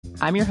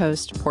I'm your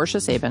host, Portia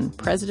Sabin,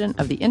 president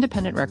of the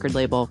independent record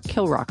label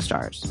Kill Rock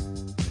Stars.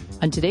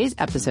 On today's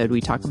episode,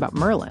 we talk about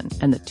Merlin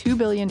and the $2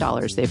 billion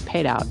they've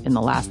paid out in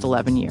the last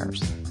 11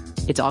 years.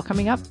 It's all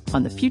coming up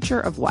on The Future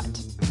of What?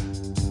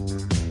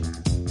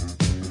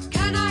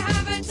 Can I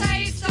have a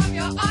taste of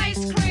your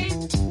ice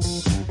cream?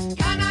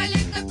 Can I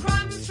lick the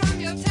crumbs from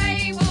your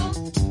table?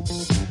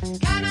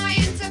 Can I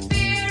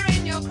interfere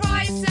in your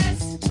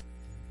crisis?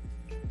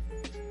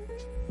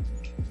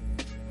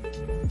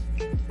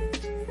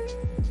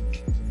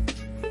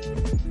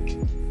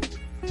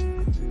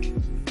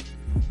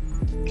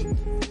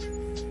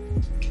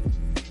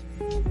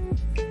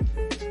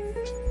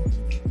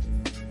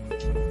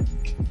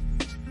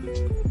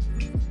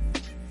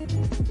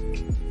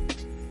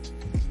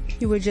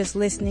 You were just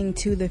listening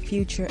to The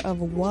Future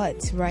of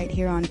What right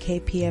here on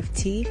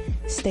KPFT.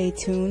 Stay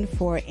tuned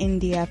for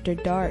Indie After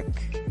Dark.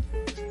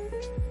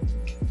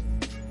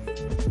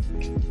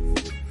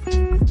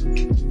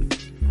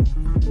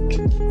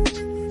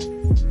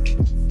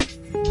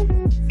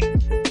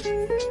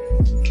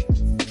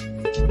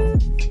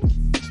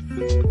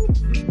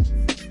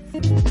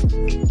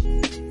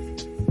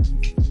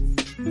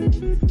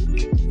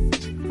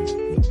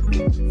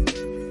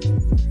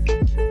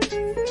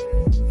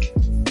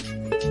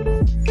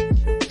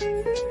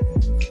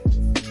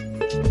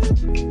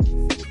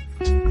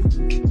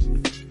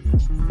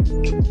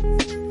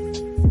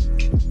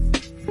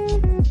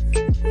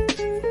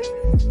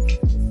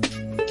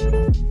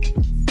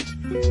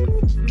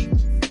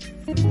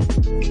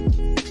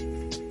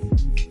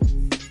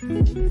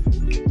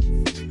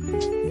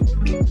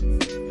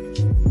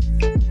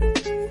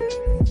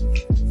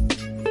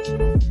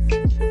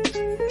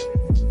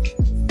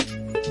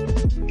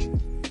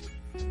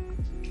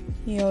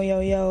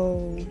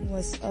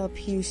 What's up,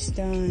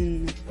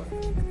 Houston?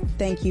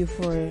 Thank you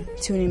for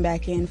tuning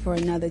back in for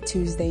another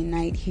Tuesday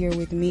night here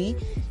with me,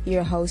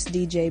 your host,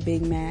 DJ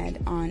Big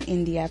Mad, on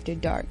Indie After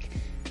Dark.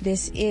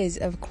 This is,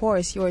 of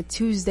course, your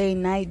Tuesday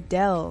night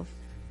delve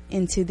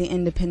into the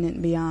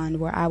independent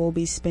beyond, where I will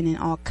be spinning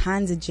all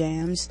kinds of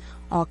jams,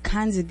 all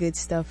kinds of good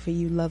stuff for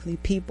you lovely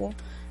people.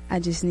 I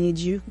just need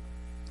you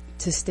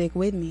to stick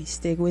with me,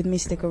 stick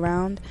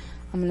around.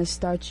 I'm going to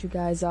start you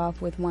guys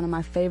off with one of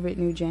my favorite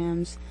new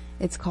jams.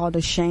 It's called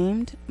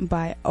Ashamed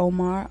by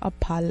Omar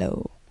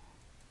Apollo.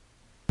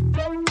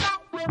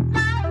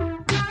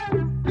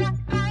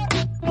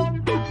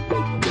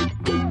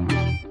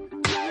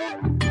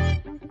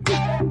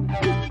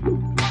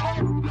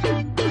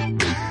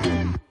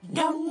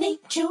 Don't need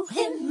you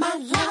in my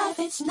life.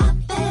 It's not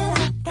that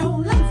I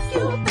don't love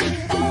you,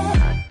 baby.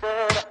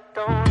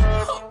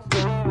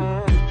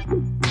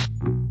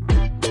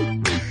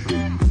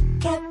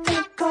 Can't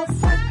think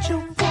of what you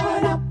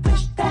want. I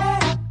wish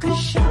that I could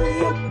show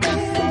you, baby.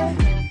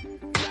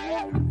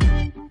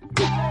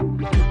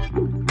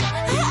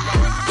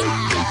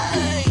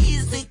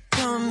 Easy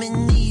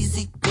coming,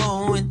 easy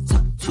going.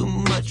 Talk too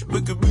much,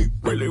 making me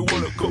really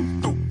wanna go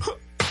through.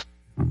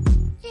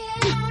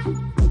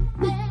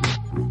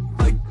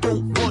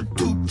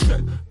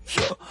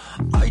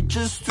 I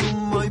just do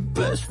my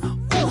best.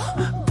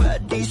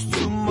 Baddies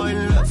to my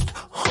left.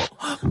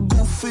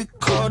 Goofy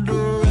called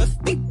the ref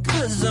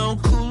because I'm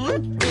cooler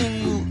than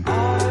you.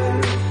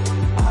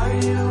 Are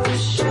you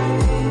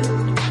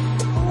ashamed?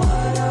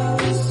 What are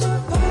we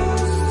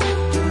supposed to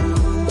do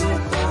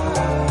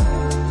about?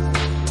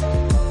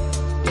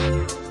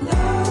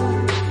 No,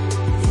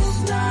 it's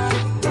not a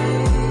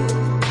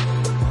game.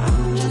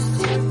 I'm just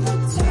here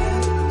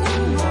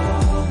protecting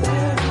all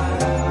that I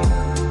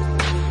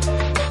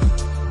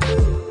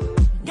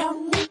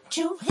don't need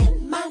you in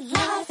my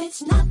life.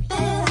 It's not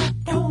that I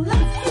don't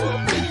love you,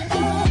 baby.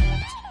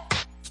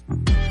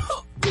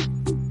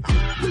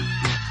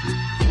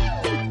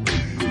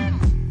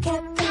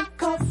 Can't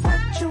think of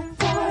what you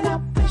want. I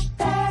wish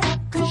that I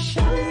could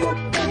show you,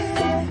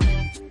 baby.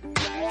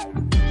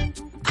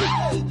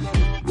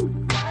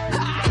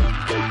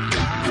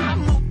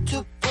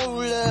 Multiple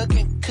look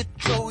and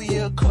control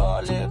your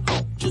calling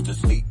home just to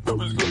see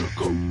how it's gonna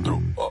go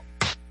through.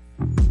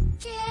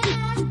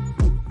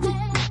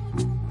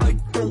 I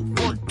don't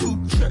want to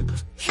check,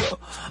 yeah,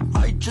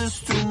 I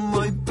just do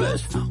my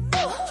best.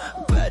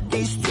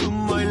 Baddies to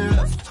my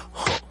left.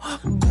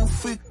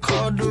 Goofy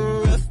called the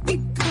ref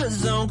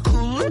because I'm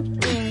cooler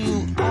than you.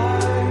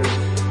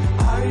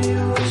 Are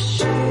you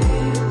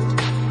ashamed?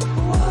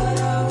 What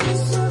are we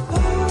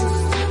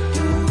supposed to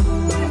do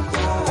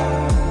about?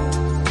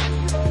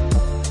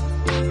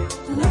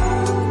 No,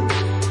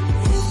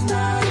 it's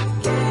not a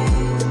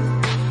game.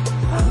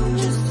 I'm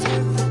just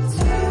here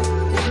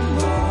protecting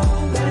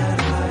all that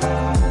I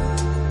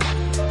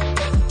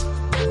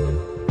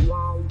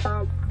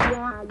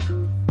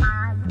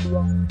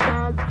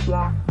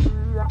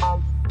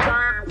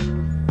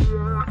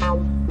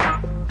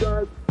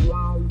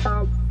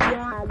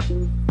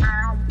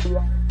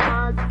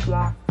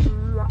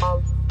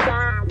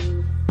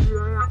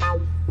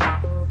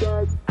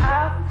I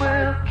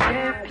will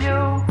give you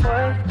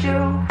what you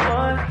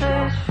want.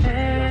 Let's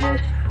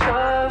finish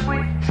what we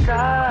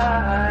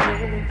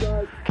started.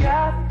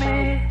 Got me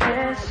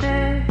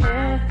dancing in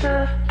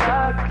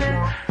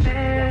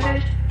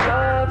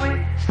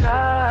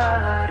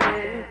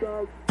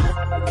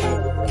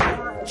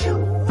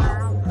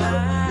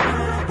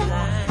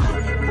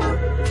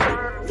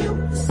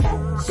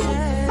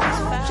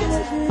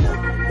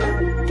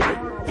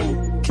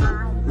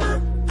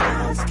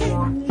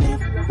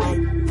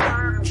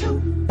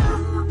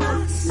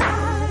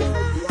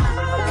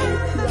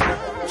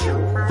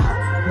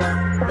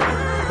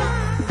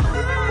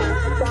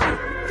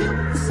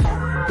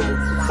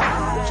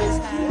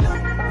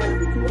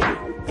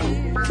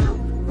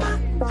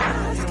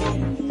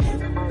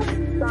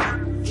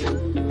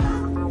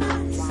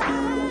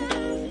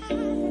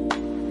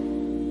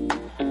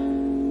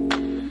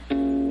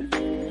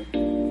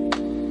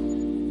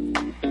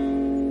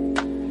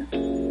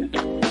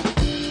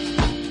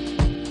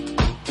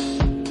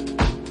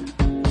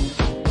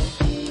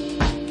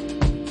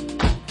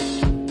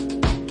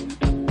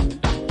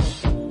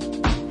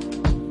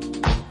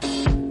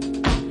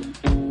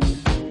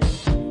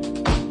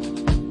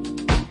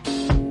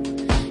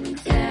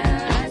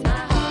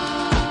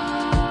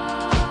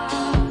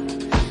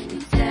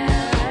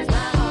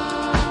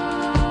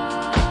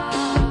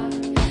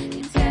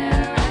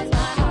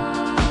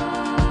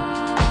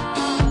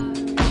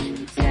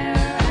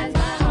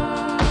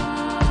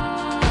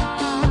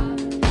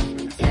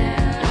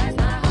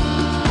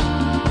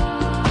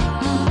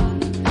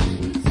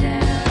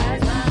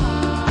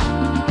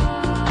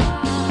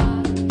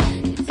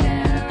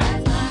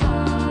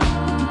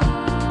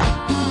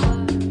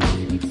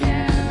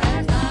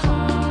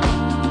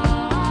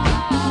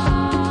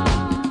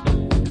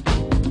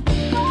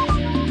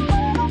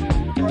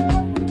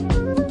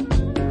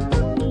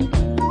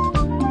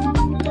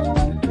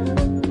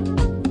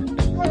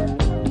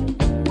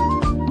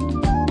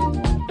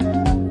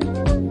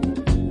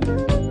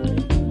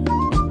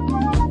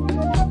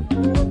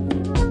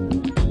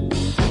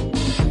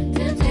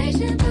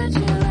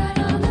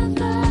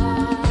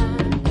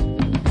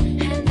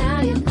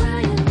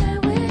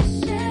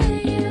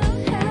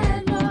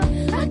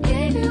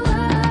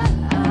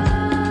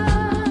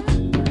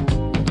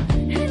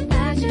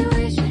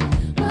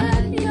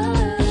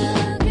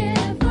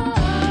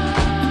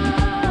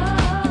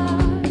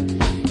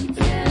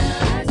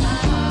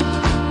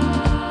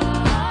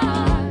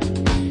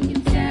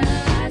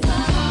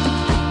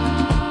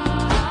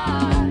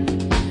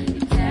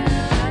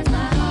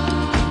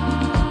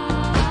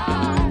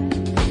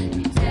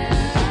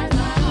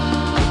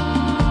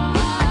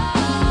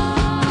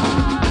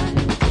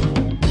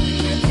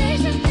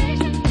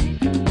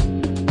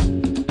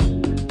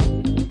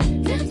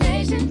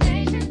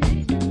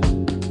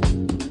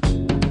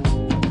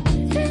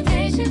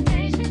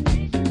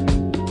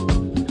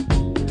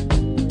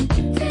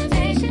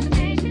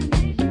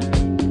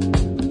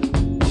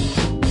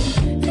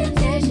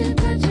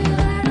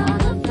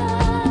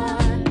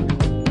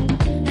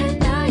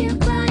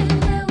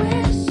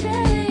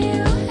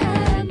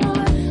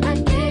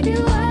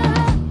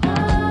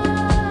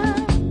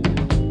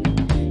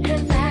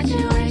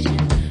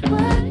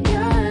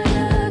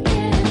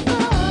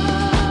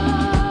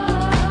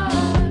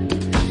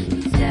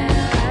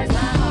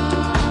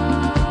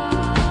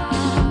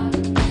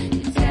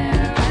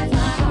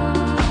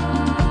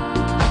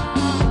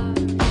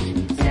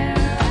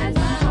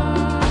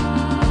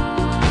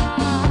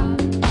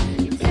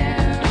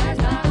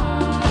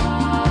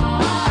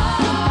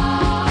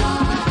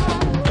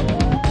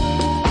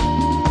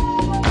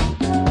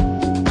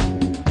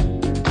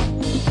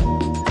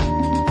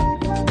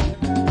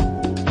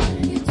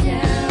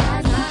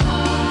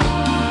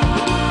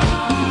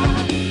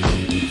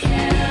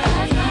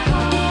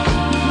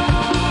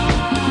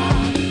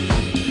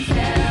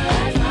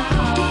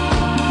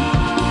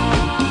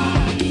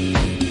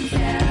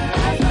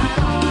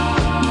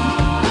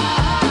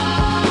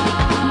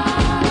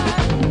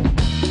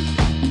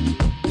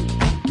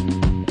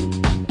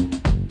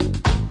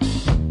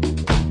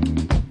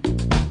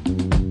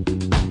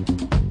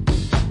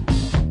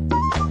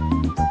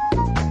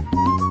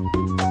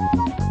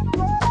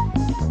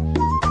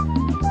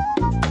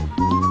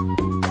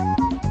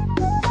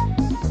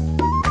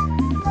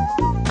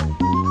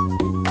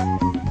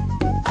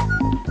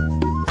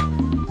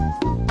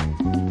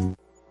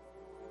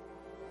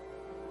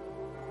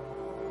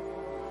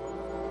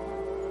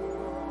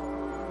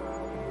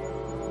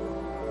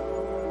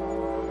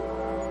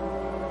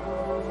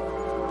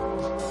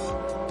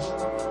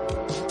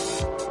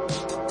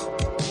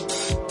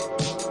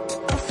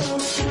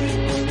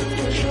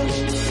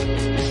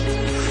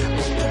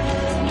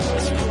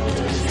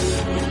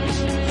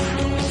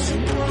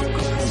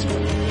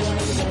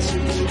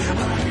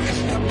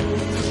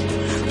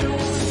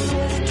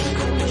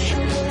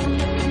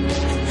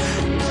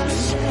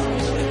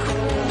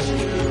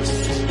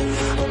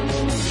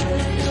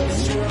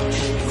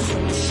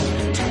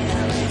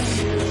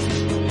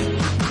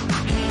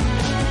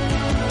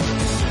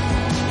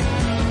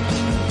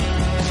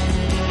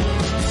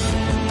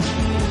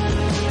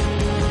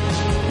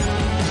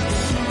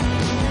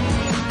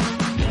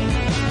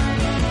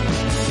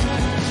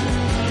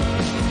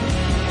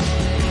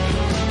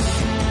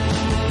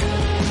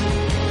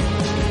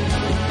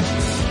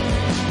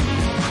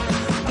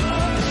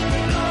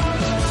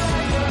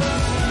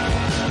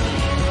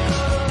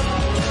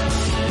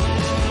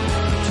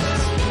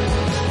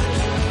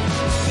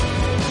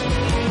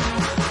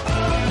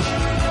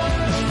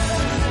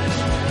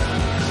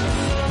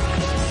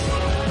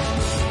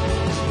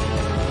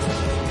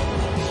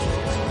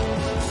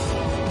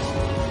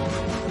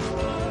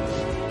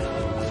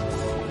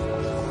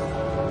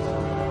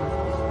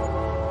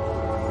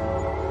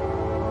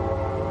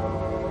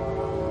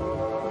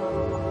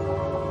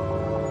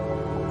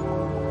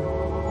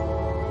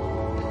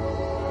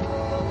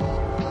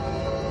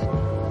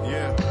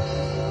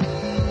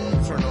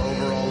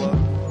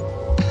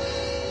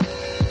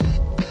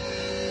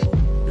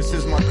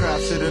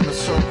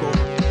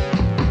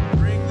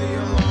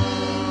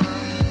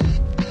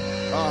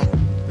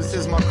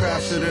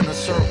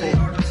circle.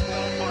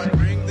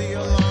 Ring the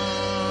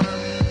alarm.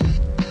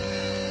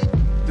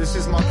 This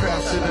is my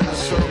craft, sit in a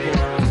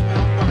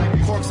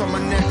circle. Corks on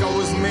my neck, I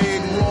was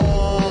made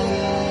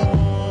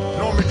wrong.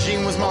 Norma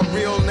Jean was my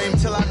real name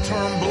till I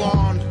turned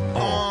blonde.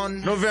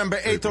 On November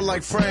 8th, or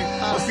like Frank,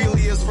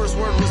 Ophelia's first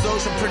word was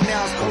ocean,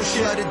 pronounced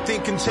cold-blooded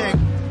thinking tank.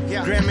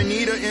 Grandma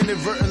Nita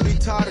inadvertently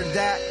taught her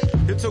that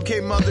it's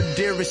okay, mother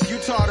dearest, you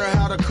taught her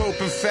how to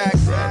cope, in fact.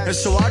 And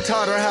so I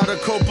taught her how to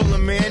cope with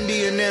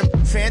Mandy and them.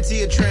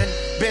 Fancy a trend,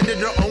 bend it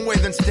her own way,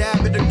 then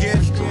stab it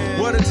again.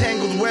 What a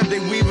tangled web they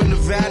weave in the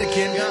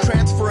Vatican.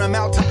 Transfer him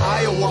out to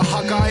Iowa,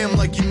 Hawkeye him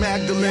like you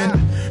Magdalene.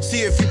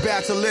 See if he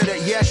battle it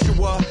at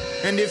Yeshua.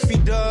 And if he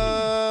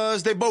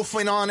does, they both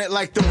ain't on it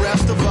like the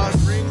rest of us.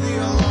 Ring the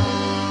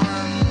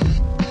alarm.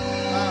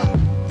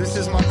 This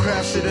is my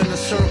craft, sit in a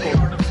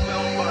circle.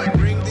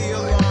 Ring the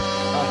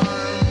alarm.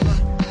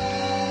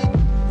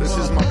 This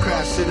is my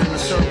craft, sit in a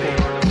circle.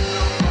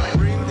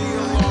 Ring the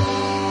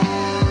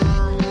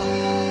alarm.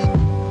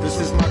 This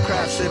is my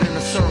craft, sit in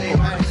a circle.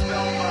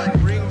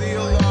 Ring the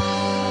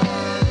alarm.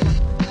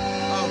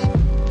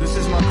 This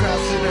is my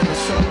craft, sit in a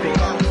circle.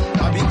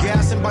 I be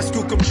gassing by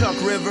Skookumchuck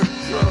River.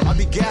 I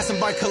be gassing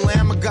by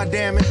Kalama,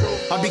 goddammit.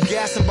 I be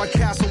gassing by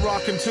Castle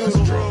Rock and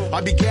Toodle.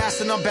 I be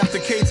gassing up after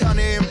K-Town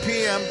AM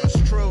PM.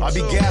 I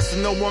be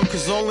gassing no one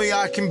cause only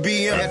I can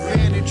be him.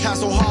 Advantage,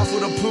 Hasselhoff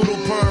with a poodle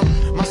perm.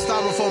 My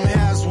styrofoam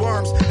has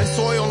worms and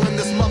soil in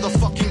this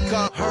motherfucking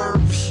cup.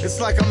 It's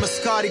like I'm a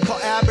Scotty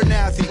called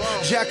Abernathy.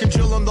 Jack and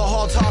Jill in the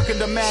hall talking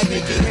to Maggie.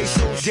 Hey,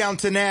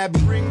 Downton Abbey.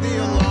 Ring the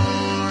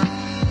alarm.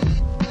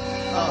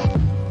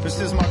 This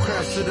is my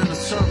craft, sit in a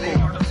circle.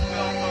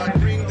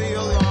 Ring the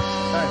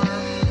alarm.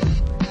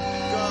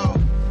 Go.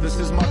 This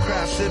is my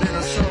craft, sit in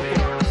a circle.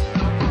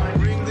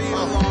 Ring the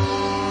alarm.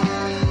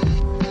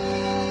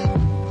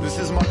 This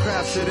is my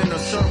craft, sit in a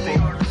circle.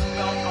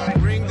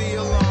 Ring the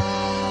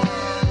alarm.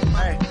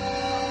 Hey.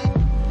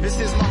 This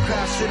is my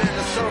craft, sit in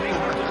a circle.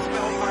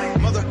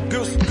 Mother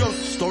goose,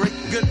 ghost story.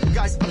 Good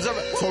guys,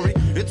 observatory.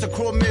 It's a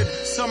cruel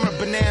mid-summer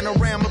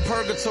banana-rama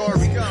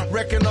purgatory.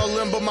 Reckon I'll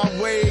limbo my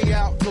way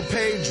out till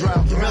pay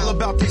drought. Mill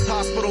about these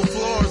hospital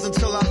floors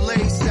until I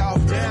lace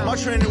out. My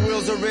training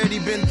wheels already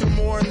been through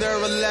more in their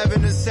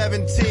 11 and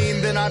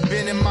 17 than I've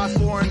been in my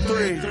 4 and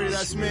 3.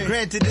 That's me.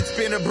 Granted, it's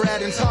been a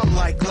Brad and Tom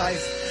like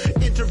life.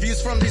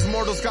 Interviews from these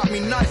mortals got me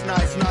knife.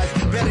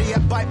 Better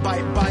yet, bite.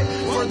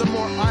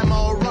 Furthermore, I'm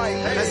alright.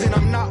 As in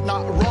I'm not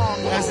wrong.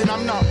 As in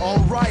I'm not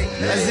alright.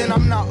 As in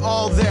I'm not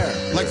all there.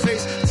 Like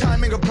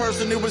FaceTiming a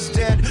person who was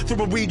dead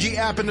through a Ouija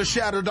app and a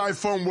shattered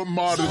iPhone with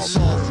modest. So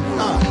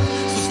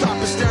stop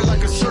and stare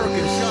like a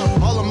circus.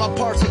 All of my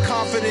parts are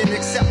confident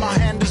except my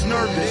hand is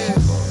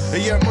nervous.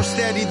 And yet more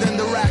steady than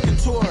the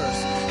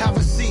raconteurs. Have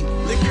a seat,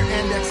 lick your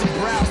index and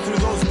browse through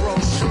those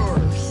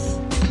brochures.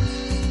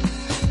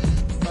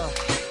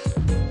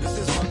 This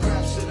is my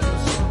craft, sit in a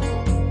circle.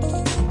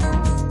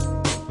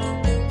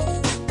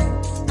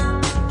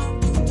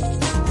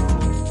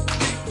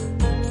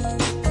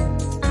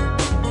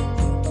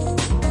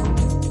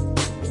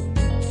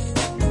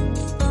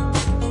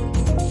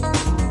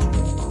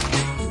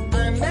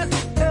 I met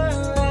her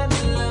at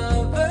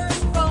Lover's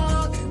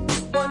Park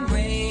one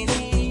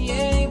rainy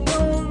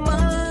April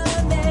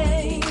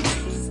Monday,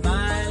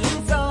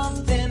 smiling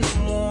soft and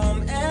warm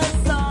as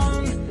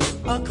sun,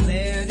 a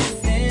clear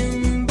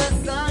December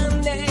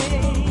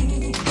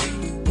Sunday,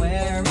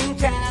 wearing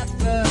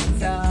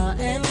taffeta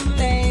and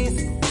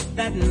lace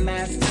that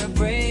matched her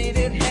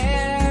braided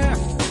hair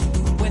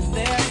with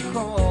their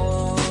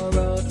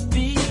chorus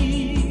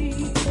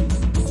beats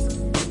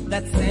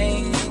that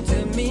sang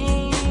to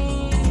me.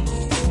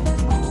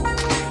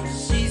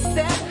 She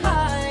said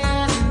hi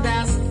and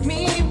asked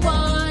me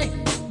why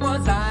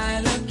was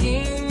I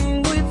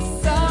looking with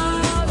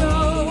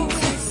sorrow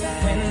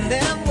when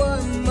there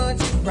were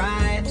much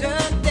brighter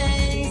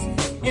days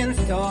in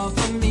store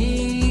for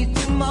me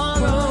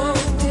tomorrow.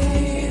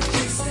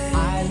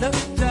 I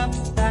looked up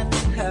at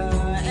her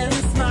and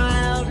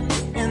smiled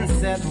and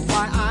said,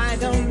 why, I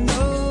don't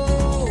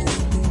know,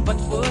 but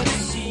would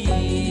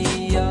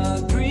she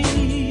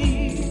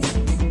agree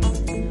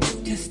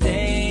to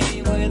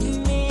stay with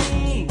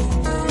me?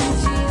 And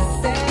she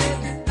said,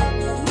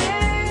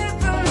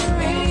 never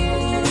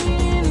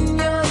in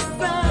your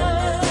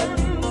sun.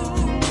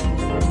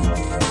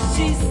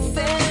 She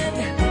said,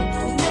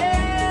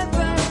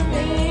 never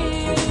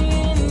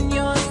in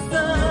your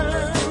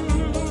sun.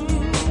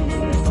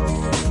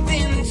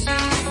 Then she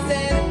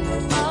said,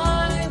 I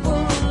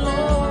will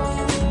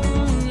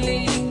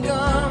only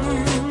come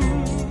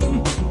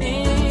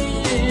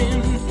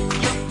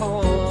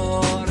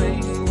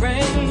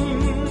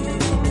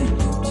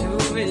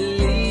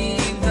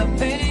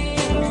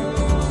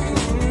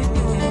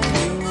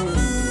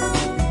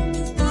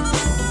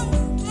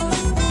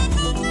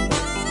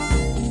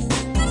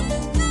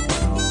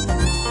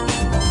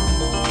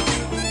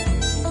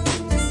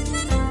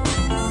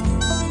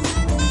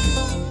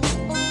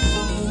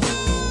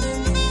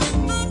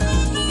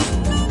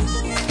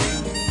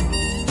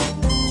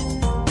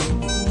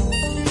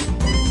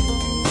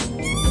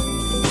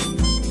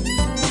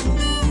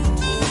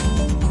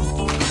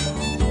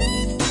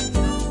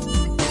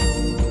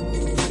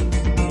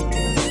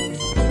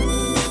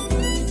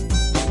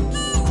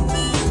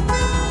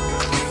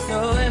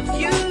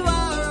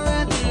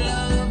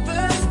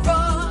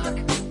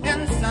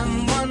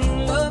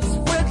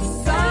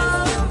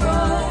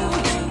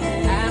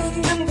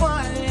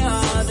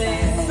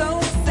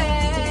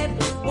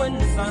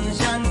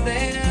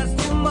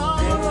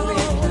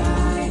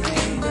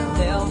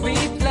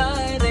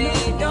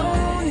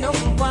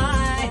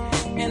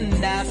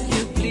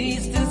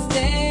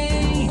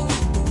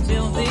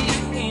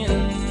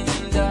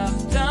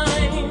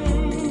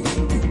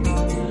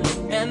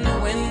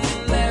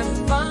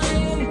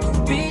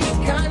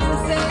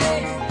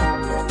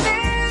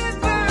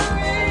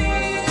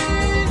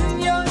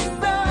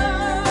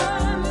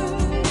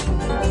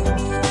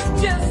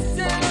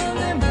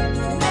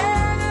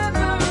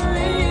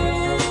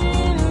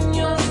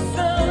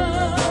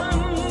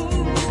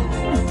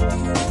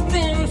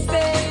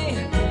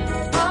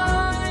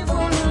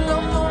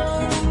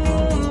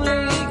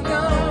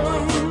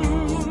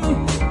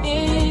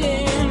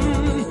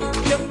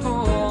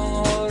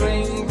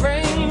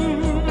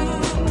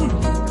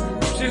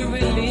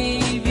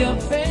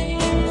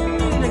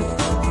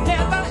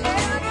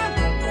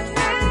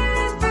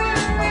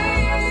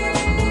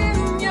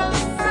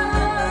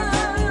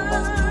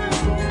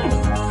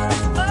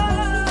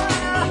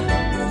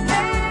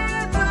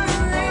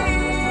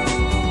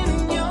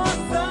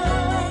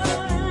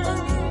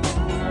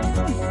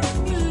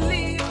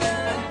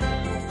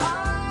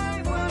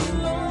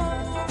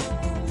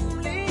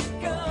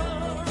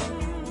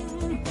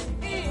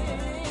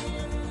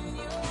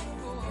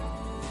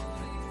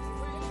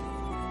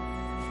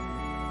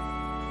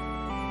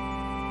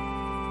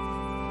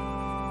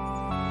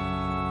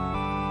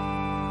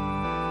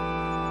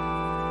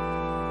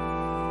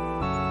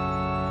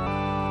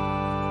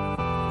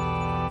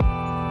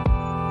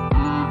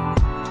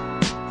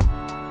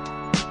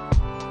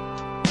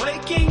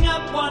waking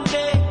up one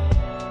day,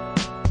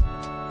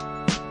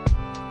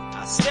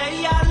 I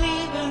stay, I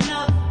leave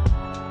enough.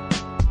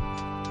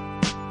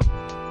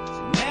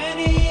 Too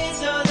many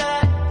years of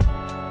that,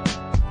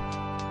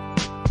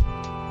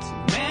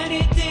 too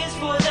many days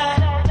for that.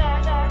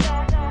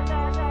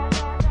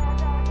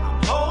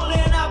 I'm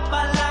holding up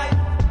my life,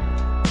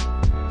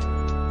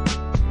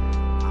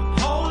 I'm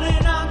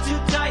holding on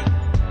too tight.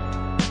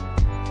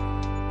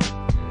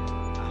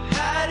 I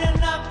had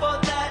enough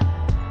of that.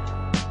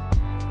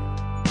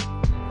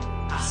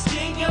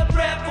 Sing your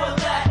prayer for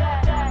that.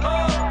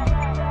 Oh.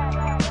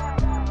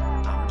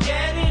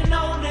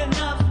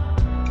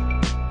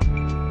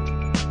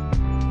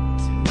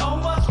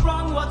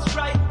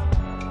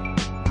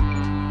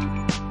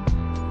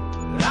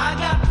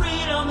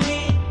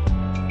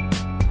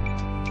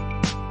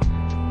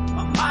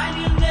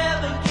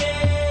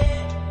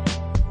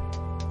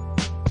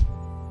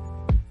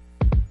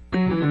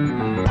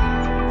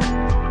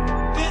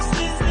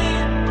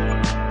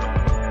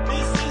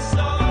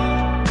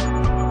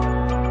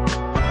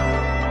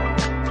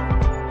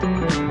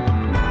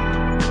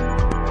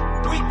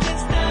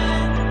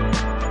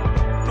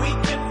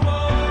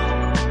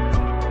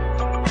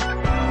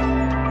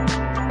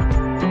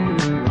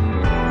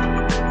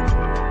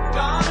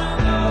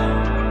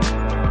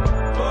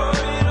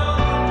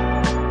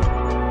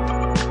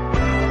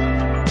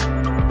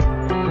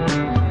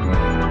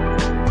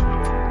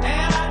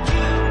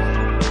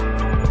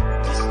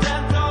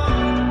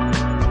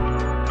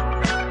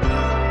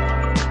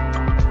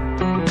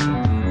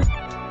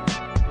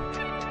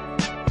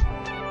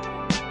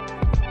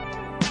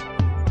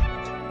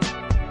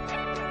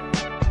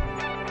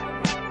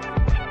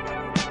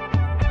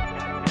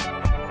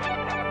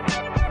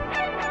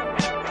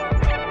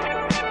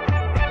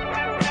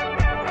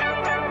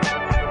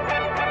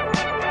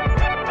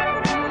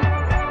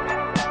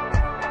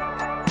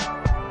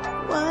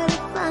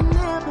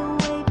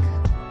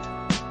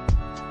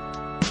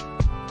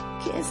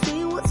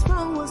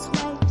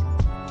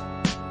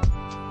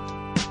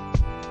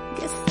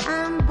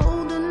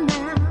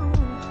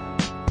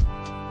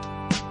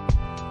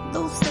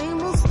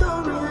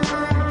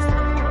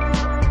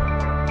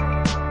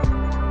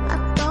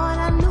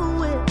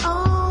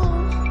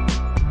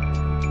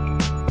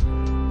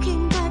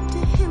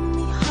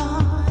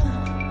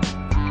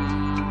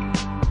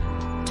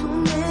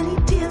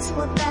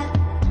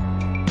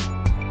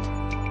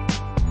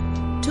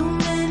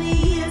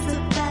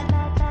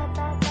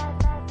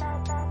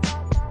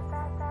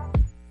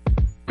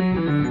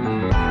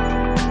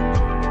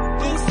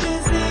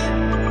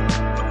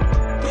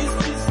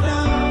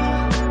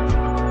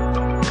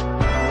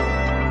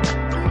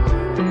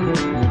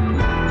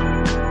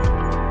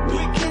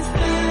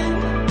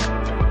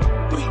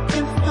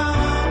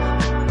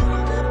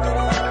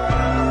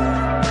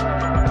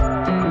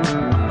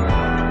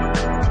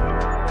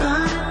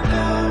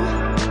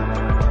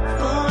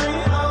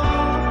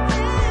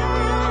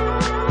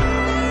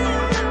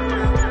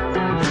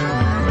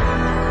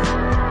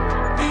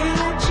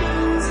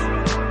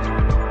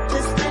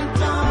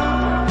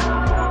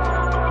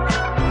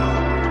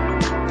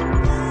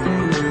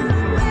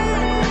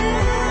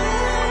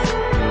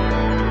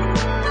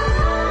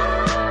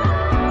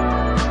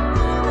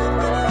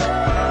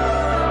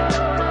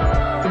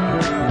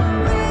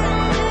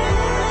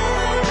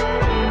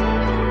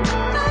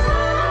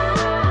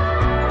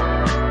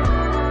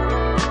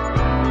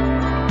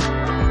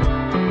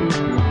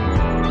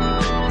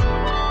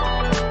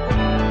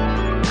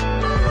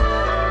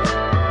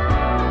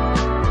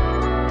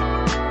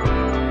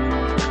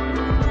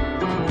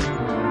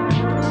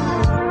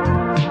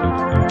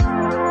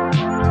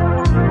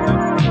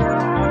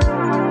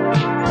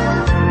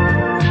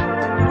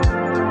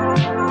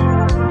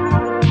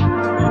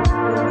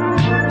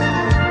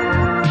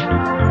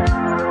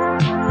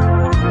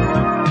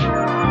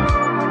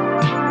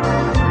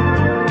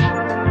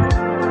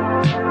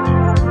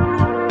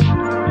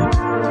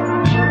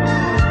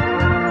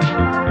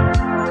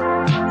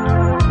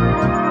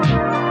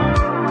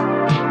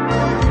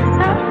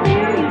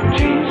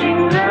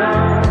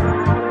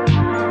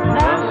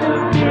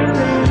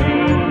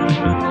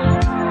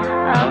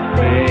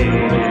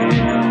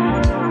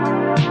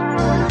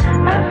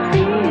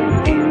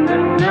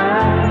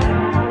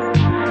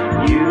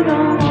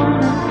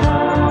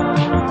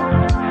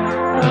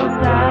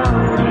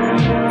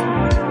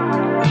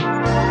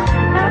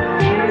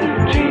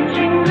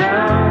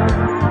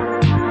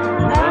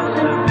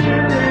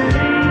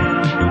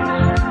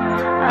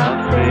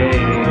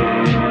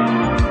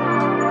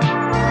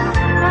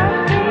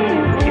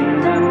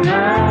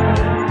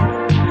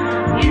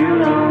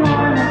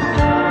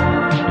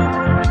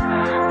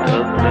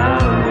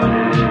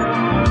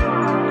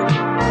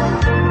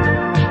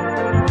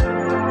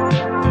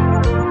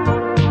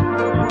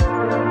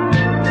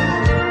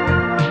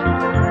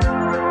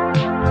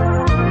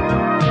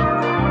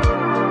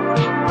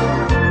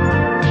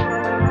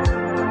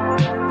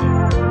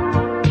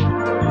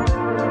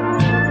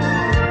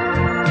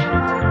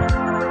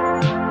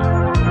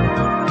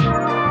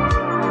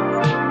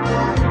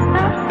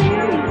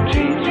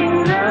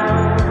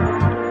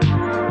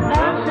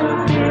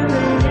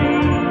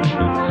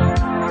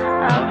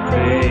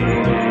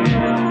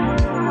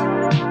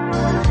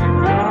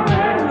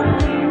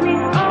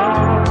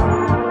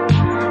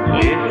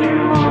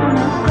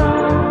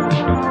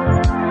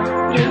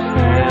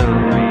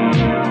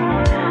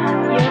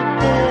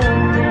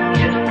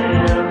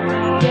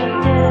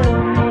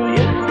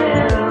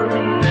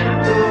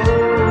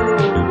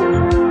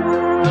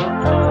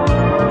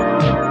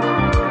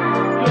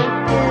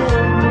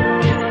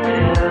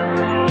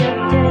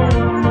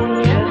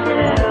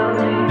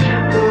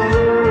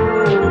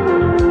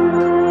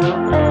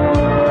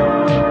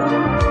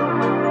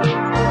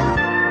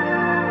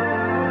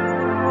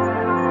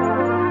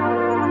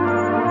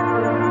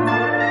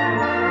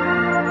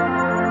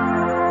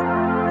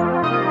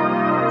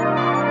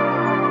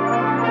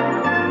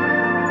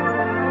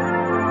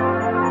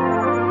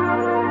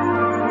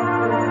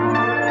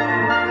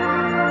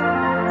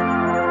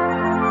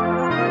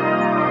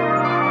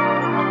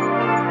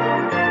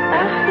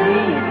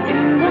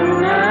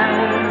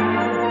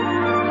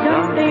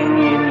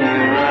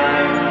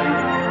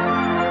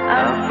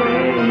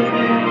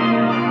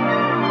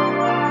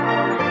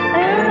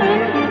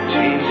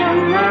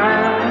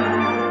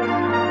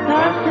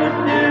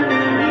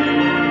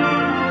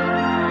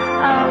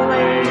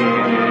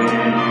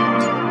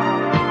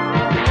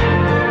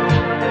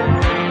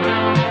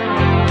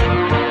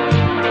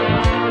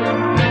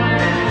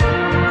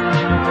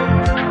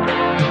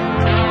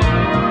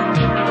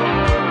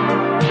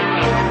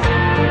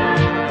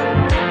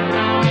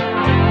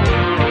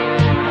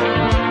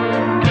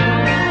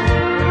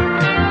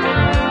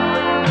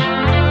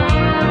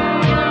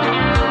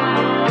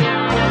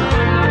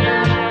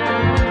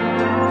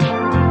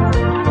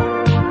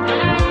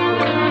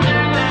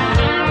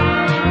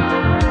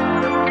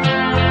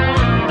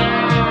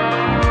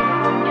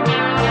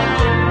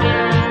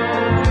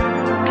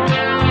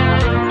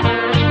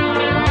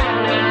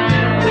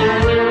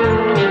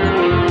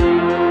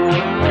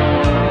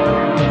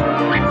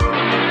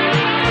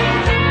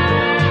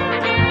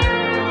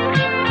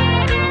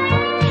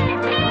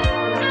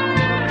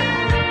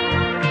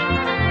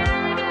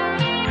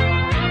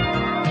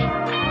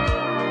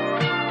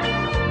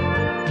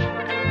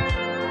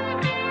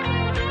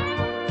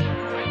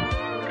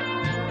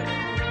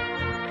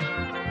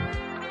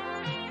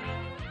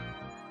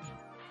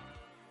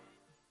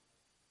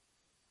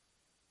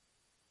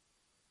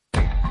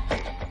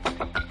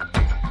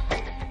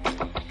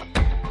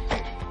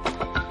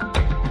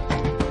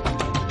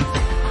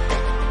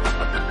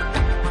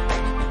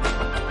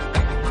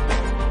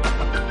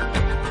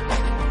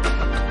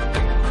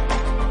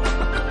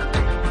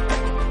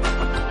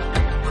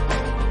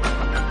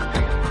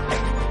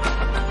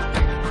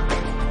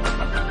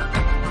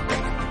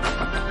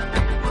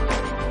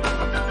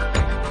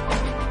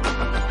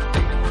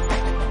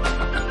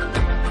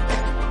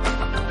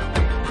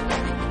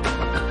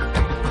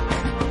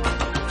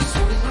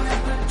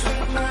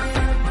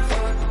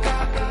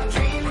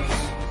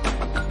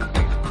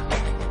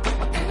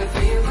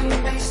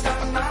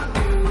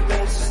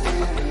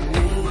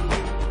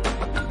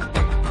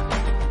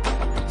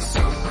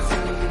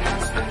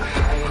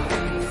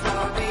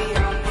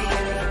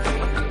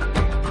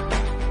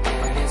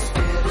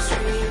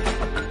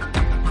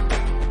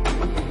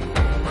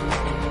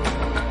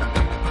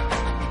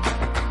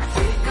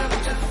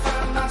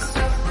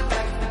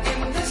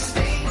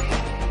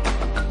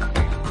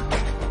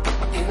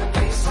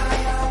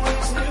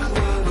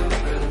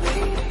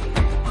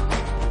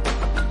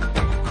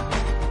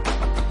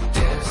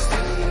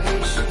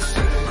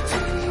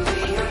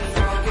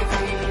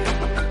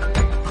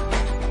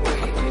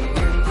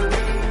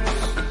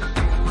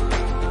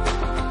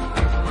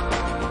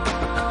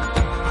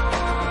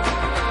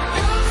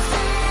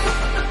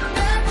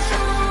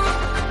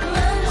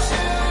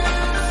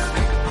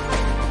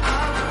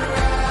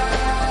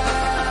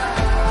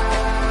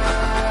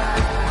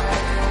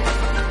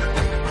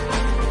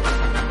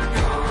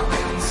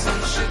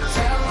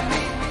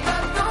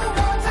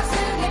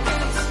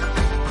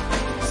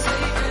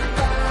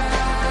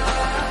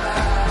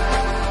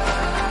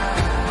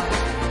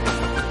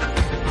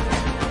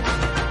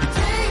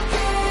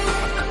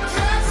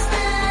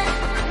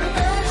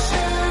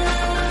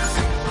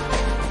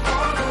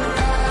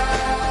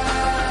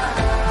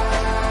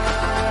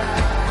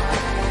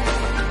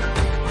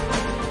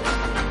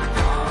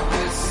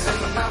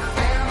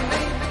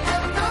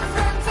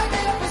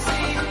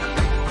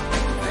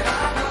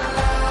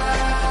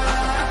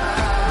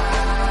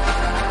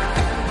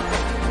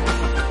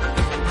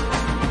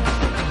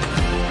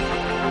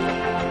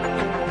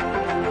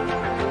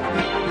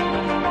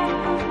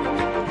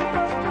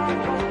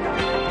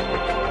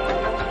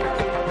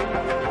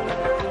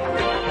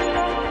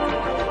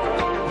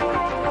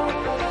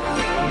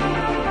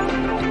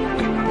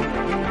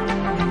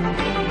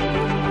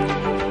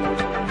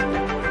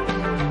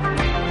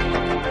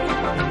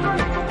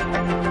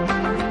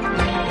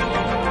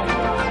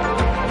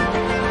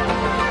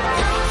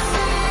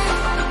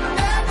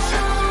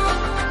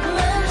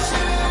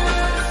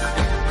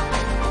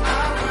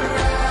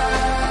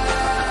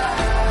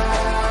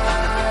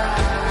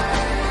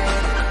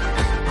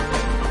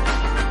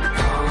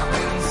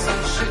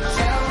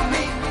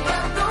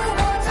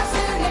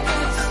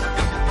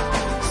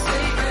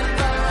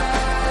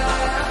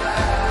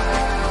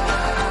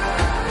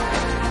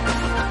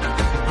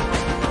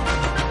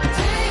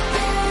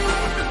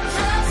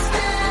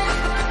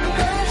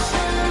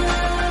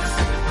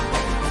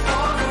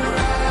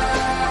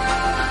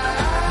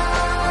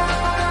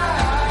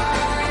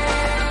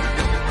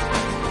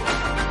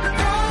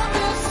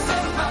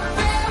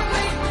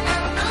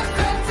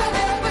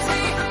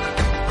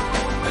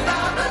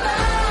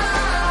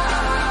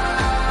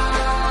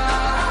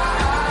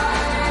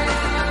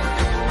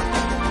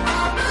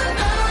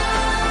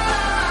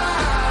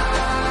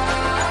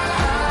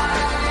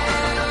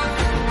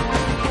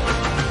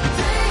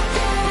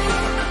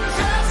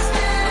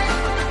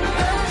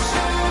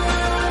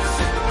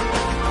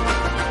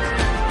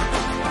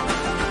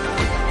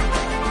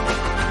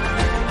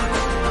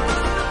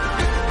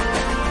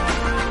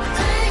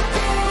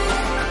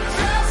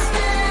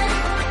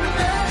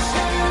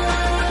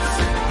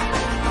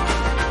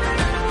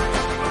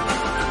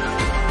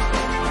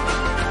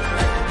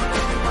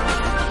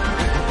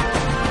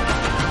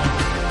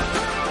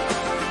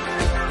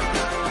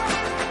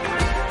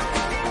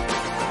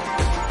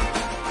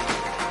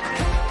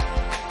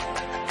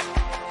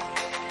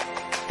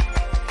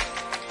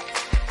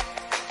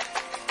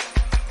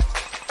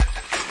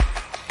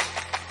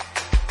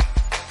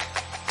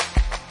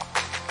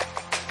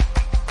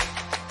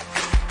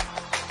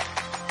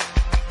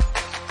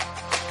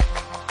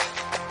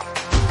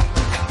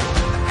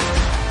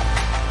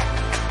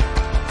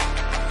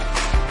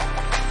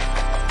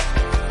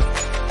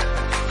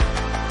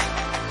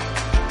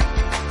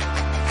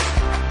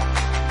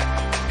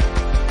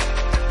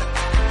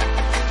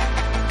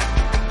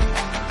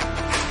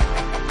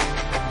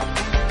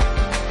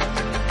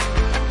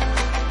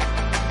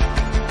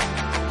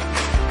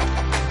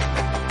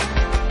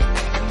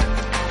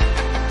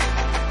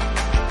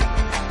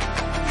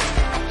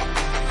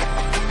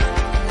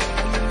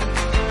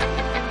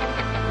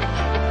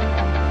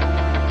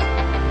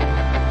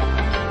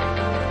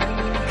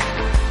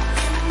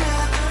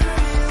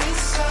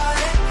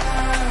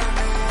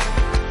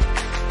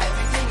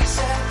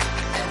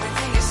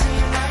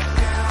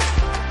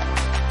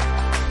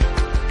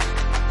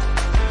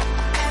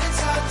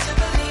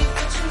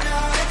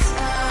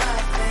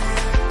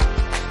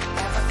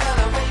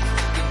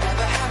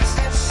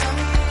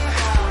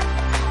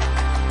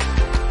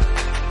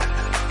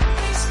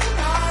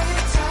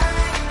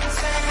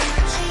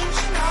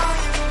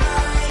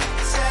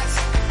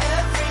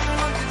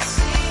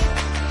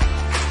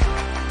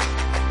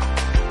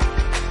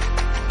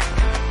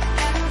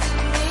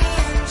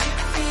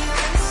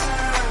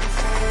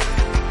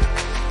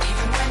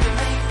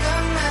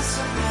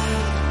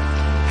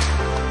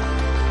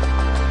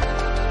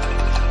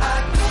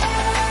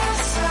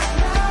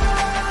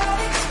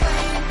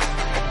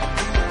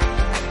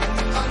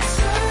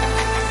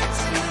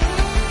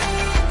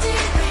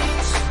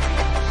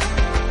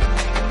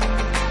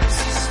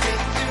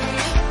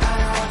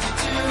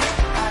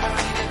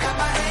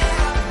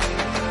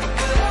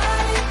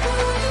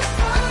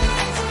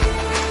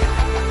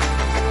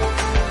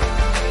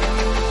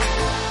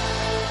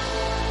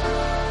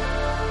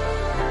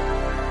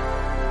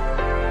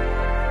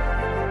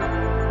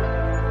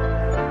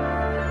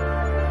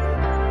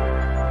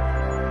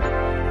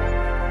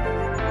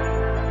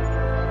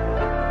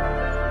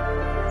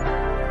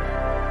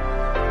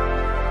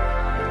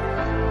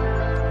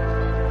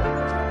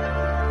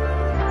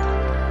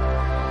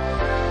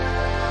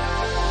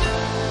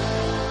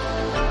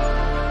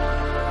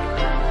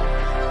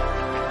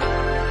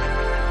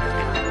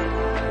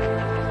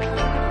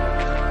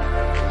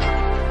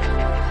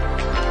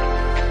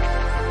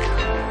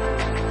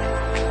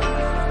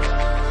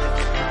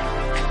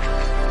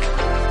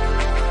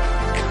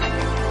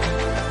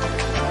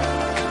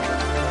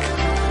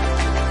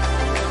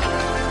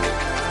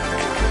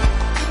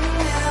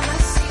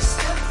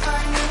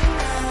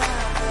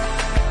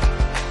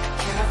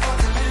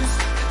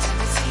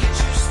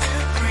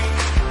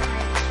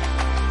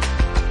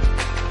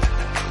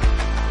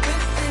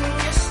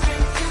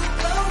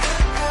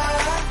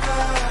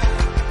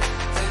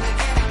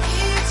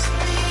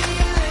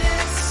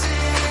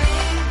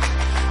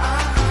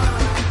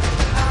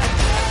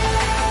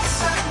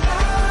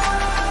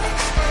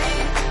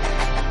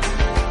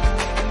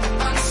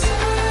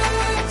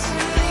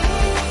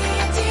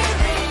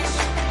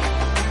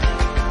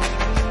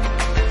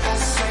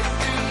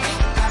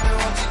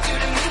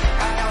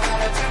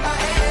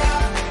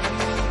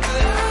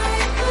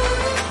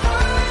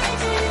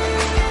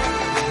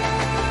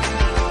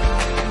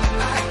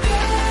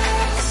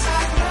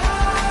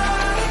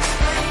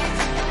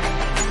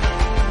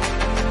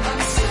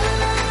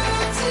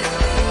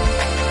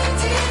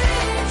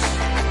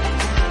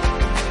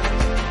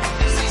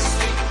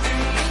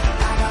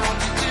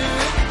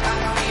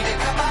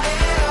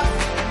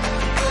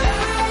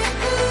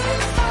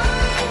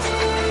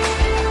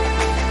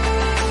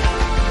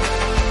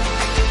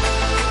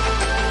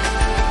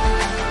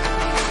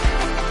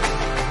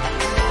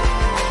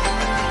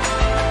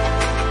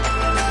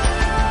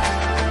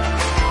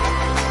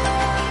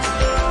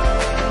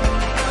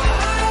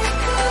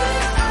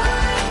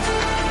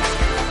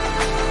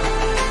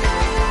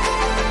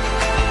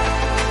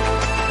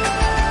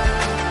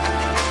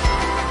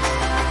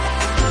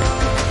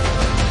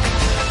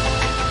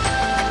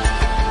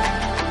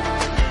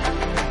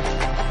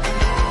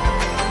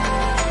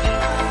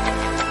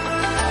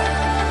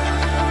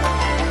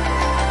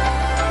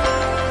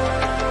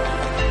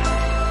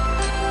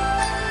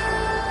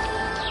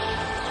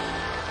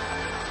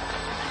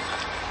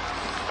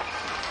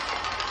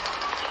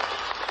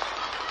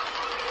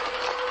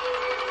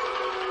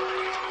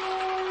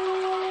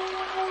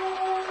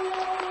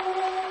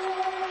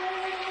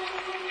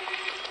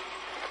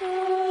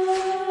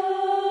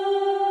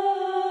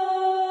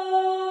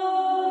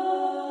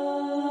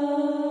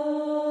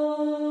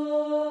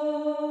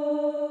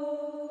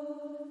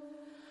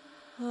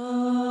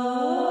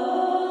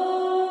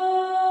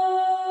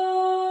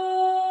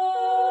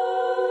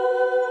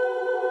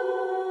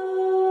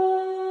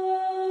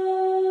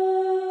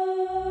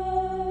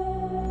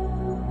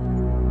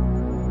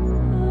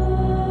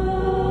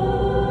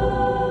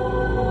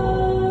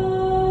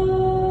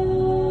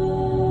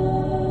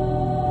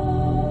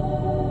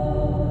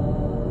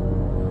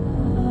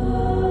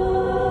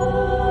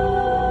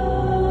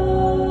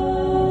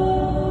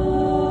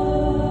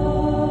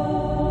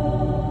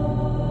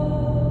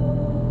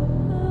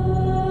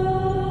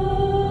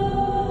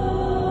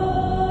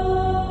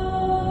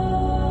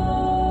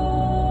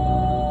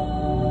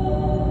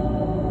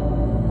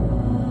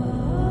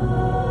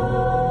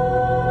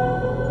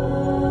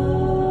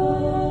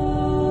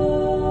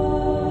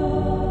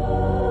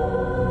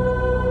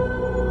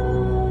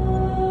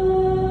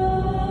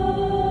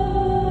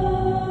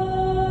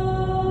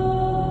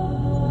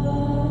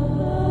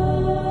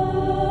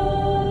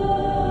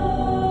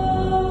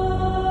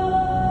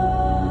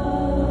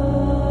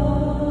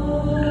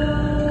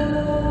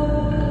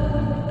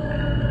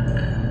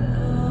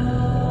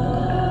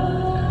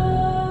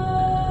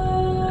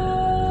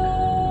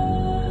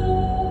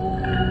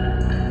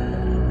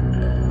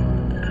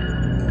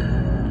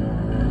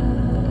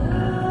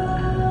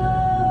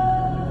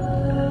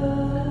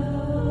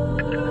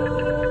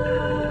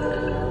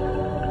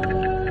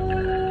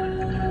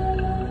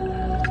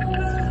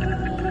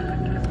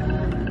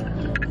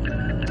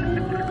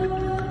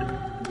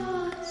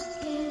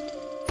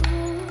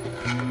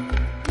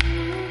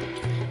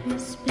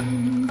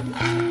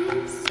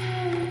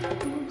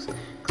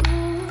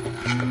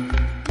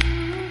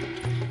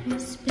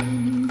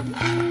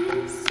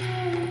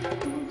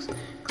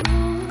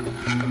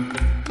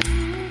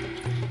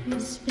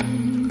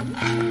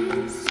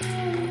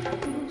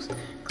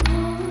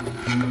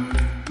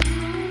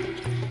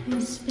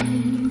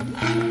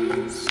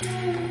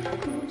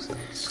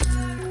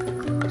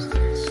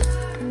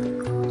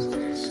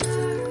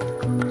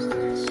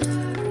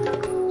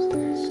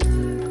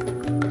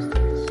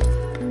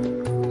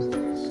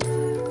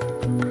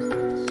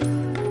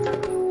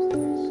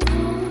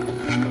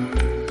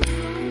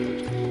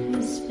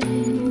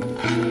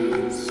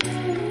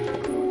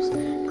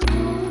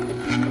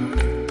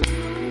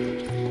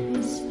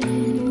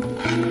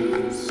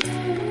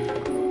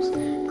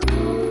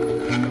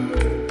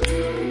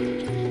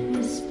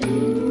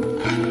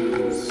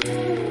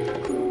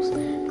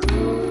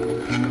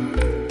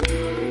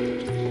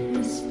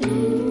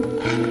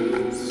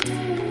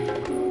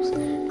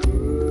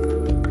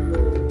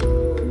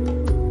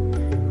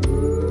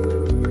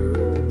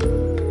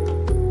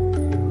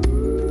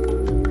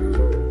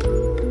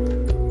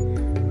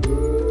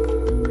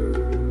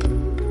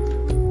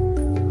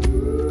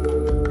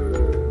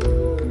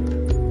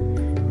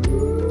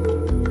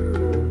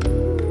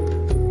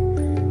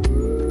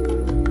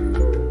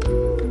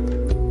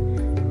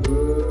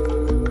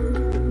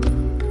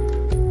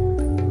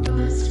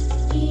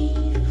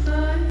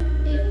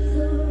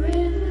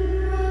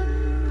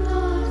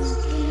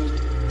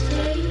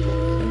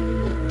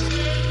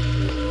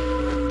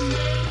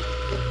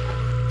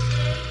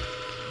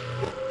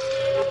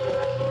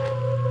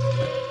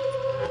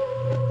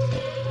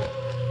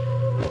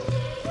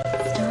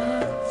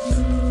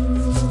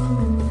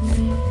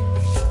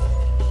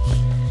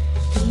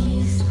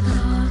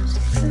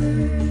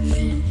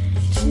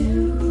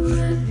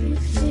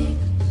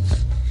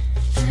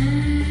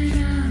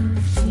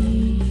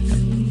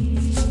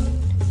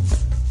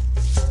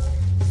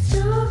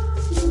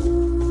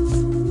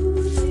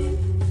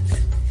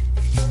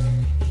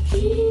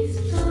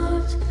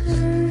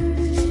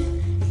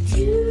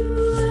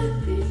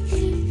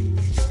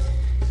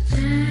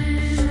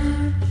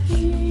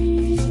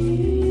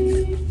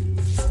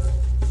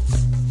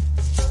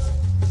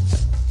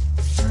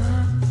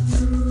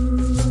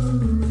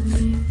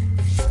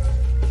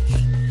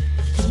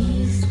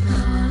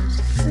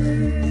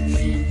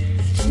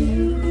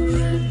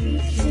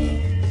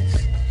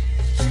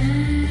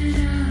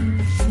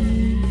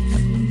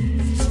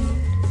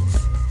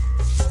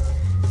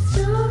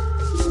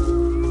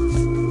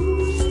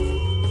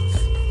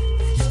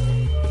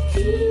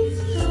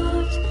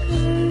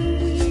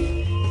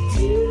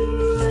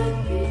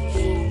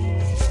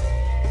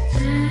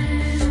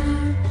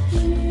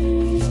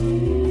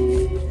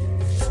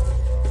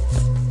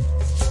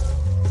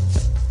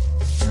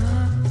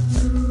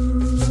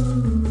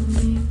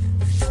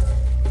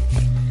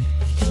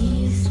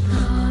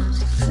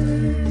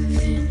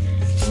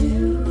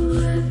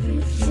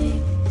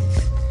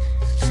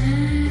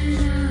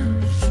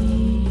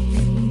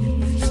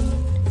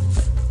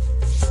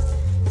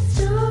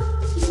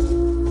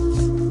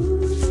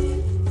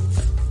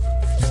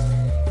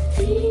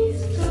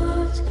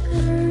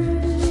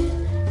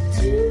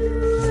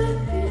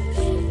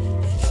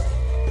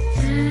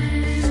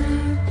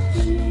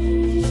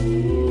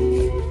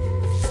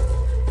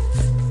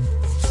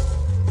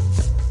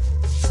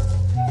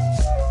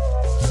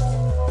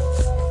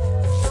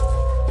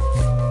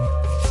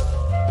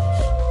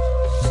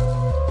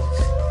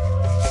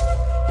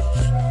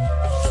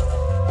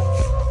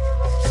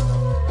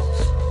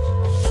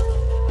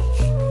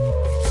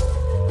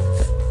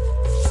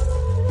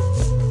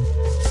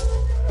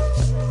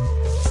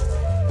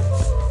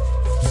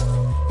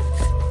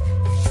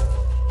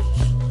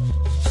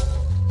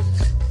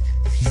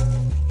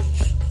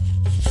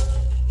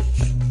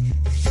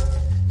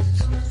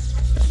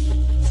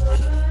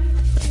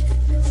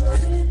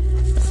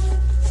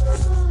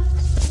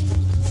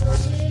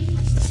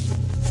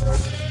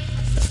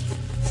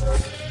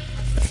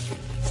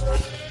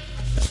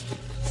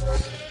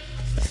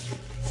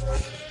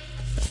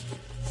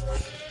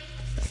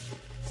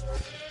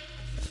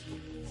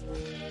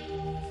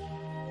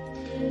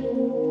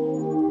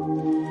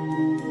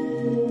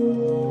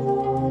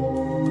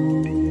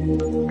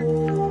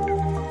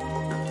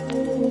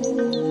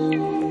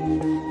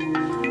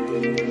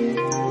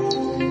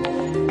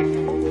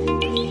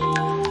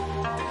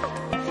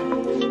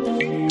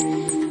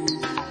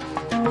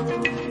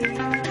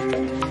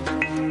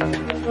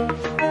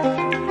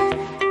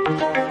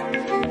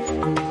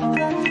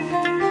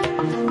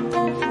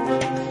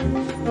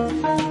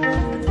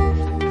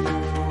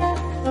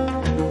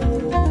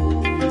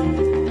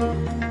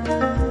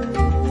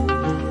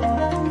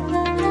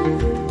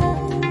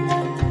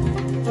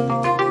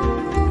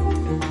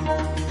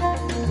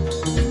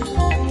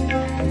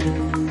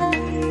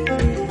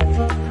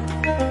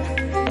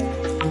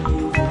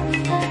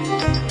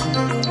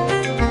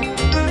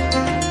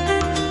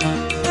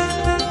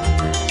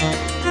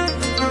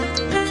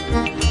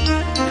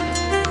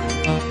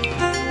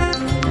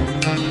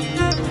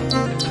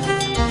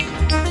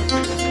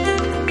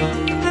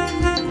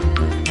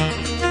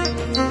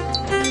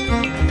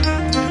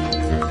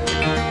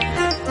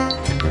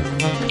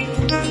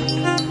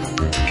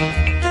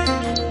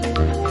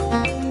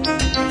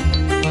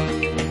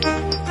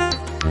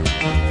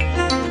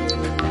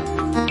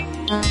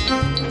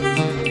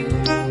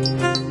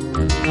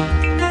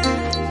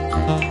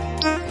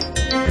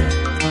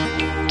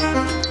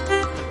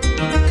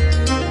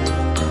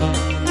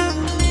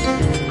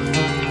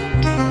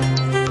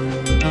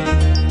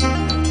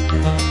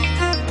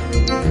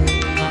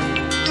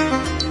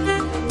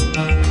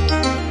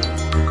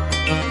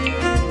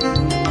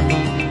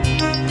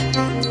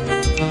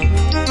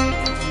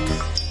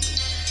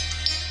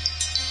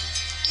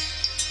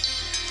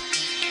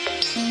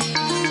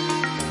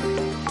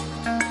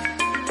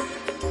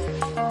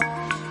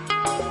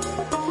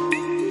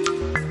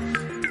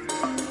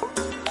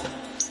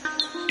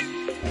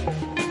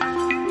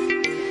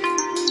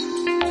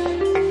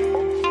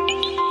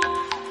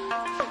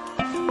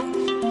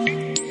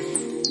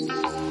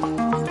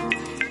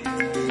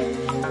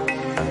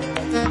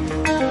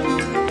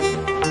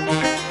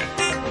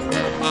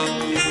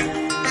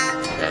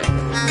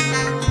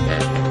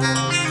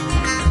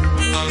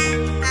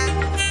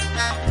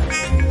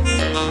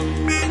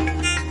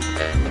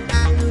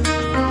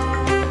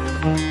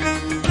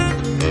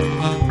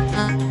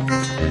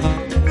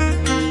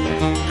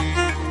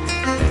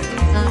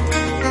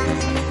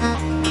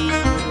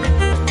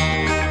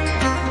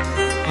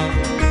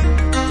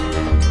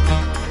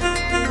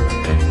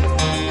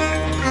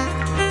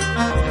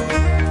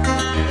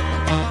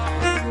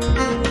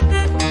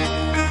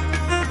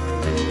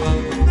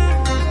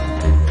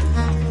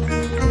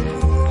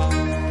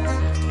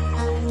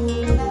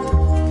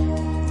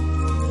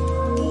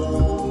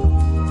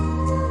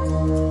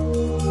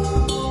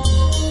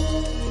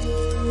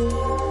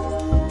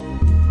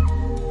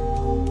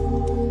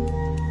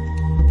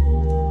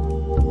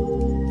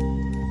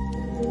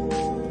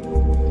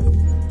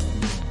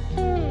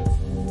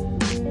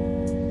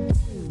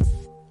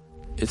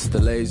 It's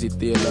the lazy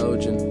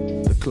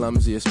theologian, the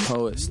clumsiest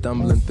poet,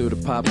 stumbling through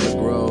the poplar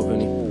grove,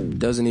 and he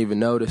doesn't even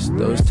notice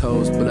those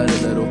toes bled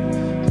a little.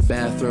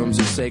 Bathrooms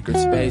are sacred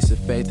space if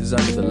faith is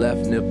under the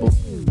left nipple.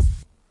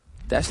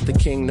 That's the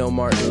king, no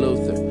Martin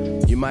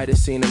Luther. You might have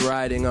seen him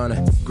riding on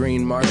a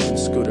green Martian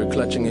scooter,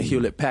 clutching a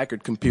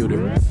Hewlett-Packard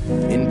computer.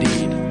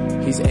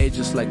 Indeed, he's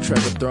ageless like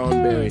Trevor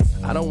Thornberry.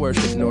 I don't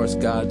worship Norse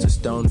gods or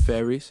stone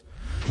fairies.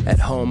 At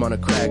home on a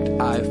cracked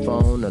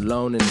iPhone,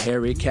 alone and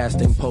hairy,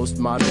 casting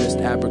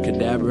postmodernist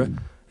abracadabra.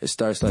 It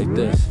starts like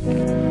this.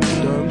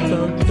 Dum,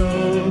 dum,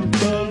 dum,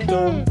 dum,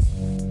 dum.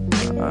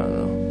 I don't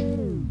know.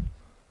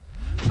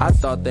 I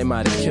thought they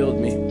might have killed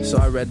me, so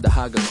I read the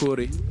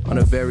Hagakure on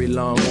a very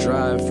long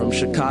drive from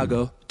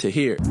Chicago to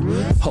here,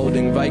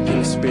 holding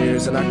Viking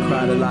spears, and I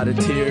cried a lot of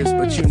tears.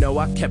 But you know,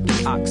 I kept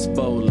an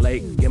oxbow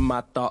lake in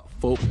my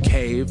thoughtful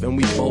cave, and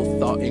we both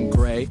thought in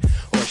gray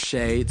or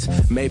shades,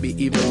 maybe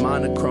even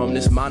monochrome.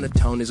 This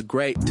monotone is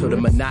great till the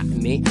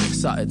monotony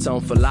saw its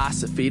own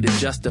philosophy to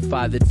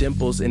justify the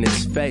dimples in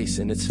its face.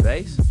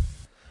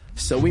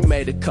 So we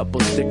made a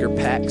couple sticker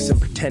packs and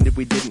pretended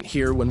we didn't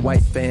hear when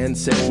white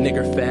fans said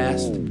nigger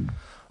fast.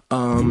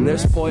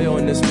 There's Pollo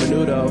and this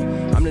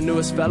Menudo. I'm the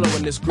newest fellow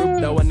in this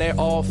group though, and they're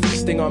all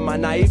feasting on my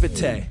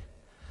naivete.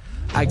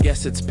 I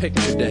guess it's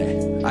picture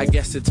day. I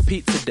guess it's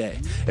pizza day.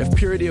 If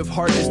purity of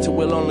heart is to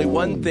will only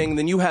one thing,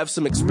 then you have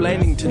some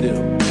explaining to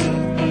do.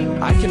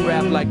 I can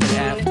rap like an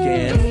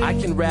Afghan. I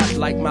can rap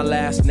like my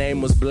last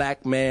name was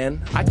Black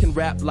Man. I can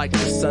rap like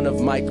the son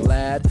of Mike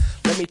Ladd.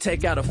 Let me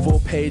take out a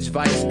full-page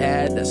Vice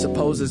ad that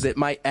supposes it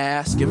might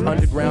ask if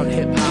underground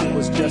hip-hop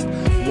was just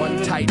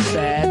one tight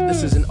fad.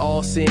 This is an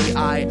all-seeing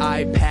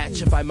eye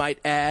patch, if I might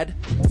add.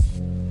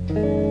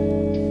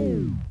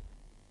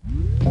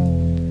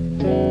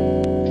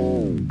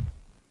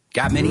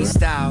 Got many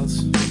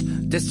styles,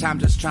 this time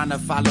just trying to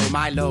follow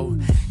Milo.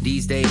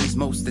 These days,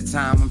 most of the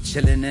time, I'm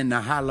chilling in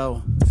the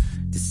hollow.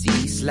 The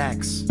sea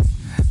slacks.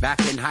 Back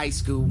in high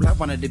school, I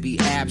wanted to be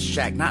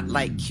abstract, not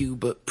like you,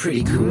 but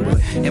pretty cool.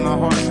 But in my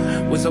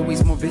heart was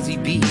always more busy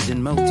bees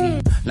than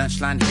Moti.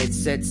 Lunchline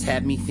headsets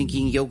had me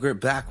thinking yogurt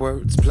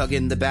backwards. Plug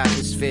in the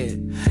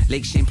bathysphere.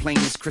 Lake Champlain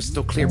is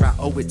crystal clear, I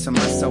owe it to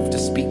myself to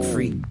speak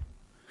free.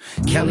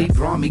 Kelly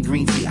brought me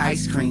green tea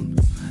ice cream.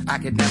 I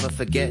could never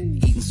forget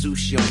eating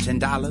sushi on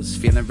 $10,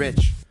 feeling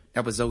rich.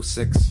 That was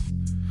 06.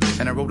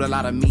 And I wrote a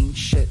lot of mean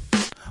shit,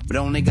 but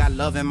only got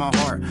love in my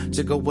heart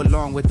to go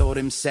along with all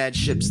them sad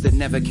ships that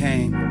never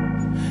came.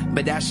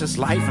 But that's just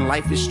life, and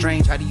life is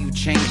strange. How do you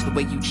change the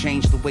way you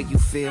change the way you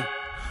feel?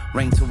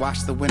 Rain to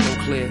wash the window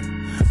clear,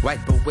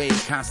 wipe away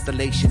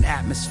constellation,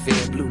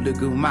 atmosphere, blue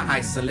lagoon, my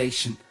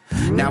isolation.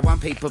 Now I'm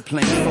paper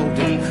plane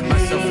folding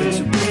myself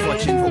into a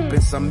fortune,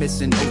 hoping some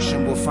missing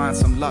ocean will find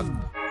some luck.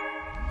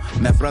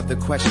 Met brother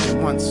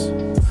question once.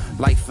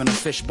 Life in a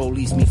fishbowl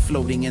leaves me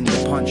floating in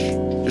the punch,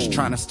 just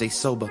trying to stay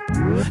sober.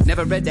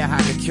 Never read that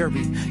Hagakure,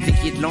 think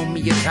he'd loan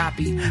me a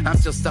copy. I'm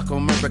still stuck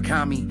on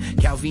Murakami,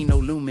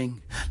 Calvino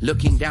looming,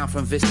 looking down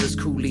from vistas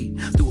coolly,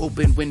 through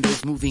open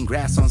windows, moving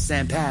grass on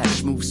sand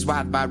patch, move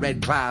swat by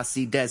red clouds,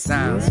 see dead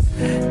sounds,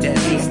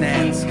 deadly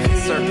snaps,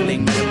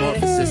 circling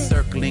metamorphosis,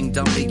 circling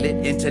dumbly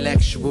lit,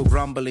 intellectual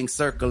grumbling,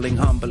 circling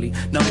humbly,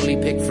 numbly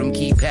picked from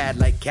keypad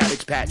like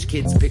Cabbage Patch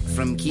Kids picked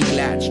from key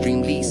latch,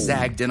 streamly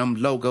sagged in them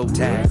logo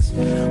tags.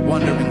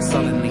 Wondering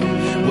sullenly,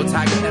 will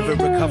Tiger ever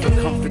recover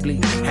comfortably?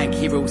 Hank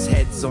Heroes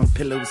heads on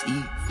pillows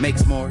eat,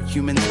 makes more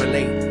humans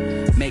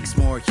relate, makes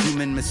more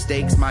human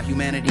mistakes. My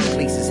humanity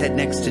places head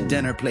next to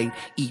dinner plate,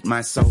 eat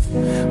myself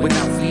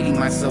without feeding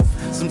myself.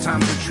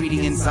 Sometimes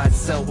retreating inside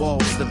cell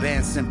walls, the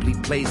band simply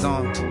plays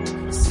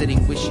on,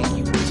 sitting wishing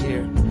you were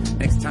here.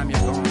 Next time you're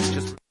gone,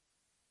 just...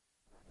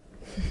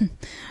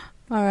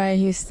 All right,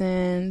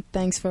 Houston,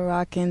 thanks for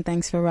rocking.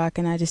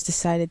 I just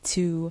decided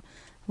to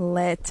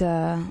let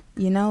the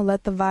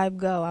vibe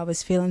go. I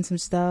was feeling some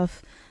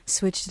stuff,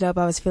 switched it up.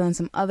 I was feeling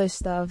some other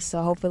stuff,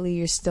 so hopefully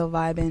you're still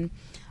vibing.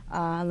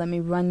 Let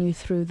me run you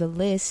through the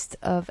list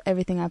of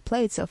everything I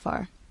played so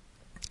far.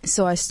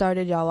 So I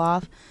started y'all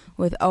off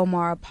with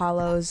Omar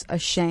Apollo's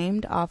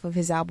Ashamed off of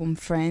his album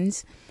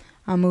Friends.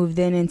 I moved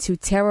into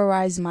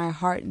Terrorize My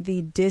Heart,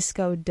 the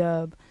disco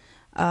dub,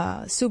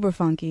 super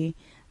funky,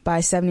 by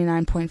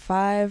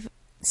 79.5.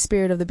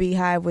 Spirit of the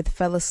Beehive with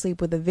Fell Asleep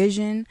with a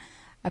Vision.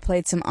 I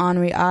played some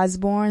Henri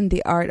Osborne,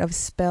 The Art of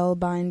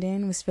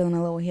Spellbinding. Was feeling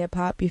a little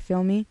hip-hop, you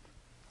feel me?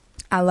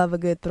 I love a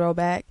good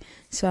throwback,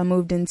 so I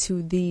moved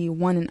into the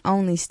one and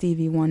only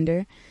Stevie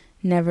Wonder,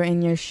 Never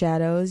in Your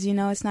Shadows. You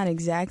know, it's not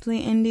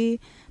exactly indie,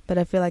 but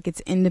I feel like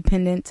it's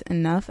independent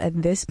enough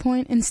at this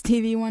point in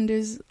Stevie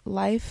Wonder's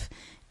life.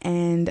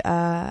 And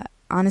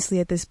honestly,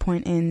 at this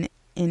point in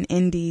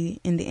the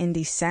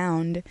indie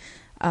sound,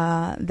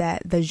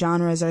 that the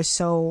genres are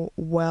so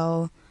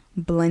well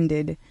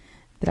blended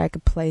that I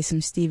could play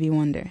some Stevie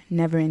Wonder,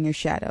 Never in Your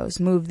Shadows.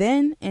 Moved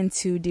then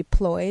into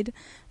Deployed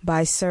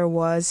by Sir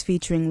Was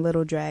featuring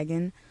Little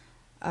Dragon.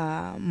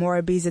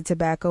 More Ibiza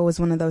Tobacco was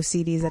one of those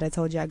CDs that I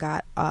told you I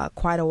got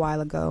quite a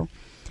while ago.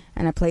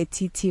 And I played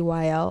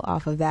TTYL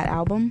off of that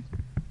album,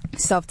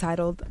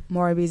 self-titled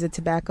More Ibiza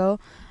Tobacco.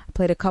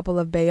 Played a couple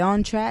of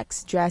Bayonne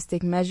tracks,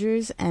 Drastic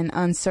Measures and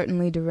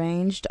Uncertainly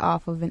Deranged,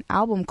 off of an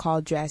album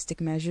called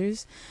Drastic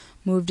Measures.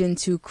 Moved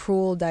into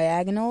Cruel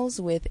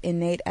Diagonals with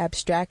Innate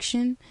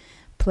Abstraction.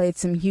 Played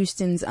some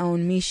Houston's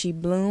own Mishi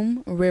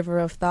Bloom, River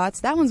of Thoughts.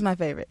 That one's my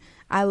favorite.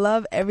 I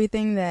love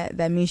everything that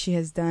Mishi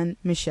has done.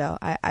 Michelle,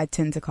 I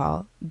tend to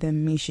call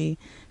them Mishi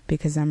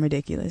because I'm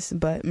ridiculous.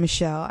 But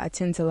Michelle, I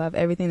tend to love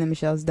everything that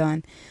Michelle's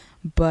done.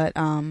 But,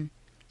 man,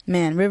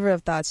 River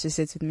of Thoughts just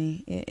sits with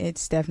me.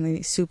 It's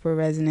definitely super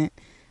resonant.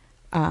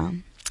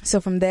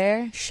 So from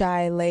there,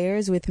 Shy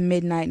Layers with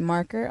Midnight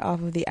Marker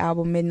off of the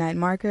album Midnight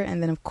Marker.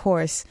 And then, of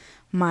course,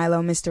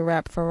 Milo, Mr.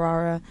 Rap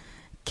Ferrara,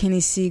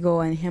 Kenny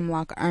Siegel, and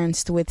Hemlock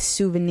Ernst with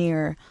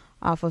Souvenir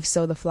off of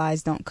So the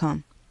Flies Don't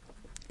Come.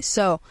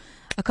 So,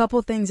 a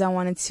couple things I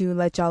wanted to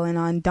let y'all in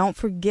on. Don't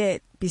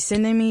forget, be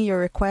sending me your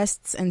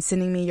requests and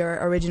sending me your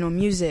original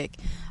music.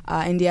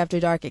 Indie After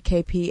Dark at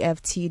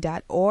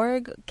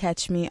kpft.org.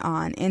 Catch me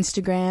on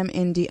Instagram,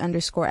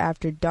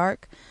 indie_after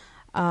dark.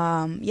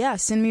 Yeah,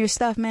 send me your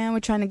stuff, man. We're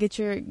trying to get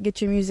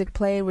your music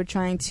played. We're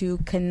trying to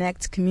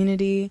connect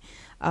community,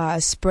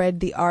 spread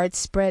the arts,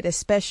 spread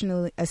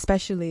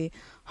especially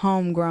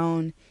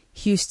homegrown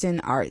Houston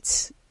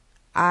arts.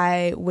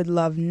 I would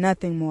love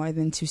nothing more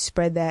than to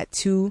spread that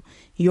to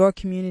your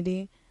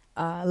community.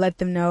 Let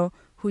them know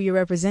who you're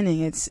representing.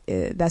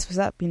 That's what's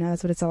up. You know,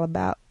 that's what it's all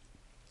about.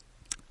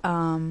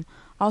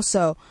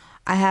 Also,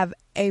 I have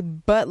a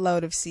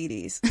buttload of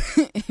CDs.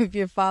 If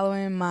you're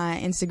following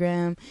my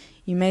Instagram,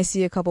 you may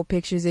see a couple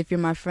pictures. If you're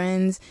my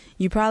friends,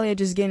 you probably are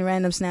just getting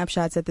random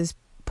snapshots at this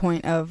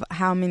point of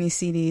how many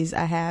CDs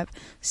I have.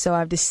 So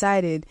I've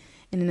decided,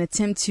 in an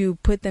attempt to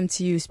put them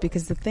to use,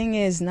 because the thing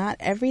is, not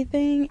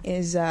everything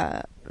is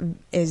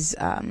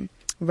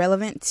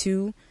relevant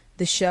to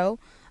the show.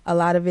 A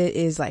lot of it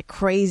is like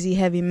crazy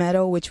heavy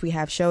metal, which we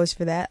have shows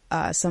for that.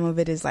 Some of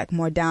it is like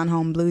more down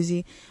home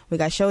bluesy. We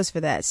got shows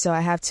for that. So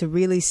I have to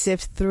really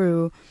sift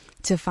through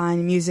to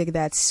find music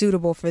that's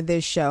suitable for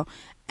this show.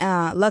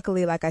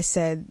 Luckily, like I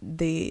said,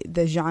 the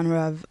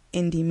genre of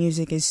indie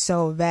music is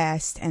so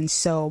vast and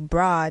so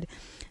broad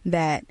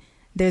that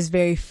there's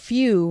very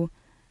few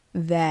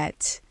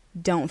that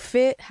don't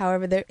fit.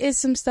 However, there is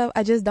some stuff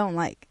I just don't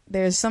like.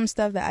 There's some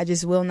stuff that I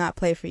just will not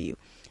play for you.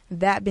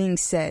 That being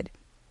said,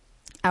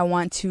 I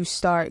want to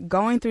start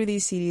going through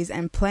these CDs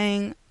and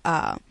playing,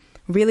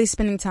 really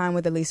spending time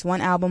with at least one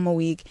album a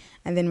week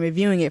and then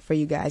reviewing it for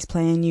you guys,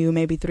 playing you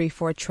maybe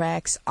 3-4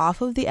 tracks off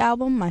of the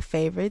album, my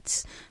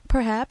favorites,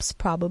 perhaps,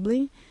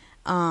 probably,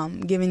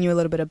 giving you a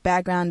little bit of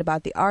background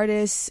about the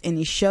artists,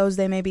 any shows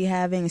they may be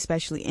having,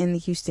 especially in the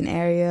Houston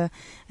area,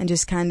 and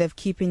just kind of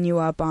keeping you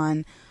up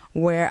on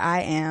where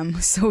I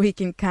am so we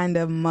can kind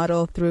of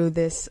muddle through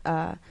this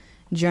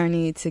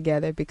journey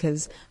together,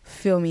 because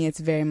feel me, it's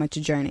very much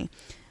a journey.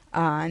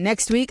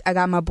 Next week, I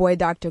got my boy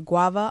Dr.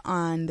 Guava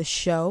on the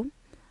show.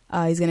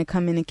 He's going to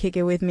come in and kick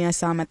it with me. I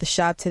saw him at the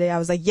shop today. I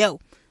was like,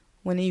 yo,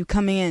 when are you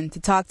coming in to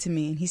talk to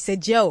me? And he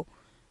said, yo,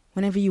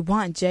 whenever you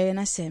want, Jay. And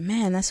I said,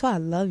 man, that's why I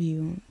love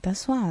you.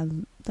 That's why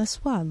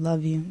I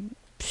love you.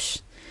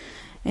 Psh.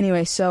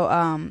 Anyway,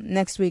 so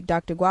next week,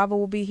 Dr. Guava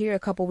will be here. A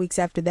couple weeks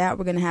after that,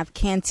 we're going to have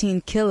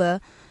Canteen Killer,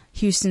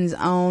 Houston's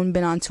own,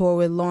 been on tour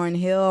with Lauryn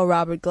Hill,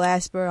 Robert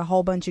Glasper, a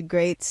whole bunch of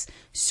greats.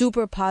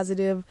 Super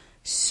positive,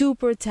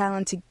 super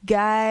talented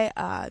guy,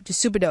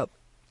 just super dope.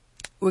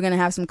 We're going to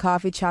have some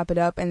coffee, chop it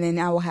up, and then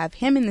I will have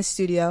him in the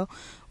studio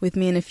with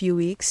me in a few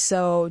weeks.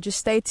 So just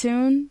stay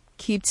tuned.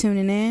 Keep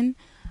tuning in.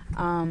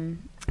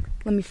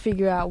 Let me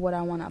figure out what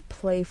I want to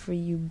play for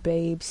you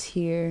babes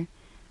here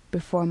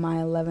before my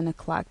 11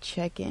 o'clock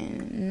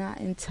check-in. Not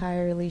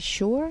entirely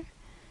sure.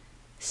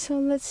 So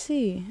let's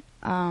see.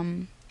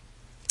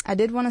 I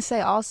did want to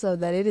say also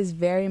that it is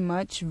very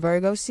much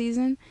Virgo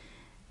season.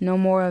 No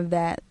more of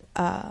that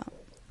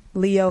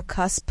Leo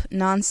cusp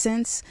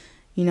nonsense.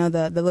 You know,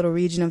 the little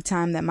region of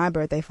time that my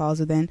birthday falls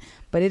within.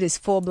 But it is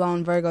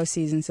full-blown Virgo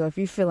season. So if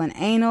you're feeling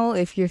anal,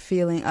 if you're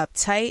feeling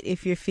uptight,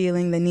 if you're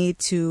feeling the need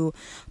to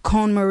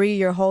KonMari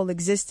your whole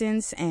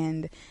existence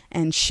and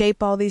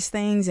shape all these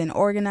things and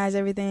organize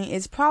everything,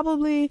 it's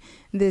probably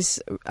this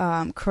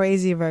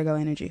crazy Virgo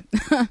energy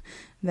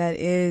that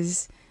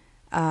is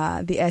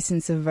the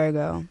essence of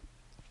Virgo.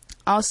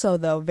 Also,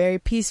 though, very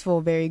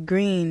peaceful, very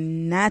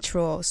green,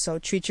 natural. So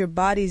treat your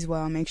bodies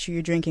well. Make sure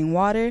you're drinking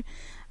water.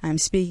 I'm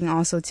speaking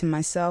also to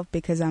myself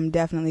because I'm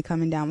definitely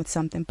coming down with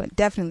something. But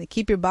definitely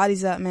keep your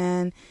bodies up,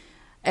 man.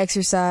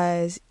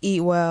 Exercise,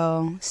 eat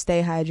well,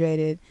 stay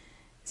hydrated.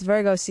 It's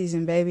Virgo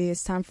season, baby.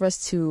 It's time for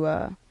us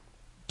to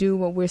do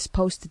what we're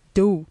supposed to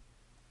do.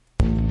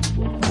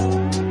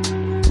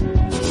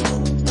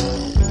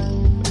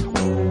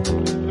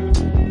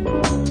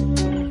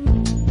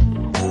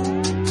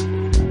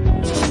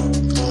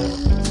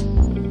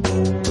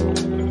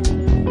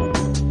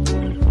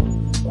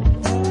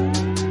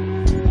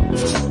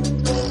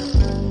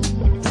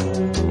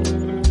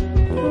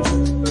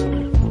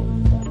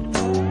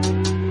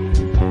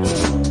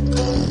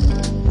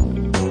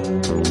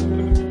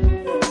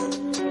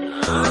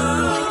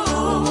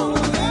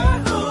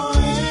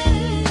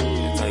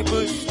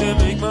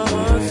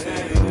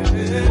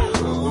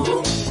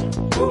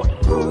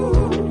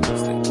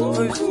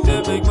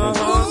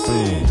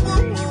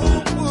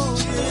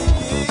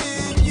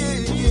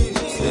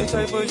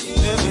 push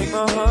and make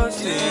my heart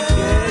sing,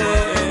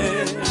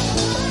 yeah.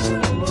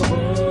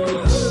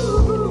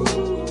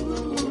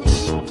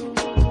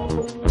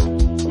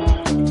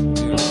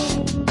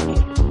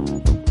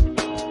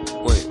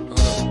 Wait,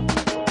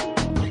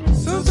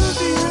 sometimes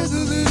she has a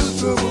little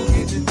trouble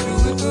getting to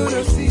it, but I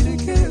see the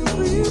can't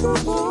breathe no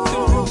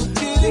more.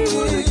 Getting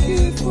what I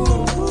get for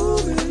a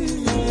moment.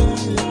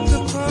 The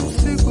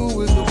popsicle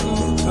with the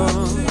blue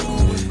tongue.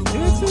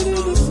 Dancing in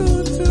the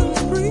sun till the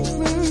spring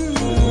clears.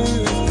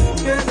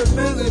 Yeah, the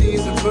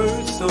melody's a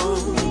bird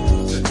song.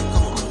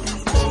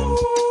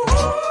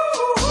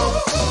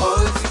 All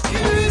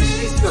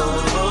insecurity's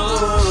gone.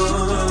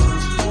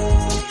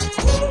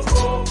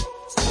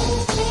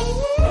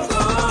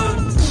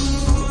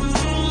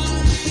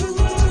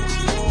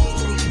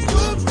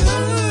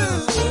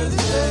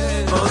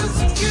 All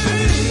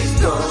insecurity's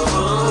gone.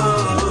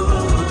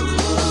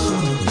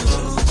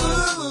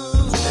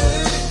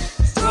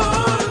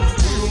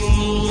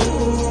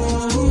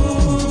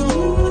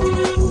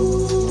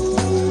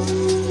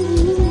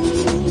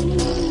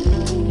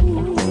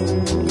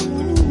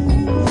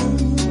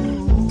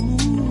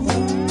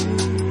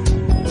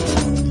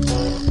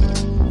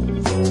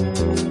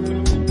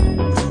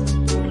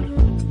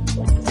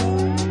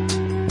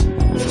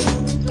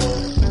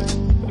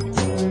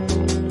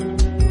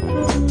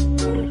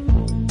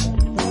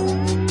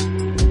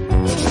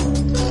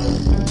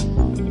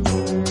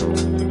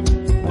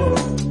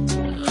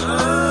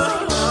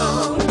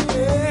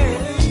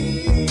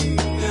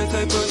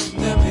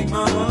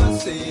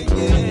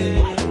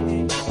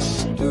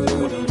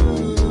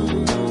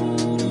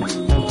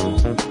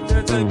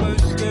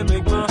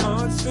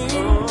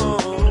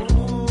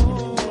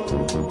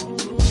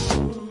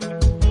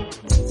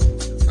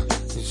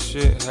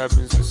 Shit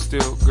happens, but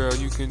still, girl,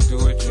 you can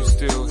do it, you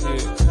still here.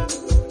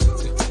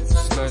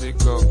 Just let it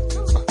go.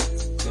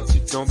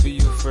 Don't be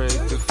afraid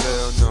to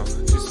fail, no,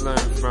 just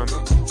learn from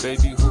it.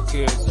 Baby, who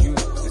cares? You,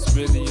 it's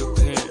really your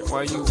parent.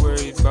 Why you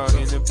worried about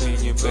an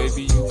opinion?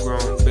 Baby, you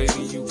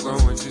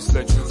growing, just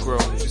let you grow,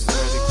 just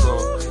let it go.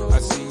 I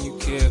seen you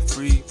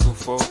carefree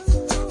before.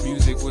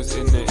 Music was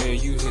in the air,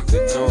 you hit the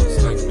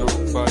notes like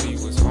nobody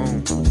was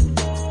home.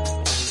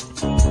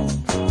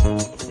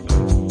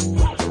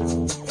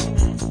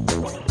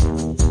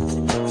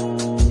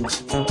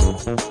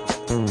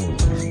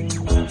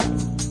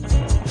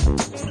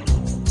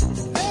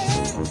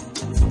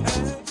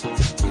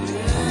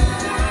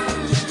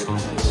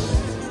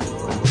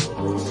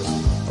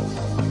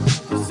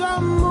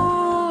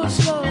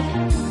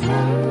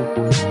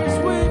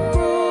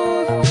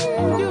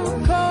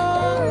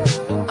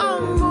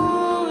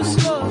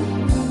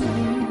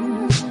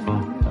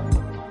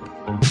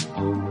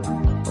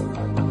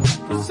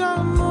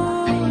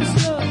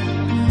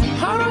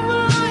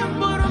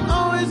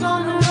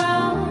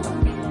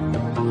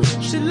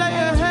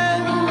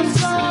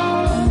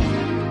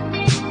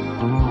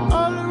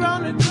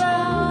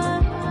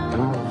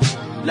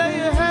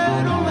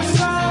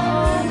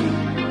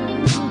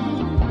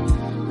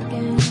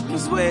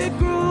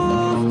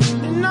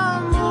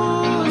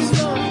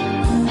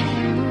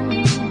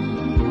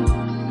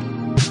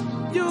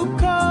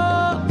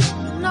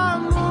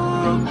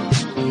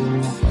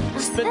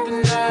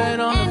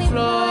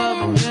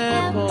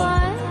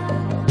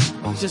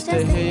 Just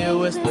to hear you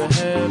whisper,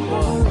 hey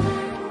boy,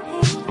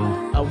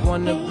 I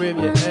wanna breathe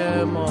your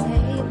air more,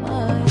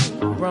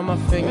 run my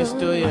fingers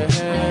through your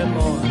hair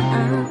more.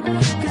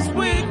 Cause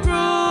we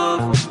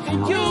groove,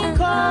 and you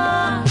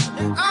call,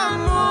 and I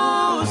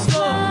move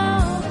slow.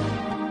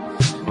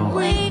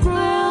 We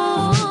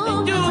groove,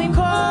 and you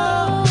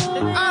call,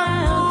 and I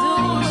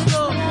move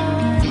slow.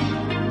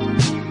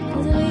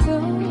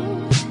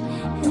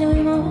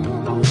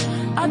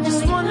 I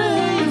just wanna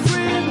hear you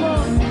breathe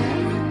more.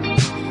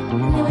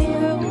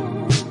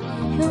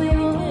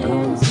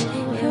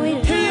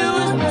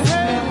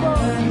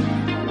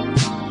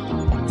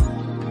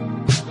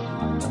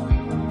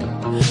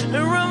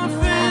 And run my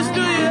fingers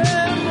through your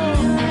hair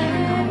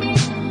more.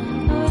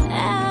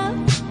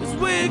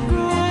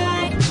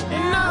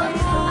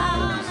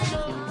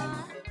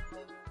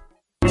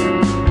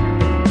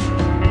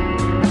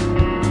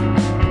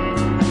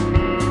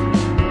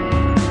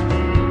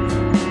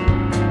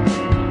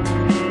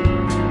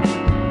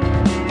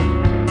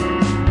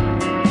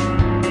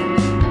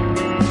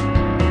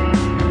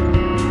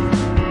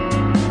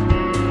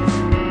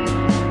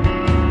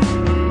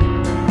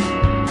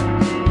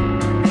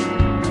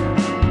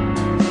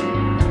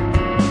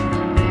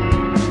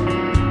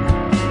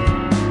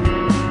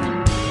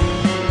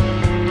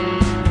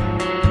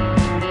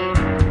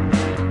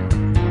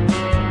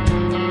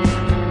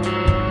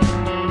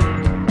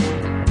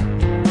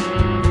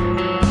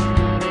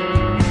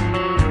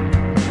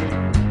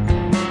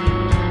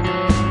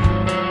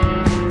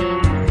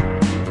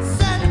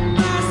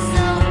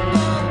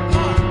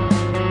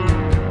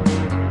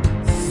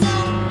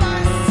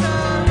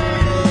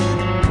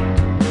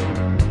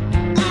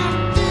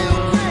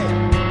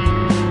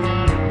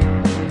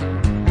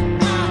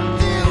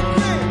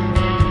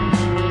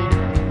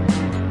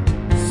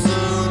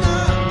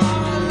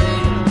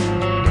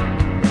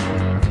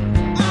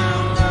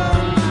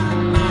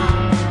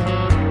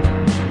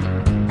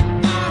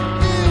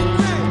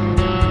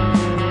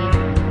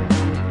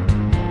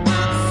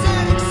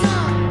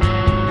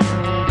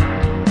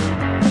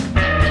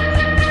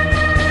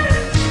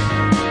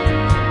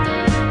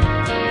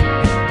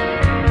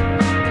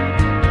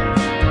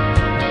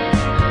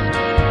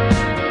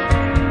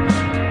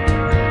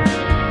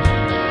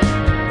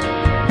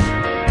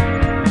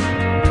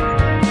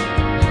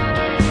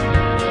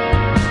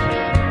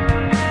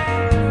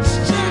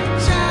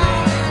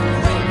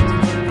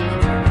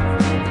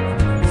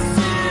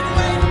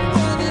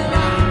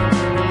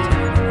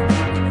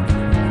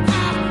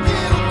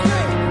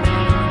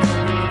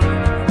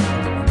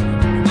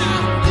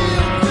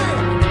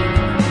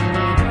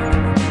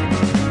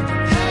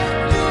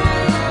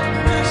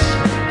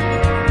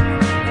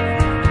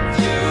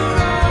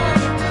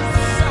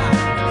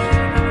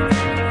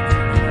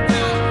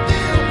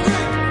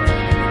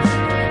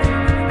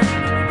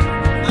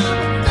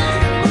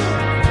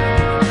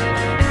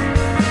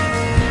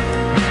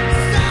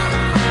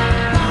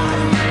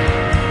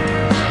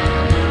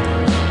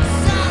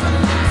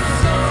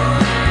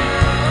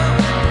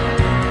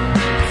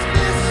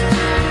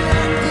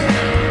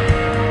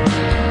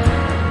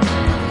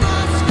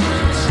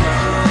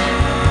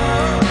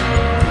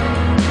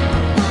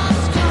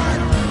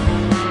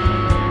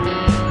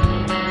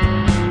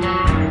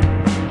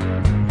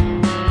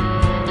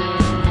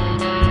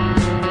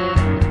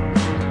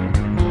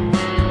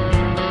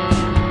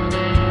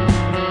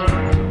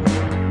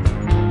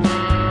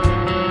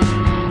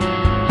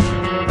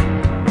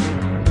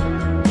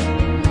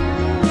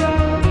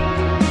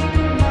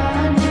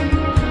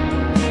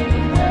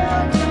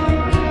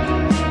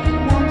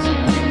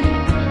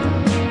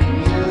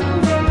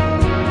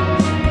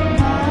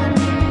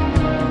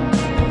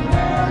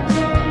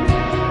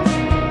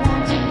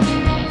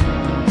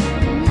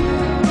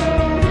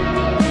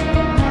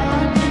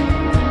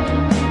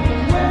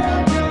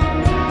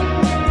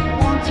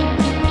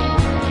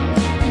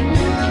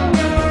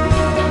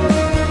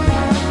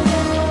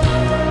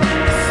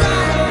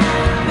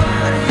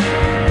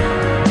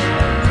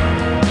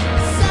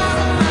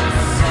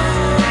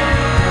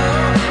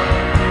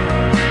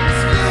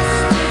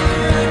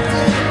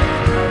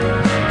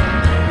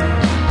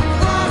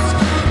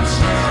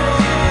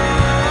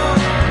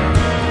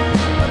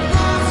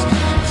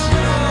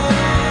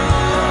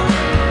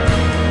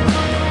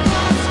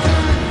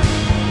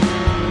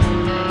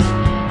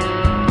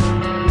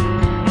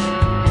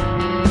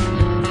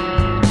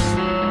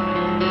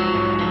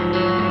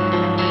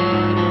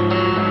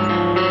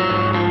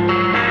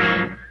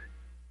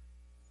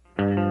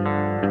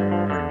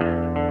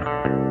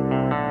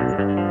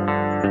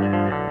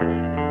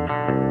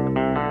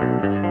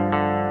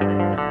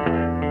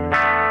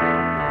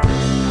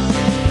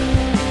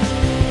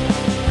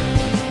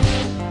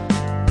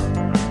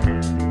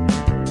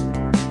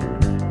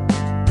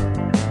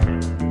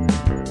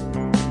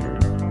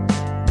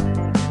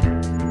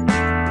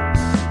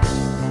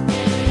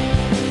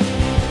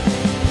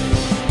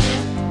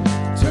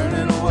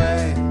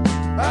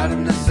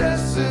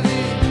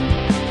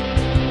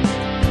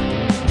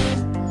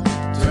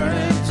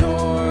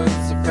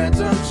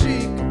 brown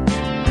cheek.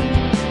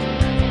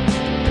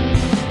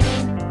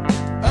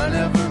 I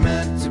never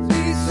meant to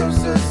be so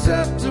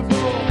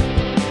susceptible.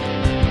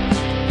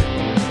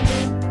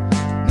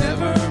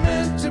 Never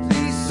meant to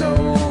be so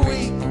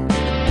weak.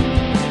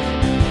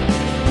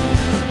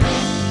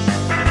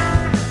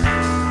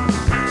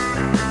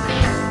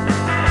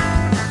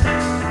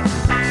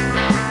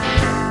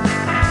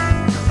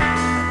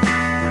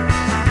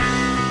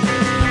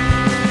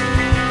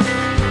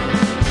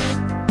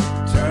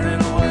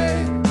 Turning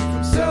away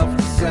from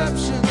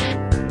self-deception.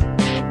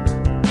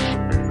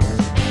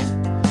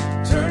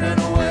 Turning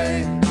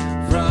away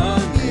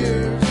from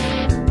years.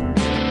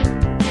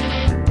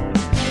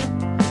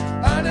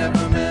 I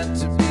never meant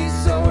to be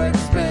so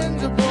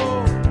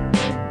expendable.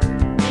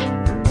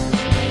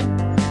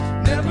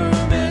 Never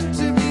meant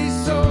to be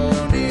so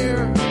near.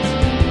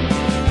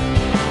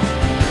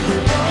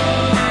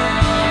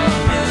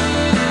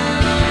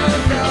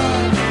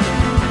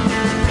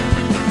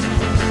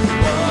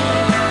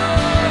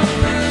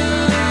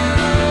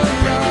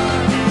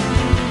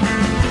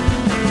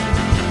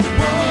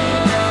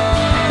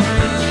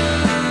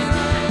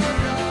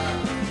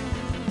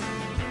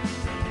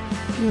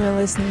 You are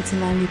listening to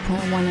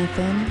 90.1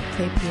 FM,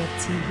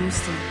 KPFT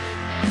Houston.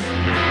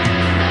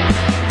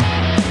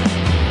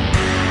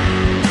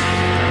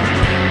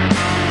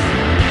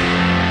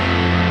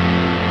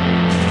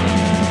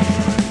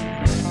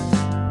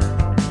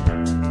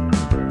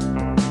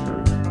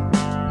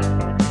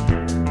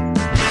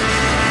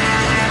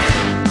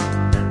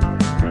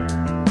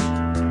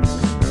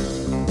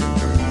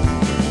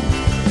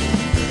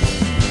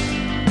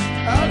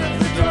 Out of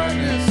the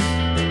darkness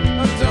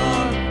of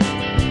dawn,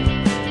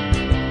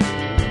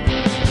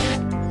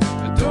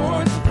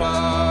 adorns the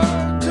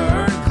bar,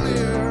 turn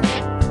clear.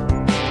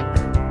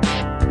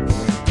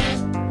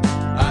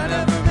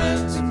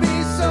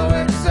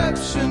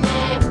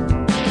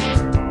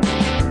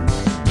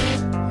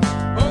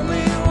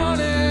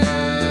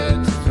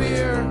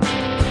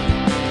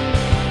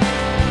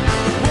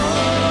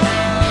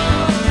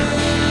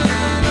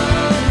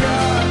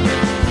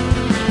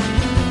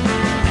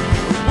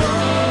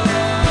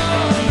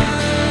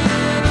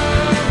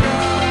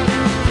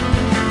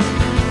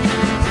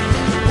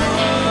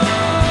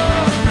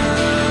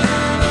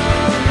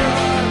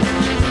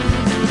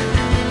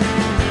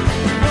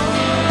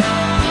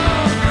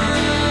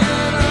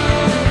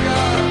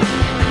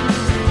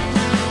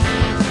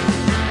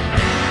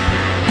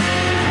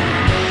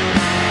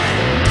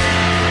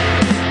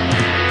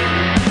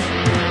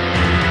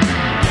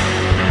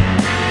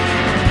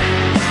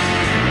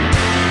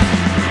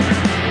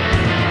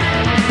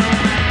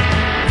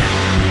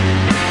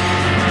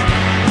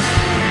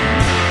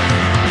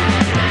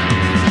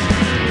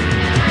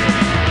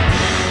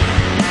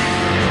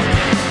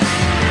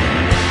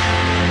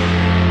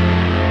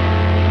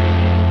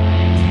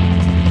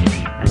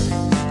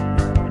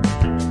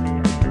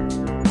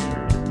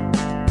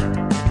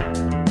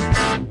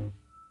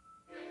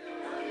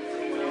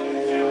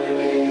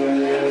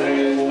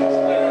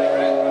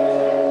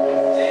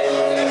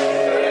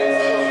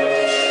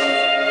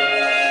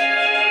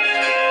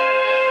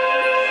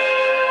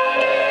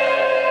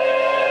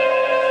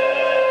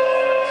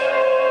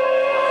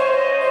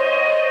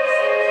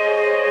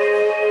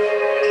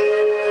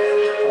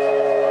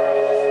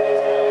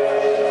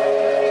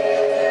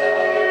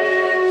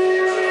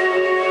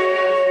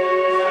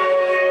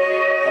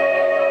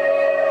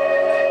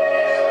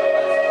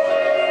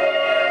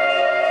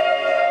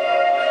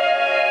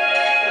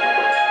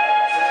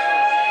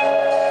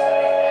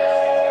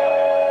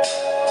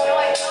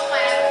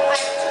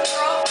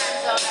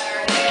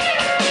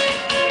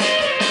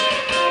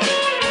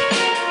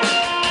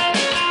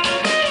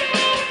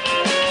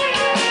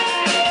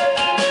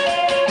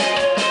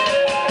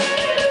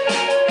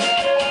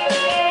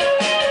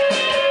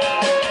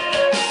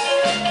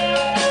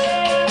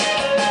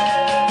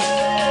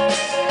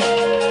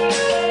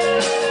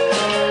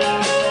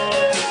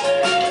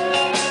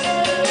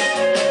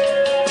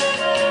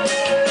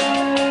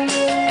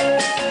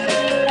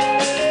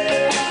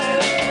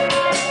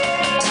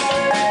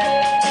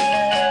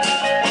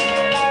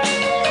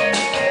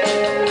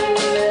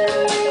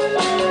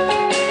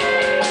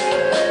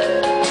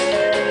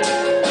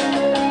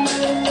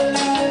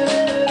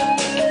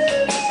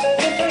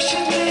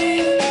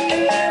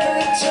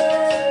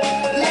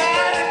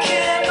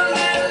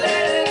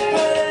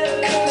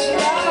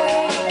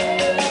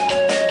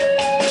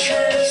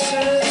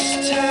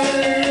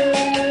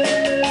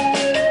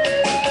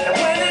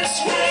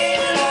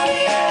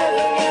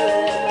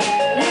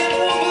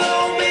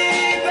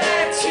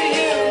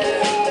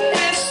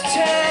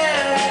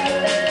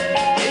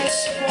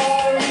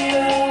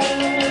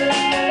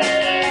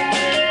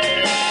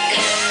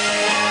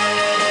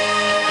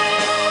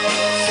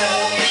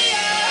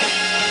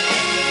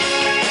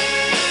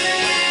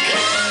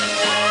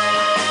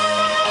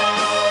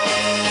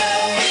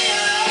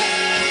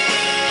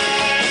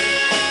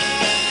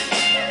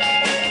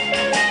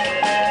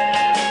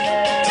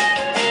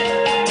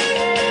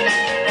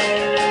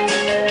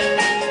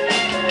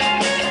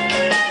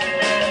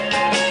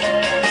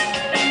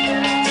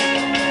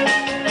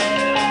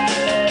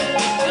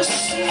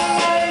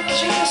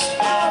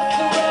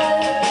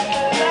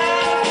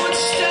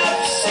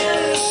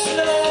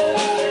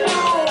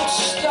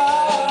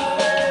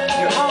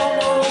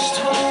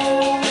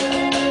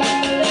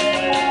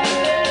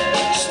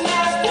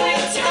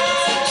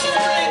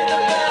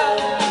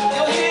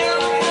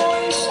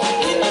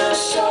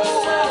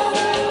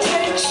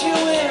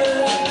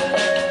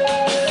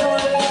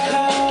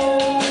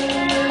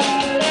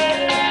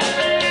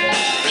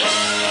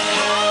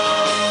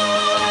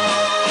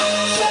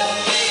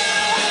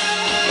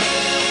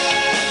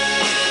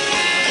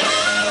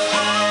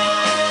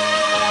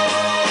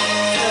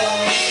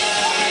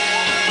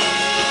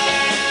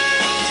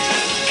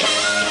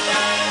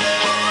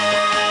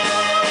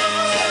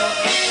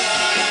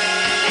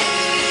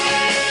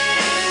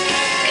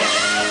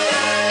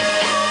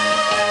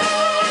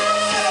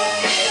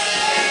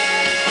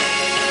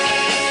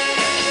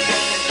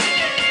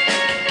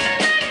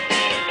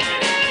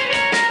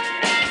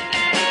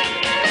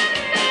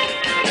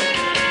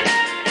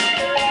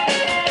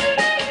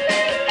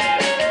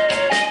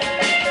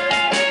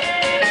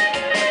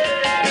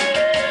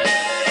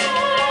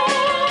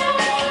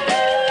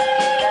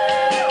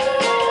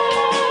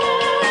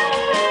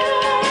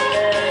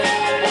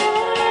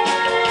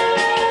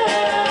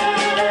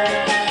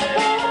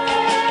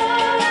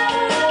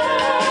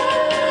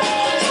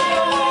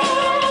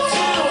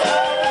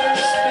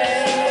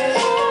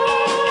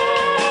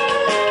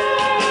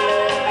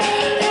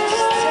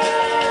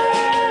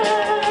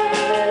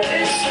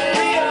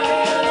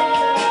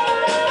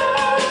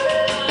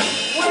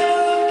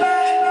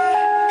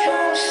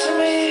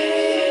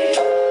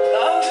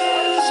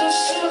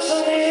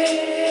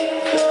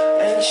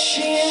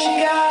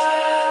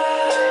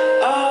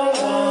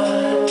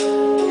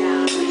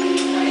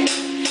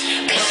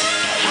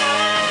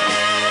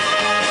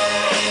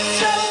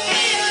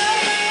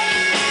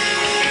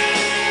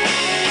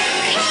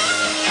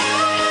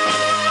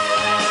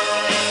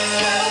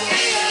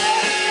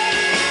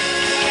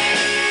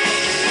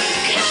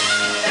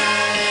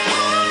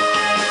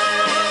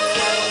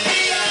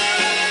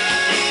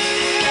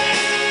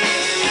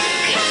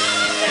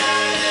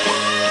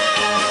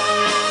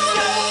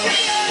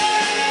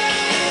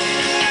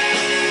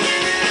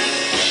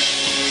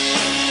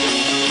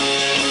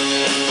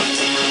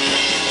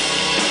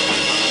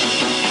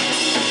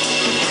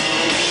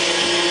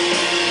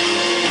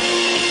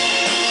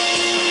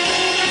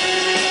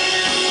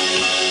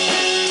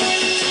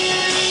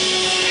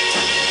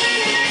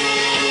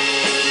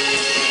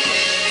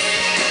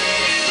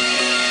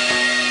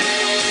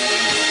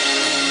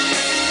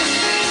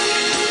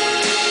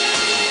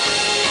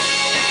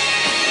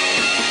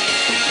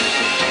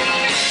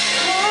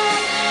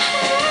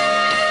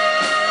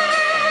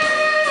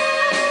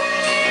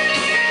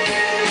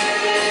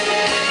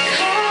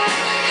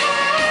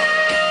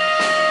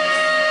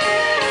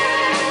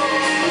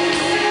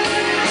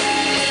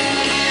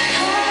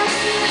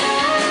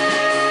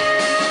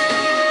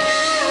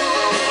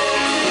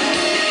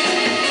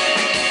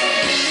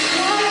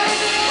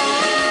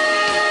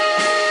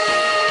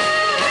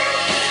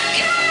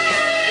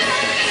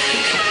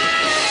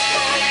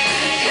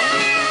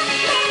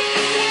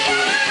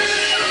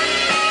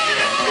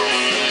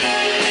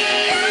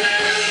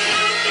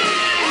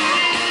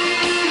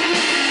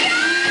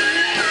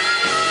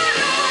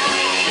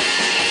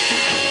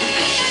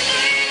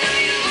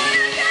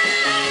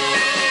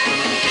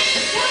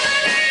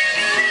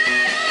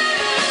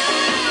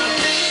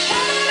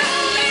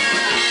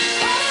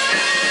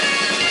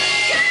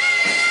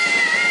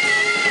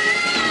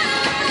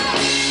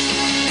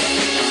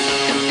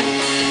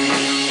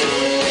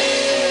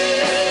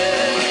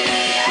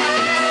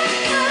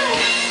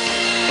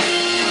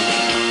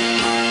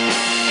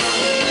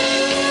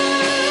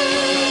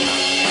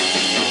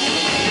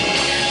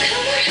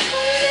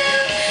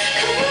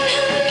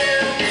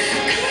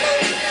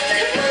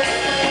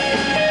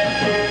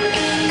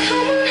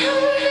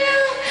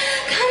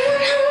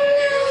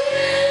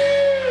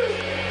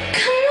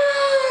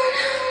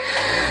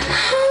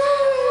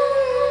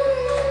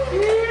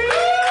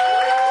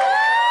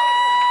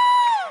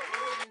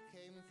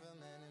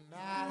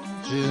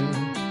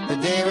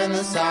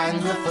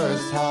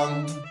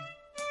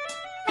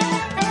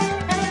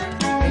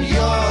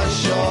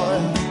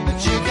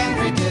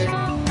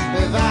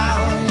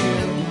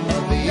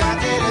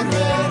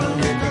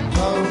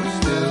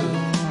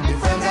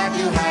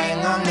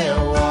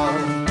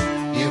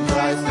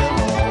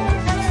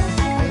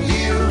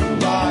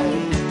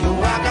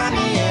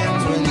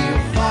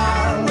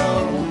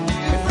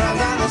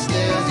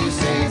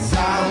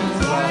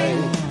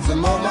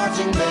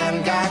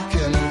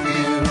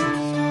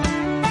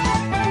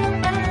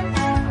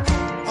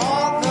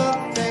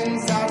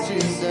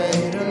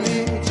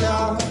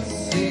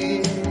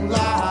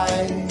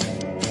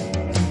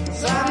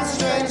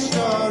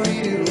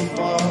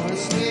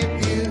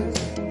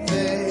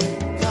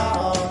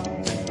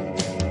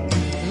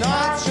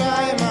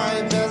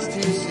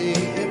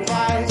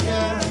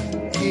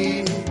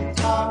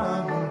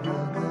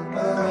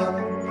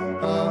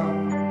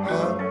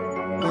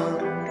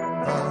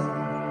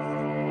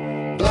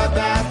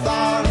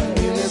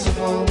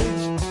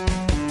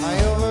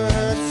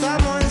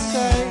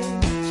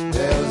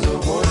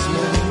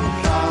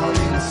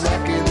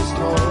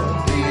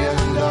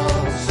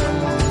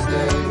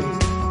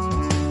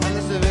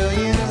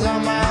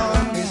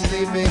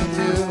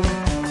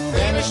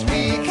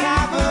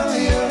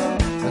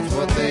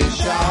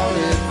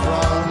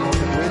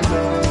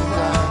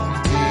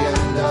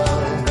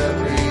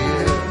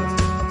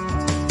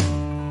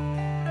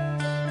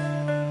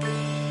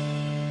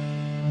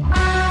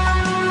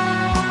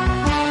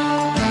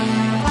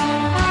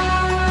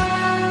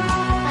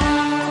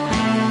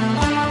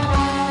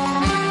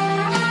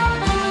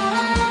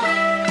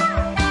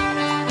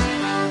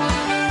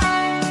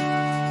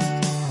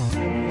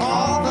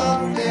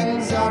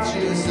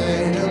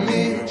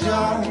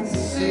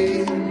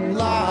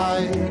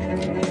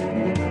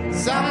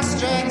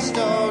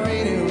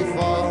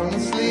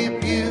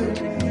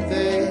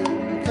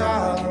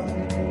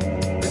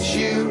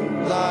 you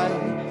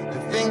like to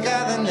think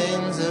of the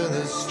names of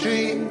the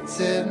streets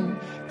in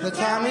the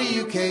town where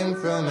you came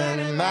from, and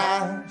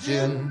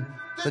imagine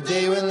the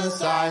day when the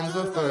signs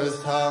were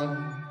first hung.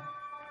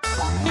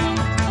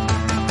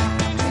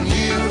 And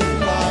you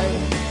like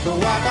to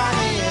walk on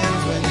the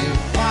ends when you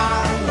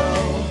follow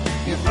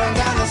your friend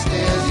down the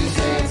stairs. You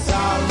say it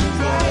sounds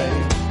right.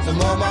 Some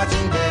more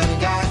marching band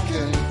got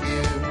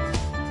confused.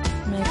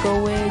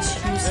 Make-A-Wish,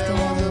 There was a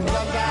Houston.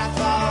 bloodbath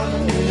on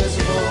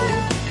municipal.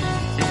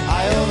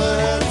 I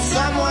overheard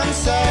someone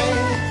say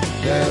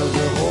there's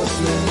a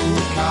horseman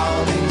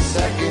counting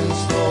seconds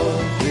for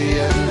the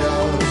end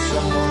of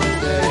someone's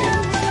day.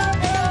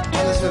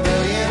 And the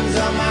civilians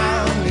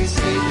around me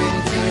sleeping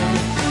too.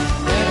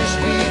 British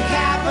be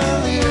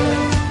cavalier,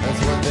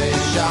 that's what they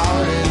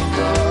shouted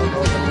from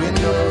open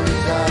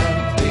windows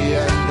at the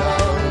end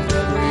of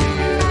every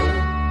year.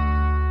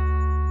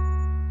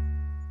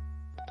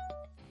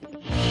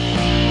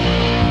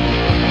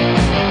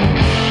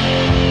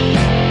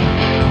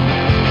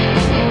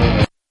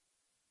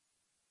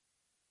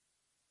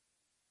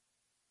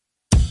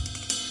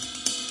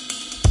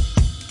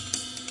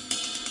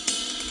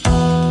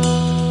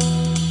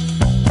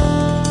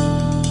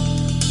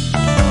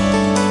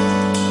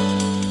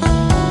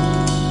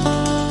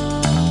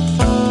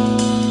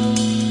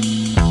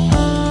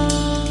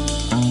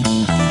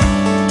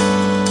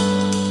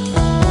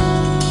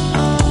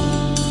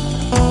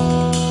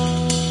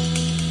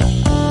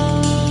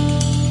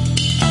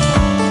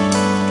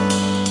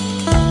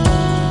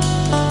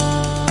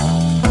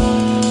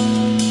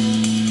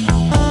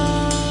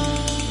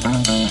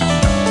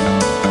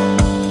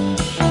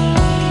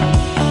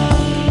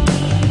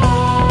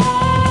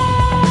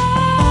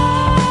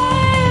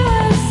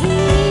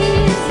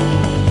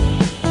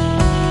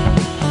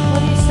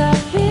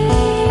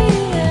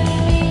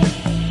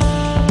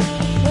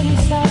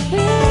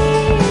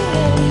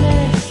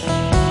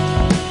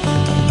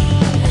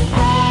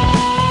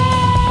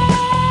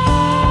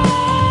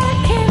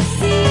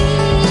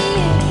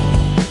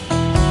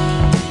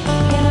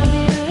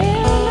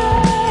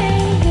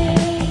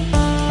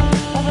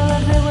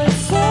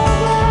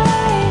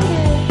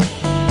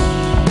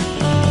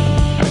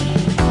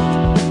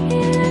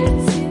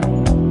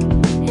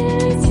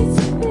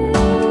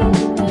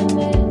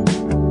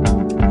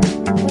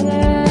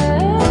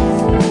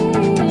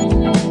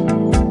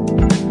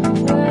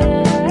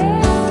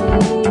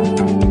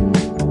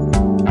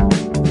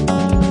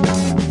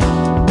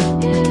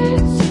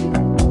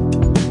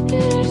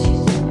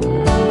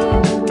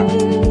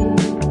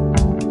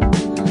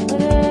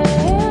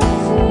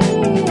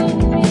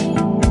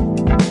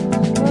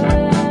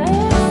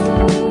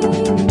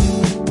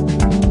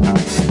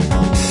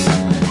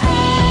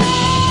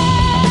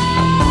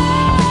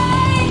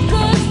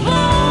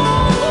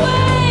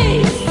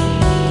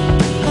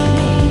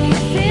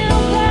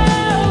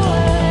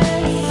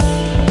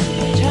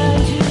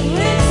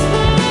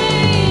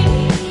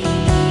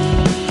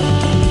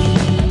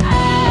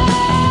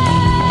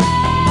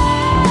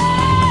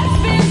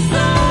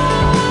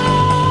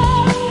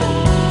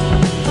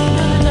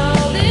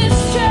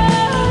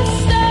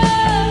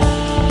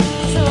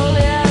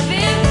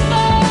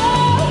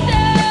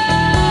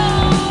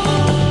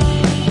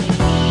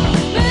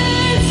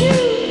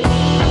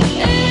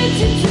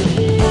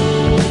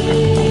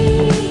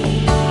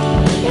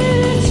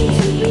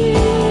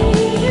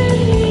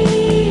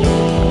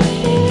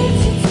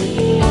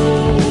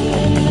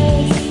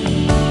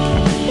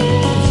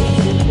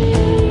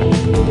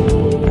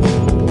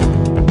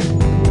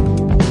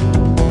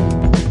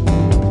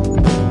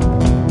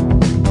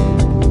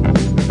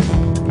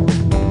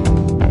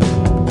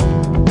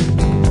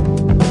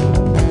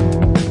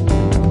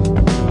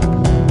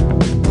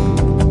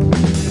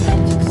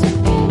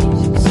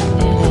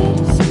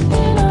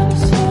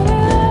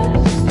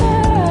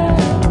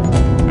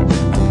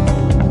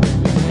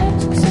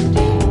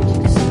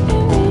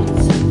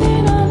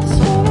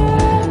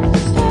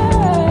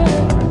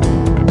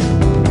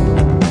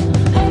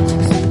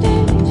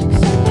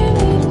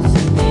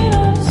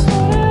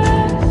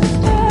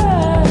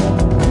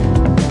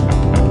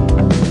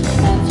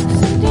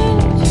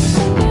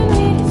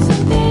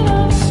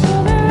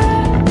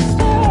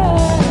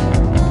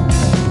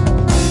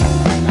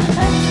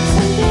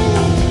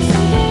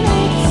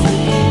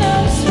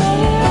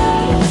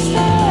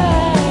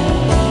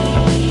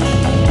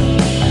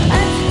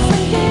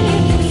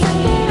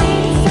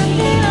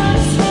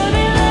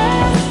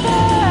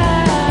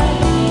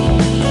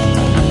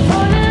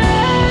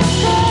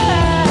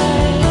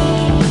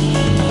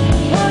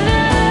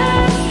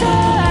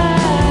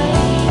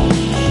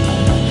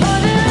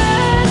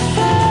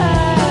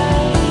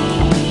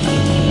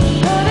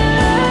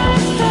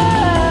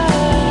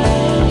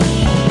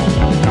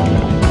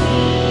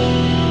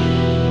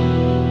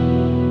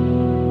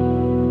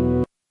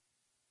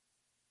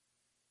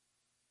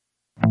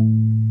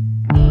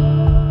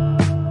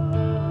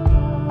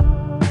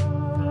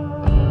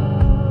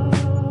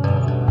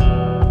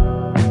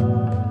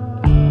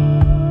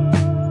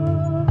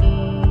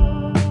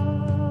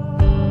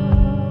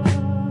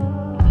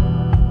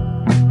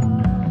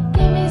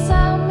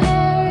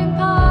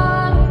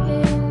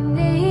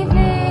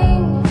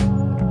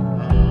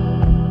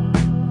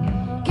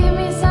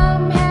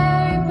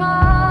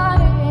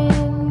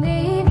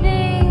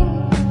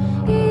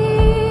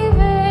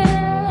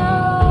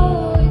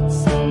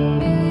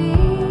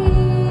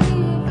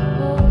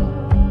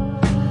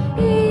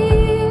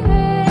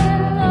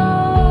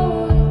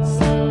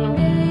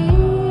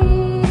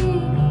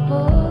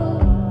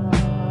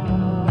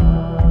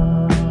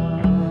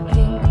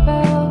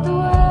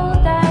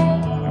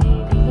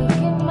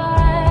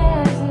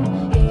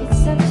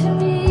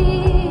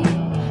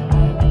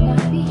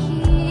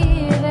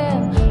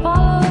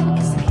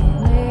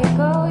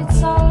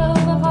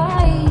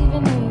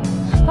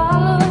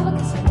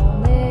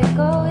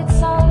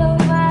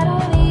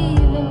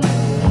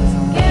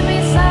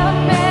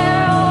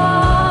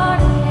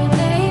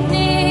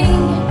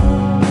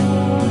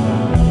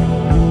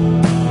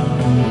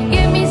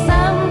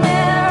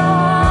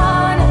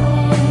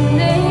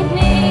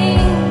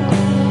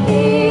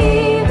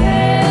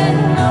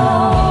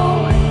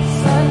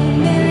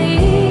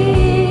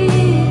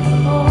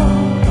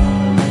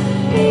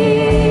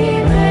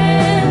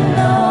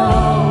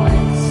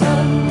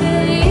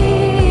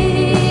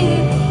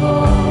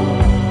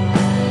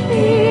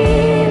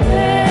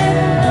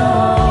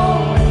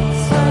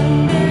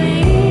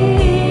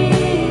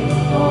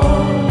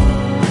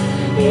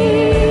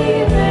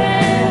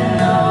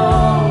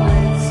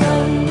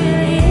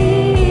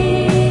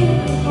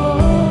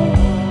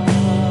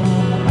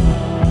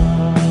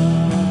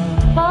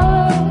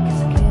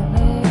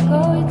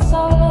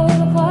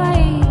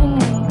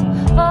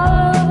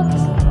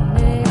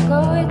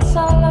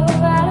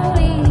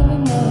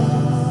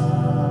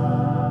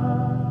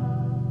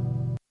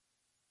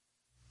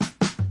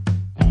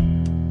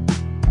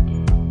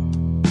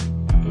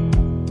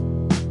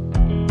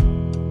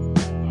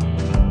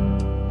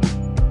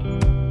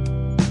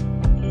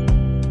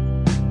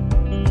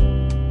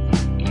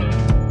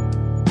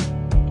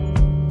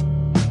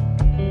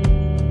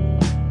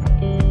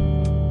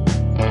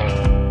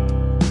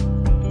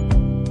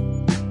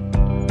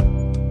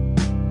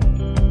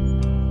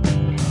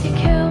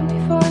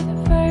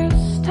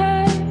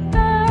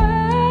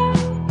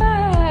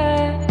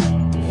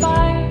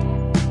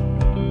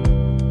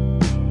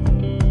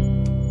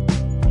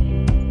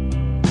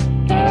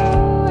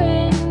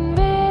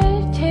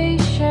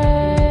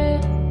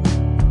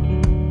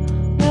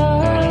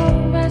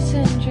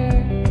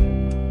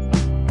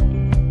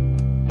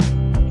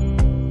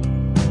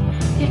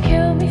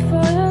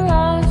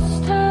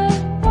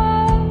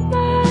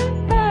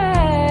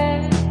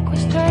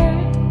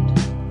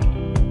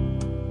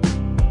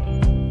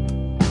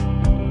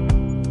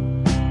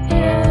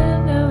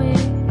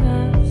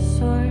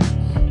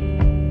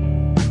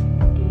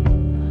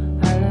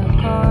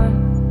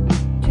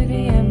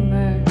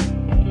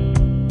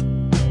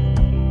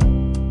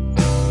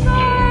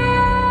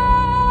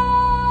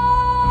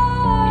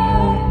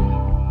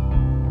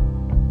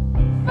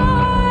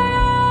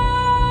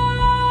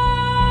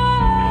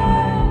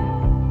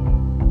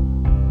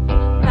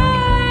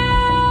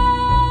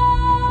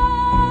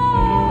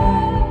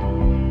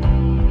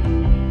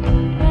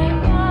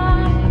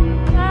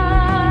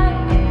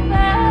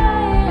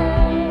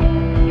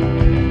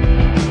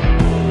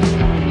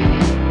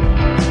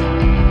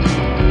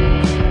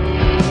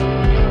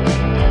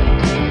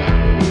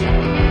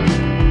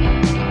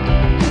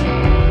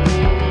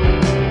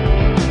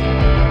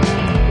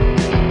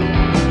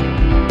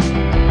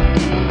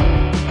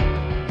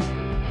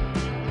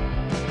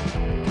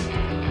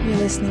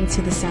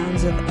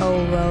 with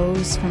O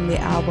Rose from the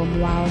album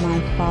While My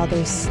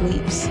Father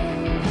Sleeps.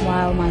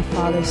 While My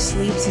Father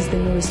Sleeps is the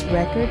newest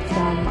record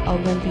from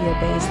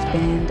Olympia-based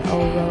band O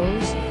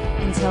Rose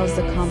and tells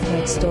the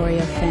complex story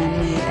of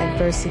family,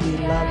 adversity,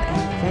 love,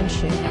 and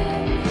friendship.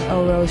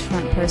 O Rose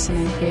frontperson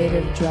and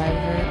creative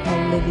driver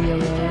Olivia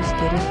Rose,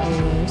 get it, O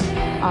Rose,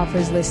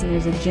 offers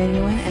listeners a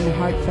genuine and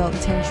heartfelt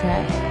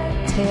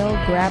 10-track tale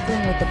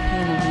grappling with the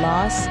pain of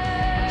loss,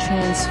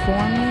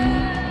 transforming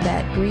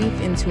that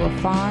grief into a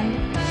fond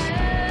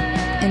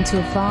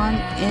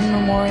in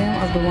memoriam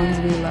of the ones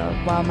we love.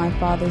 While My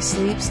Father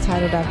Sleeps,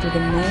 titled after the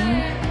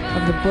name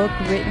of the book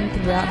written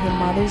throughout her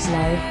mother's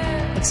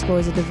life,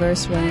 explores a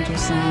diverse range of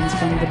sounds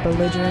from the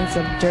belligerence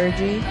of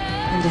dirgy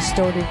and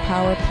distorted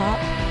power pop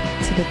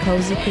to the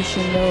cozy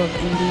crescendo of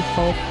indie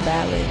folk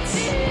ballads.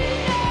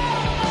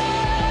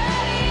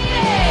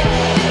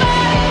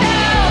 Oh,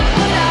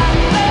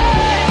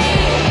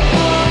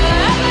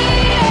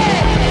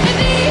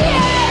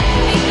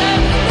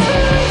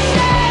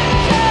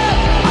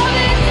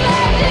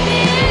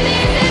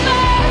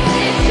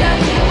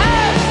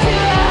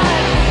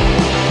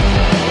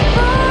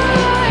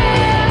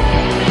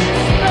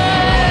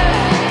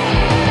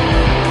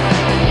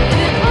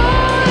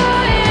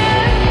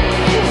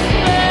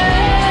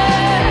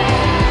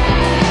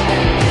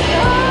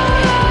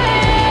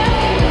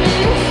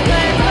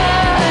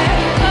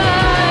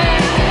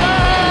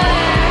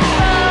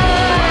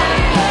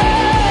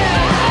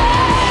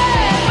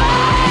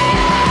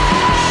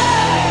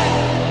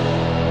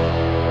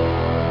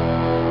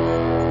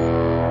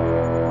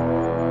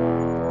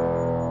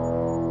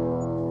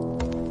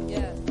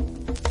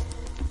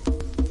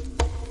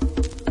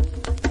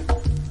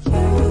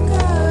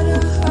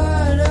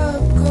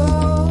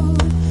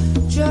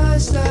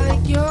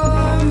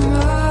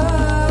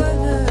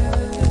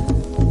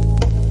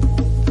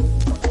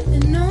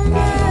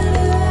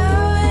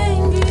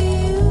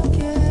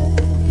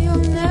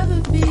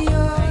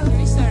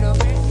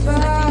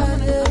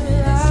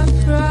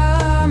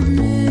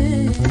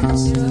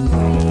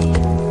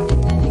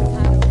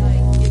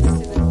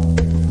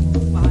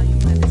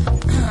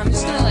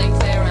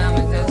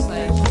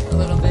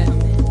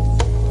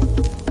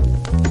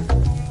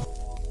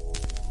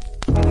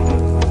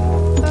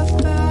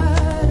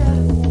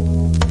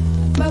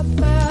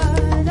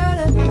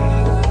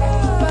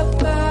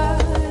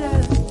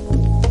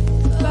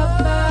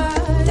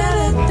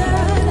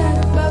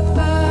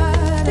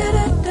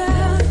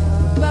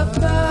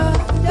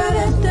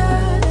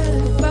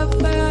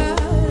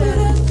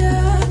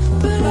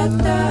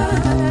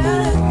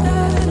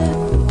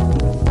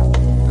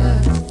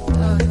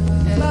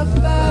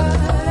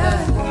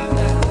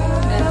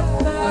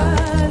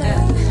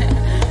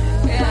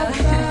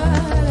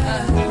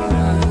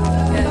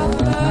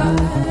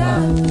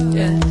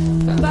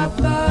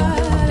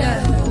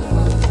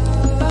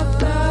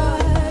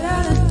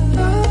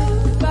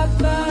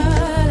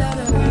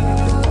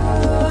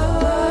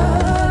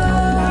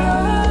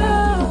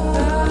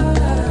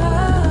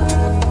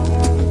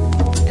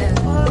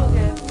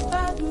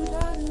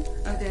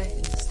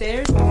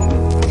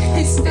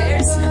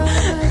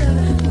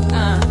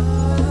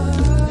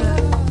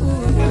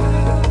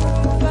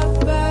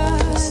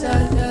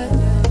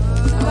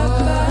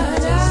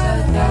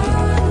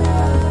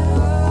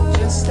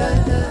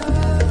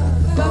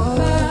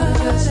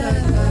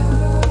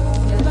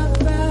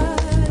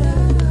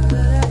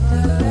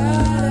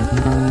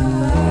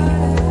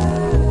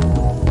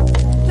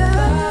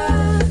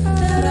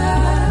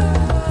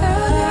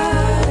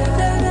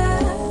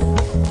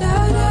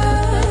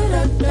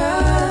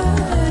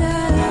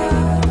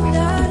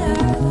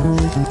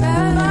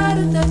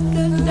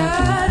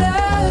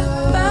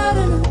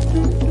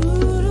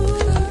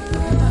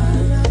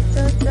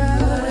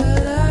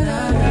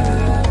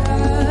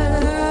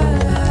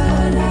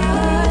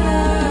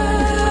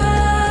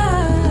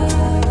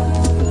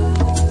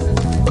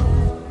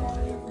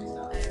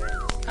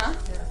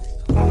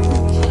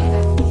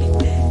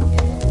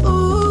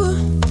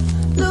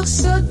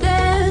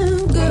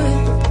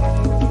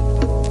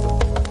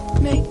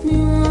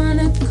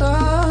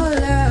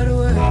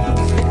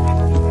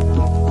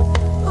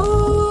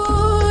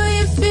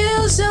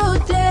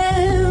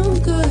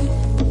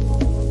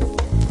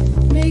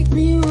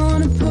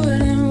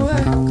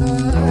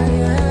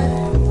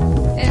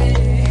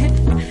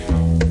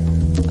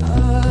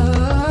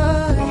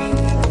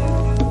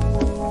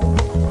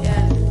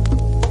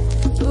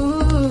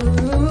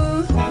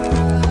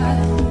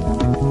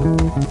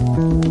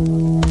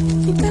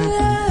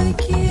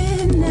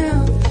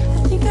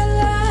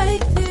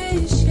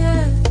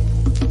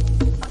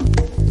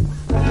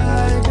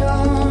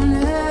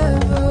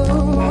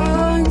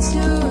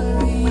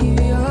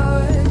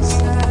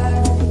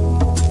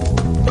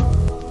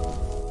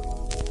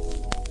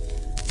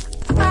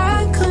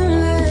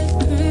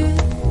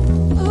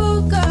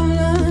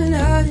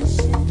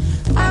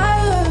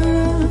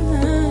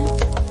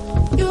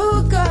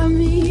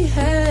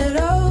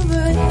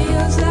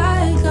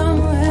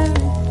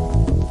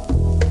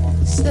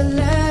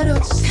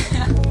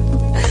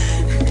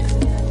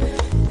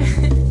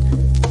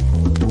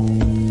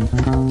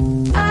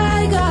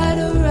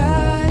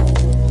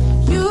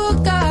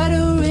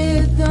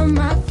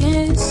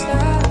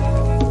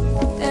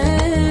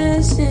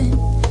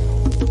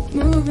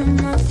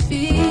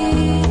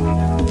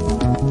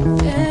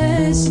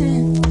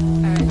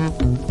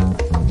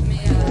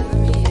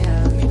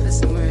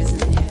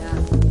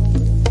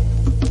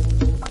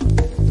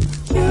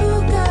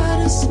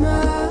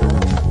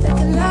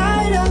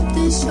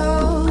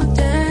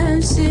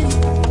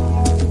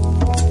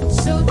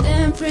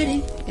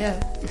 Yeah.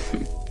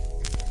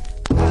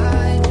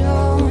 I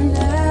don't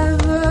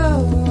ever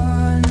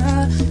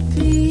wanna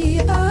be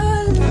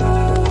alone.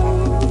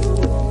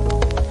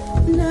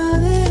 Now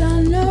that I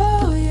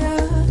know ya,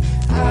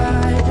 I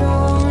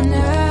don't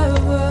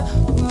ever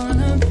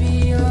wanna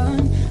be on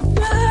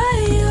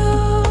my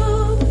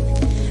own.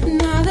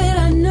 Now that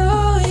I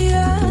know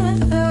ya,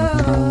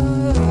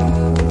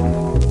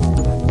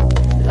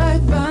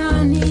 like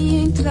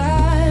Bonnie and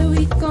Clyde,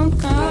 we gon'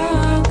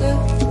 conquer.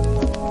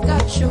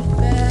 Got your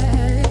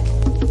back,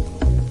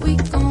 we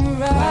gon'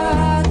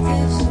 ride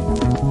this.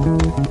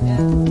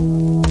 Yeah.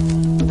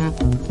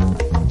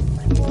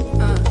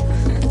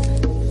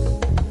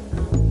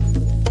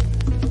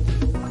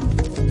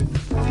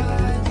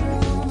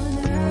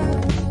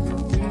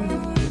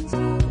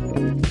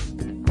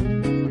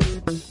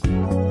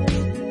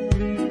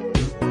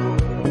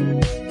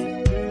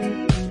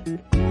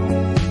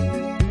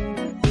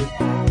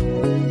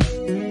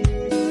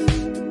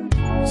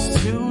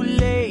 It's too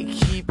late,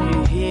 keep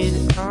your head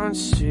on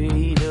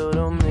straight, or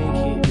don't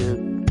make it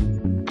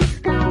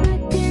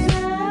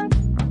up.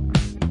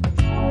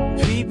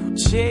 People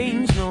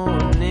change, no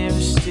one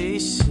ever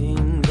stays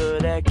sane,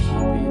 but I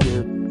keep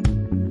it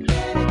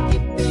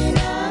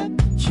up.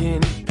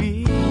 Can it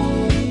be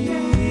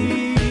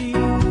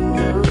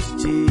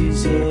those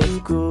days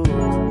have gone?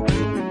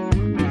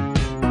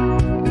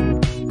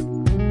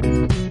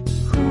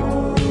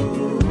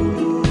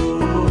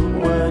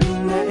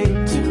 One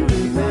night to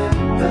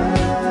remember.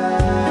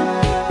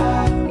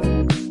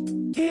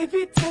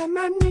 Every time I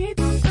need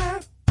a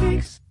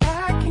fix, I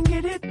can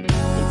get it.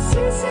 It's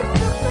easy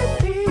to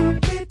believe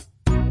it.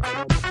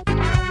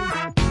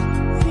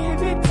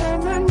 Every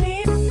time I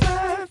need a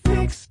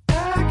fix, I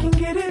can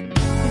get it.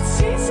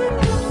 It's easy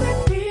to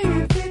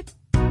believe it.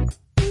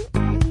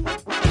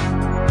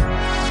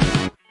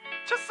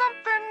 Just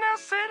something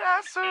else that I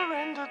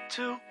surrender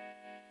to.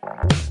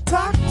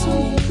 Talk to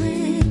me,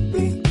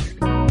 baby.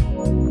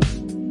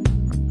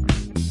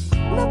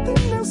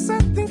 Nothing else I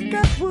think I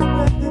would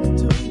rather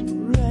do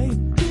right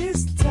this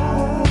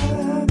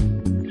time.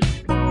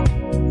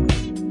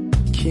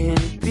 Can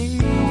it be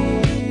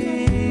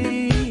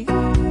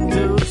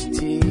those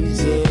days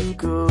that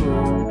go?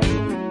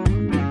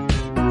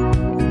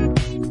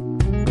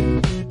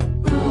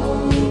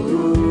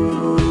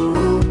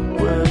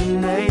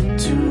 One night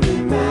to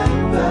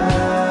remember.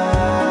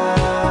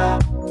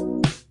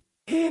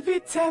 Every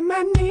time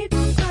I need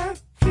a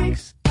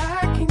fix, I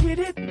can get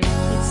it.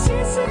 It's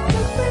easy to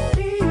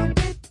believe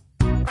it.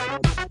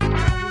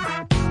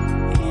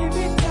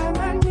 Every time I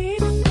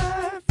need a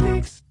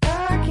fix, I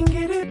can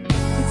get it.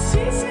 It's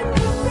easy to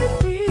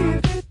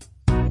believe it.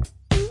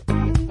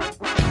 Every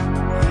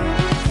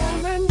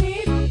time I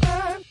need a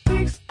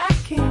fix, I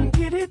can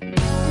get it.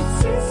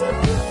 It's easy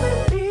to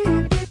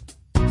believe it.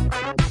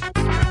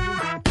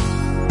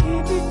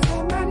 Every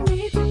time I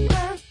need a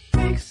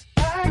fix, I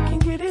can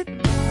get it.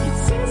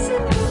 It's easy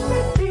to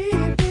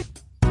believe it.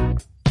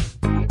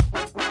 Every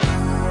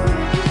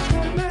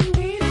time I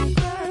need a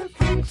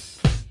fix.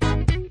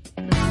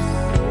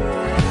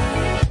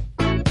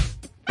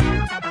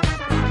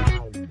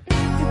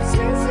 It's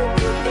easy to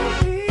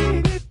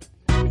believe it.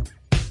 Every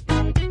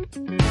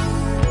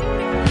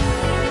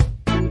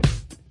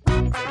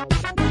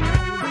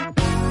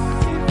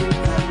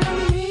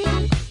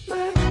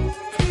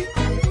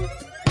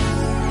time I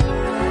need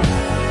my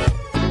fix.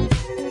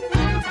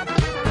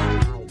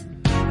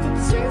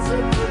 It's easy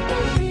to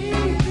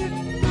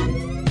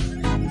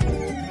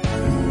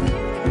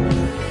believe it.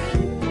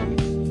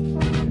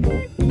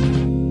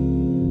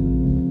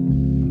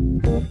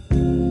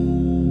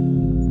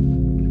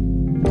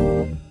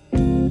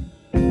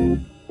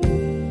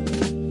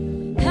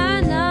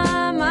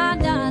 Hannah, my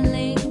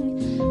darling,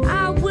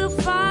 I will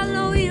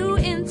follow you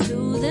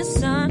into the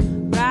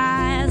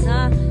sunrise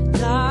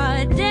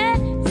under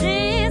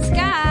the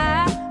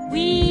sky.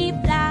 We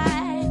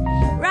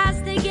fly,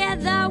 rise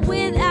together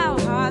with our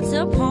hearts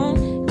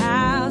upon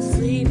our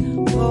sleep.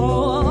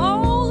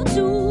 Oh,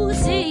 to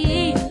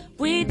see,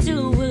 we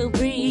two will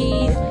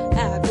breathe.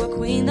 Aqua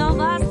queen of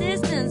our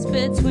distance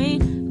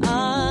between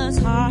us,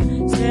 heart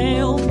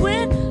sail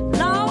with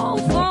love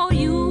for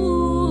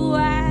you.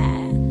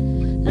 I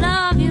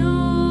love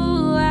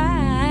you,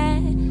 I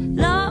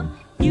love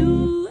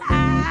you,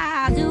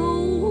 I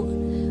do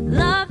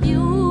love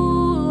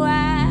you,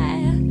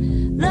 I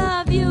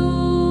love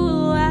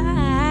you,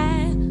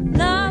 I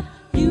love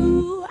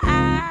you,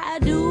 I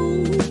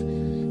do.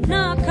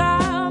 Now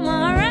come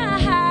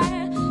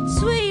around,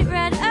 sweet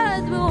red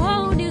earth will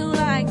hold you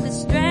like the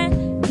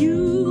strand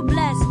you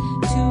bless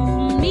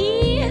to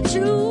me.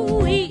 True,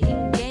 we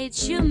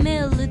engage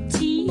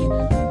humility.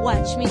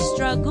 Watch me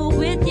struggle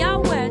with your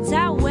words.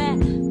 I wear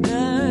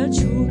the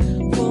true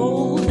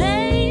fold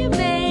they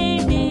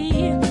made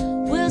me.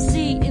 We'll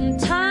see in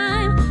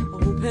time,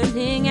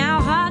 opening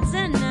our hearts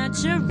and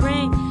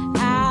nurturing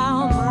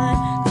our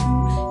mind to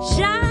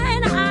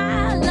shine.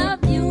 I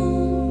love you,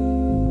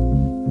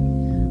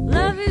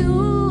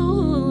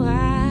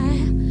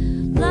 I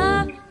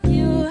love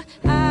you,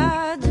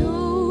 I do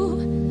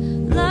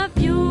love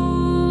you,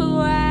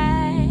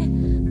 I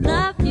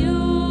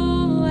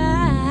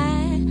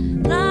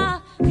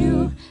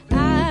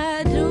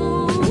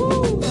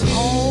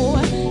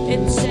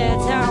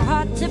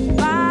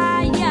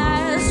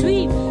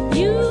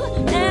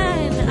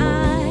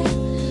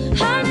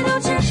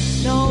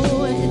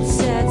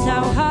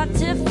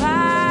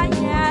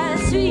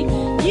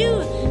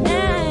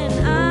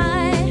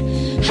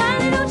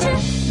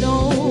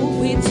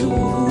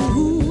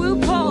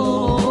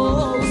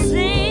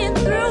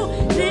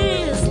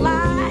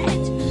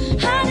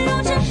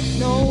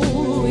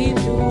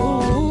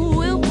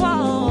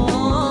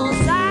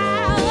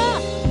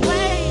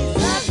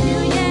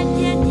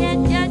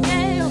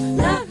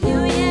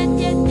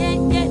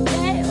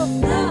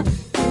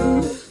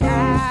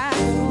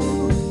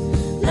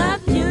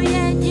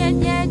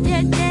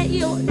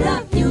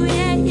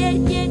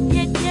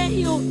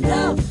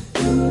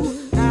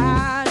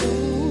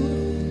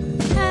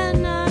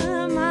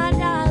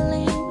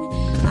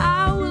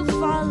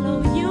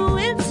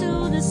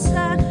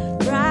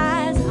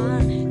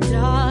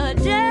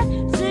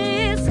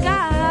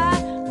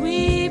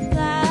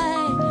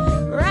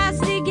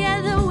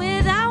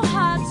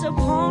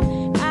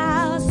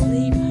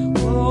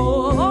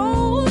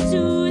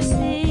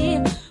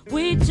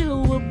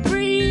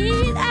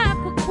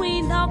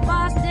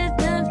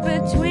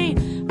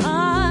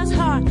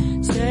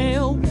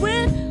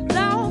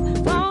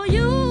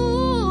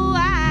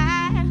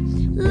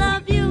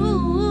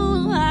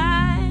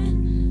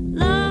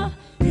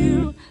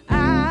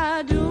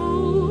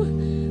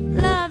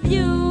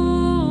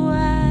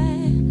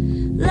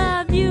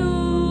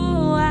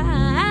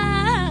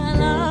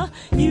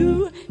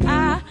you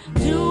I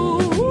do.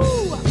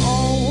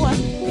 Oh,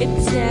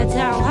 it sets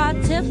our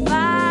heart to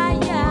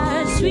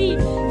fire, sweet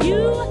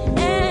you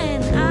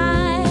and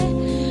I.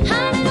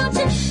 Honey, don't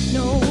you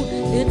know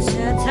it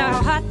sets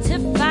our heart to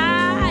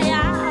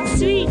fire,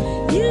 sweet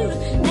you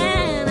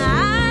and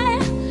I.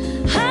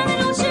 Honey,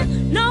 don't you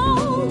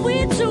know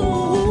we two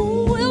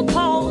will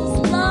pose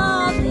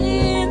love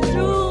in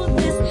through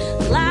this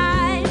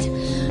light.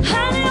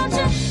 Honey, don't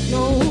you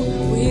know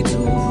we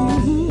two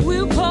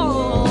will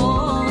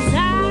pose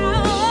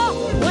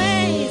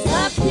always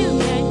love you,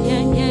 yeah,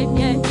 yeah, yeah,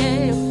 yeah,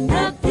 yeah.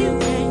 Love you,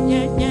 yeah,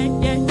 yeah, yeah,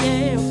 yeah,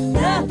 yeah.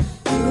 Love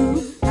you,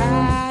 I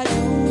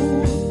do.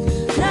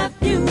 Love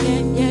you,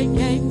 yeah, yeah,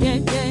 yeah, yeah,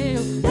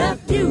 yeah.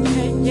 Love you,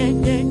 yeah, yeah,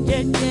 yeah,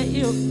 yeah,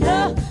 yeah.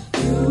 Love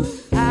you,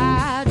 I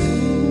do.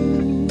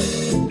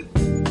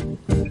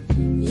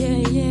 Yeah,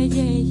 yeah,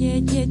 yeah, yeah,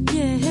 yeah,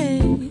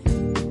 yeah.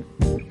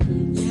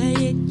 Yeah,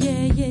 yeah,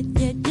 yeah, yeah,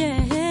 yeah,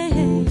 yeah.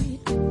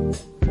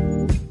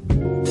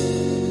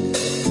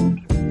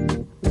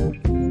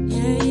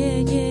 Yeah, yeah,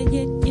 yeah,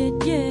 yeah, yeah,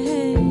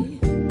 yeah.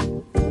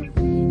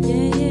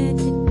 Yeah, yeah,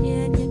 yeah,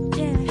 yeah,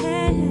 yeah,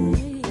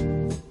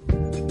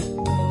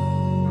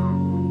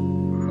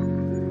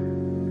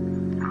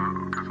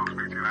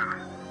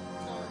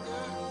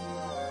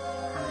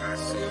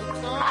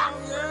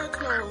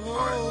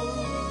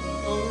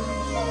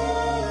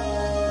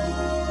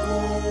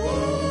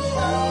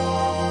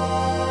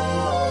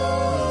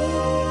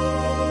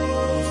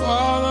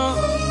 Father,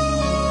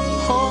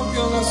 hope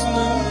you're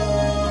listening.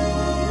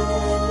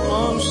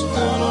 Mom's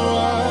doing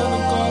alright, the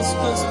God's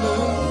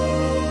listening.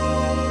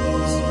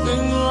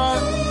 Spin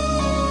right,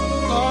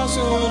 God's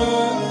doing it.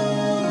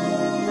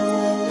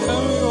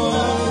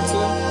 Everyone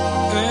to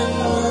end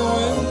with a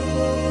win.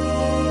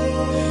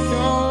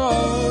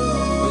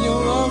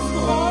 Your love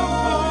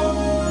for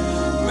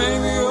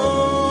maybe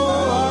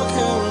all I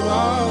care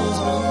about is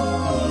me.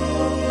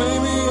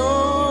 Maybe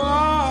all I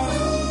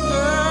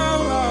care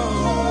about.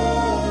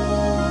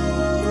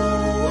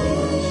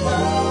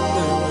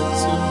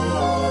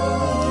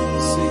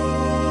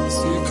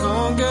 See,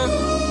 can't get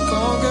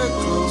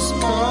close,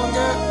 can't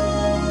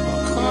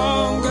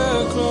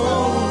get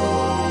close.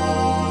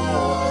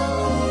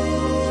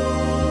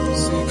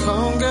 See,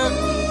 can't get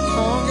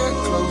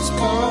close,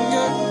 can't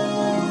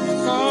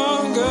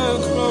get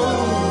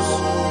close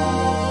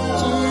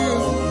to you.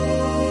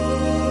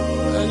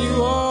 And you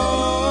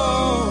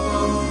are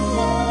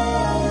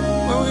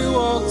when we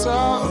walked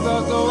out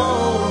that door.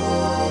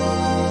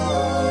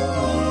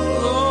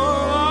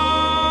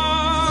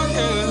 Lord,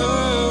 yeah,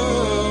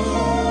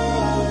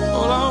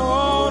 all I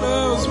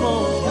wanted was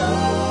more.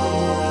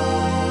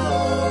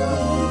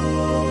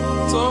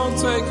 Don't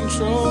take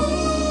control.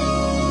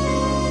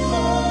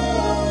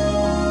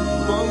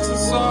 Once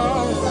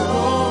inside the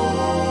home,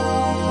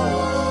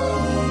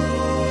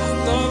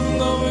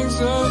 nothing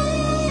exist.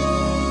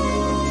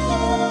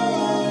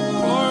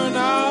 Pouring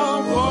out.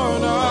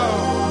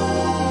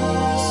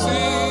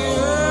 See,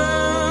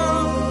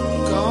 yeah,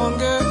 can't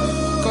get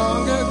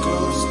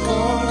close,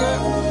 can't get.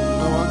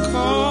 No, I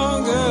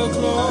can't get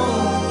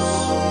close.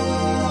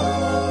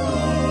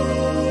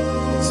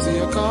 See,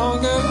 I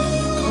can't get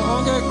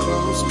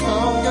close,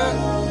 can't get.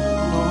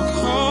 No,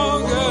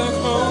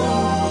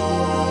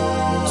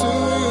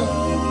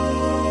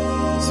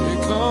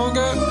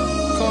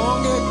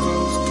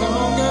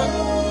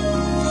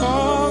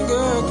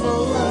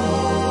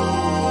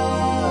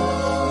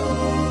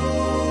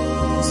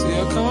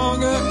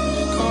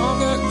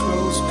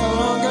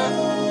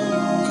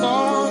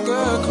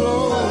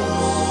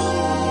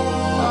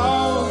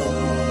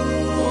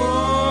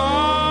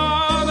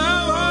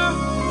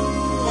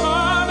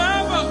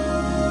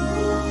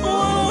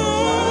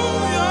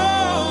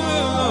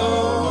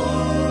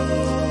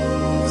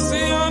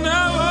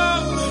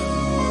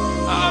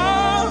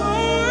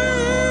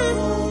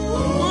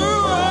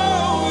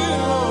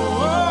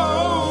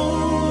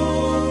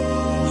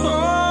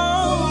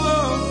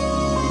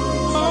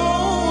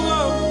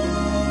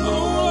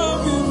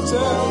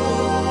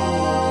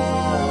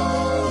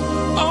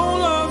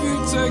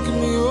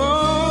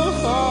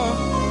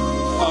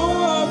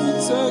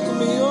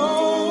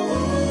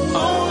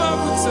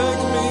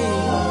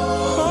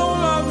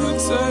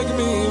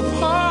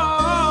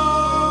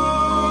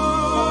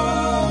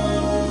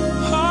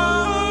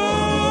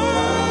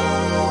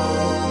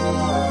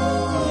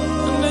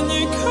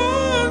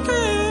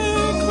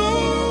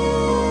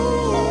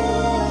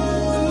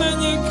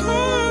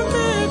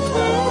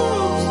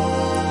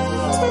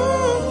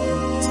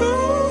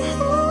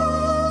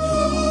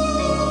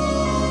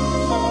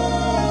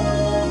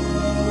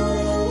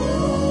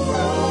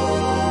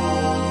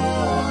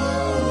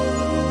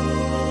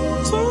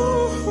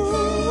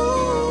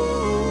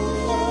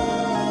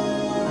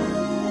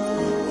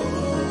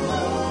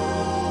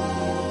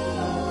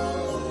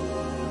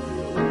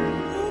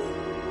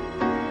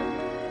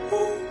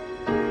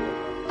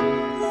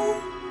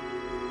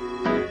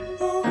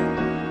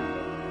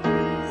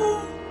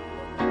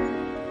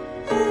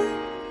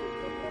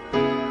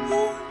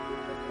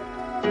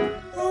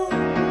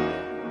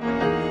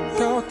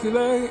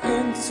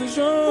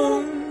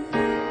 vision.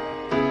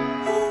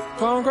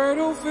 Can't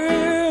cradle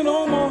fear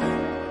no more.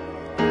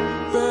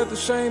 Bear the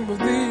shame of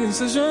the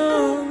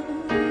incision.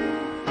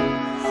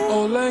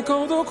 Oh, lay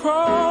cold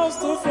across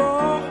the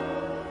floor.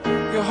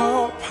 Your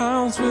heart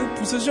pounds with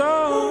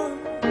precision.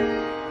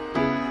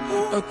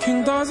 A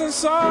king dies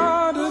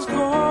inside his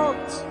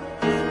court.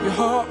 Your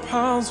heart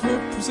pounds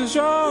with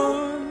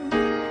precision.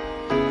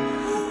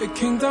 A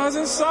king dies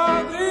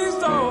inside these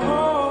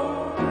doors.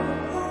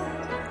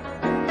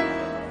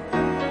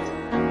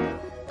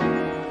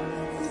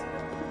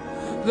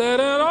 Let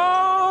it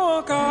all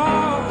work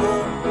out.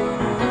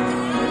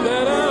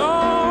 Let it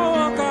all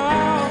work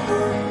out.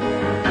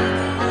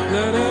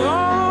 Let it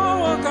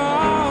all work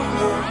out.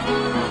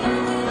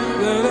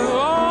 Let it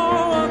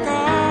all work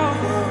out.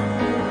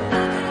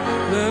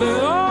 Let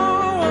it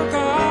all work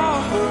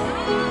out.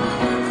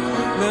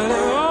 Let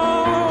it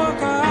all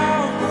work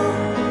out.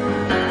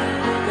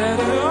 Let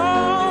it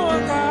all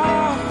work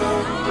out.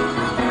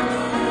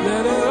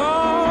 Let it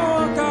all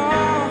work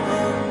out.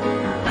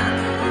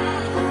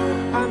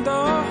 And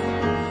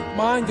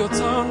mind your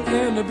tongue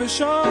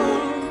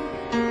inhibition.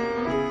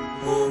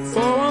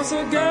 For once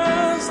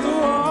against the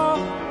wall.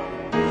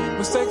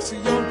 Mistakes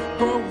are young,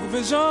 broke the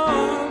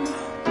vision.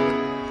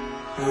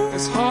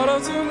 It's harder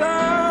to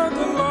let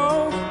them go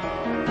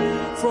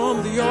from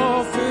the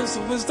office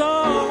of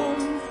wisdom.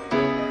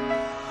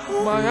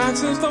 My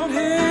actions don't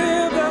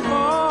hear their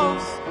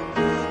voice.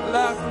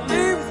 Laugh and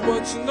leave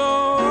what you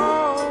know.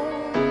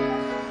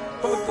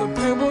 But the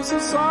pain was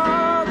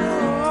inside the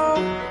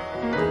hole.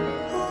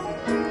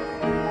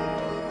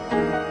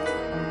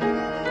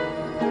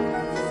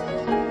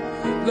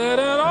 Let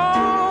it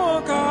all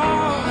work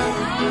out.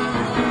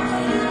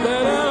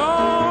 Let it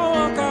all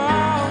work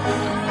out.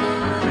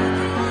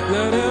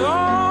 Let it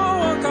all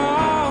work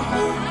out.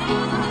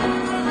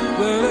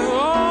 Let it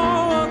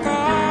all work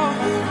out.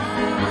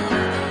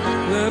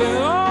 Let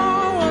it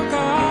all work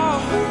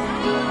out.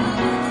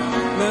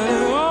 Let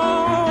it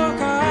all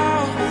work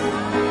out.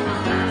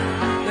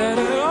 Let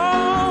it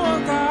all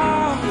work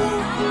out.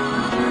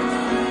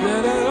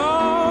 Let it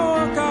all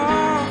work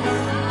out.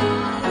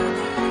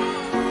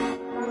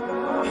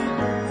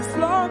 A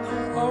flood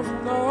of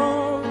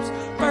no's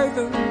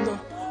bathing the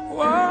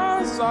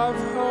words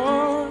I've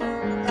heard.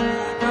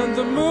 And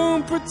the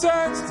moon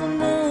protects, the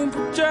moon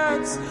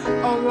projects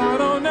a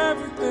light on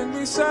everything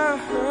we said.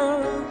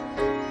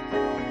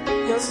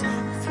 Yes, a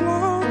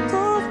flood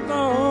of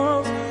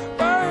no's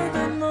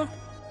bathing the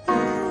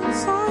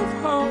words I've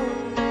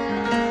heard.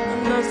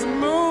 And as the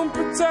moon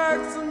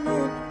protects, the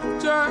moon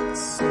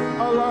projects a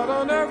light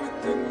on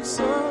everything we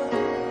said.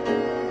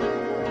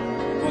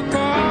 Look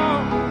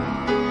out.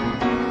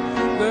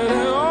 Let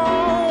it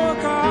all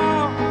work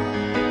out.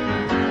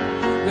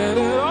 Let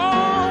it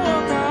all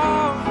work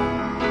out.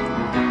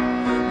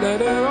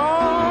 Let it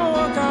all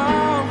work out.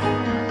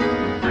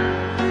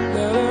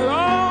 Let it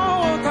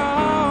all work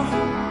out.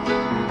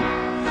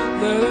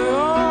 Let it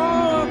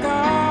all work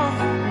out.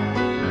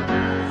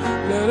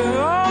 Let it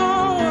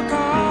all work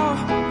out.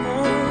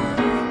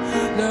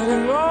 Let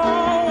it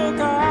all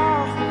work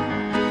out.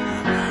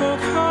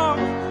 Work out.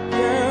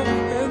 Yeah.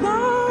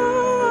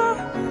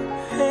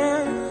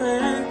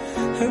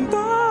 And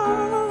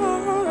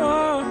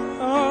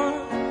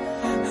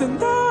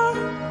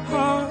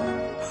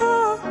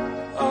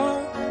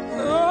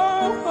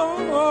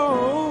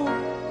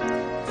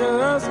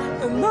yes,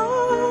 and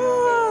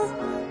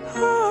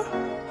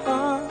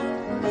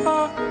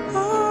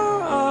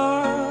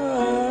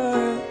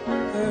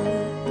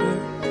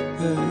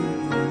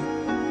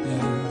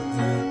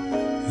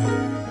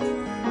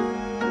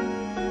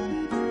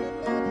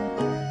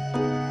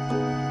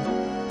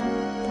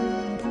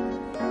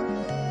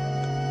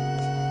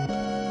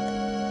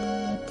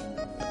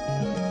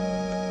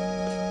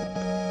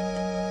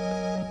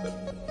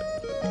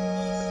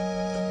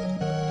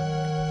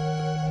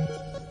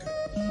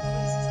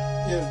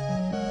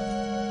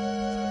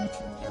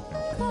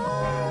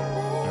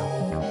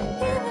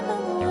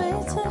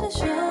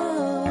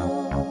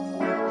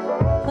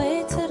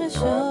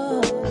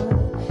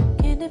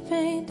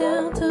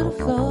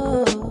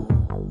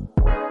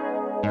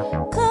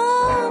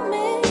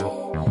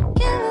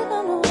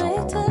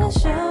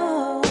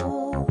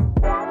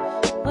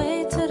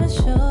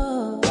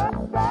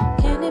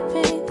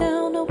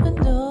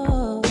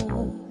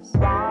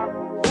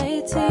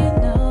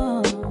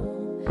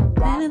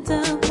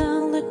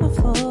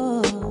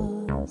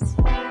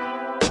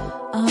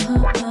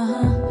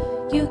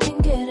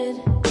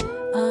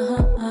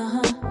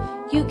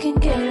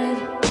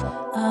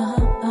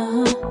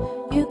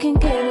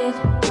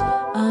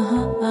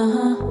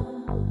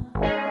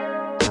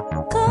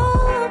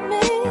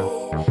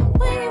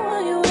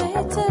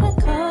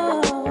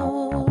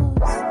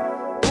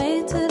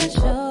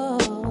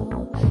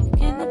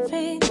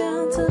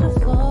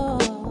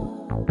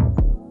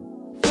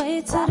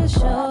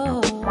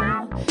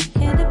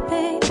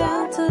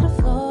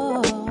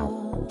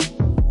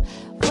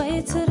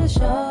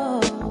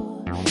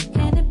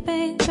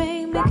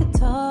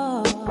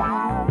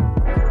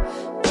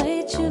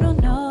Wait, you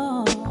don't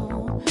know.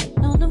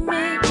 No, to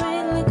make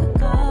rain like a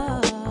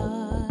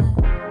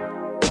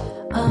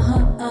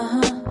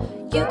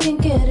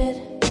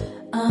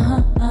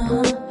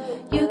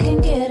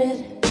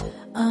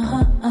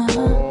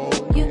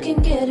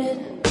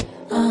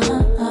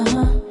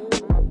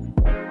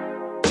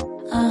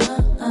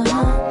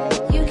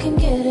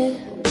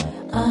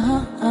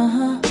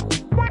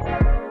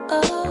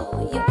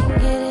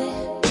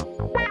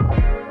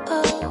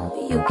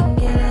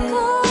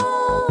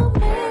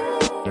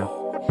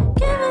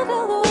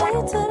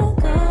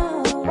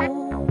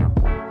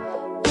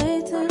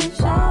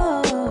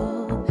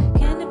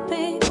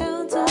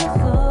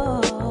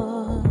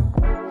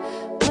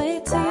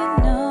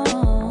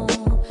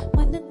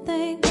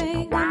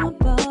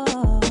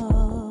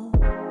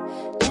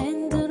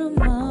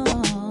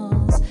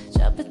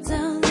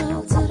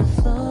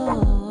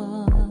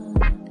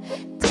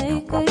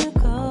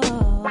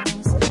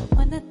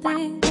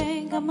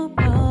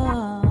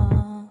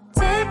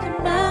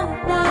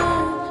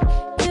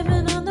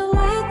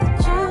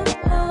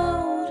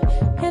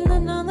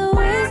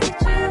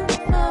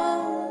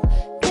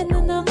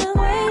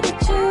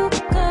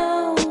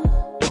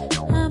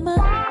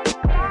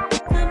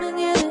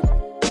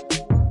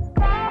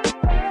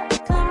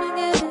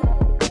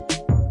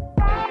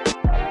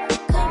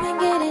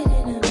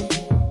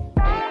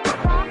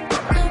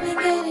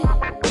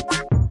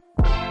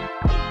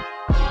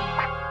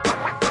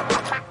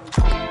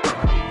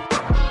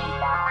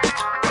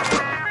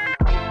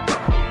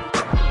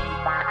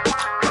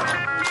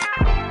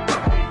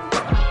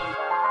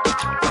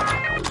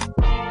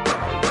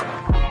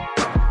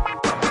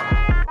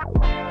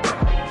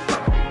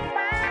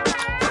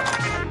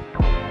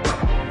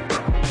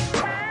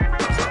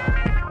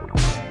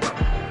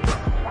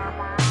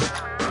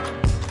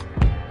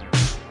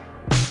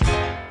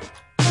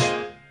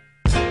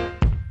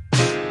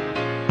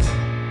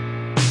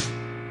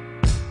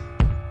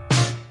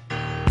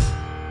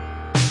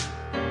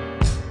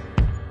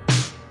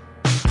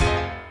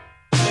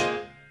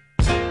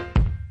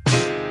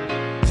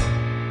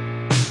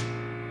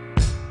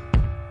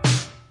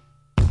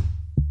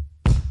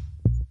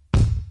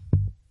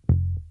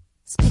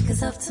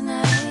Speakers off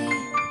tonight.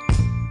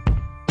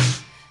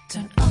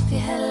 Turn off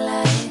your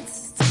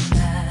headlights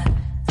tonight.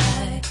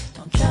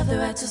 Don't drive the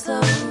ride too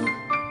slow.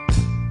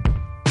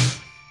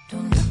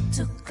 Don't look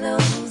too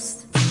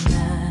close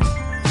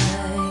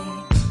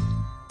tonight.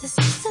 This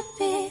used to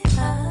be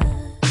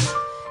us.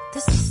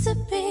 This used to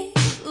be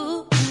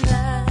ooh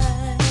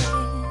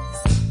lies.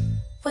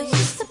 What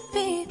used to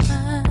be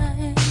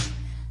mine.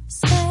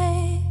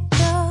 Say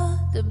your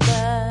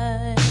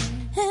goodbye.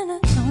 And I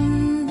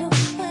don't know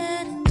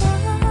where to go.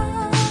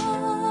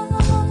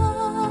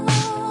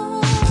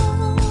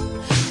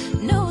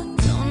 No, I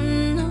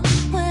don't know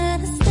where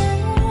to stay.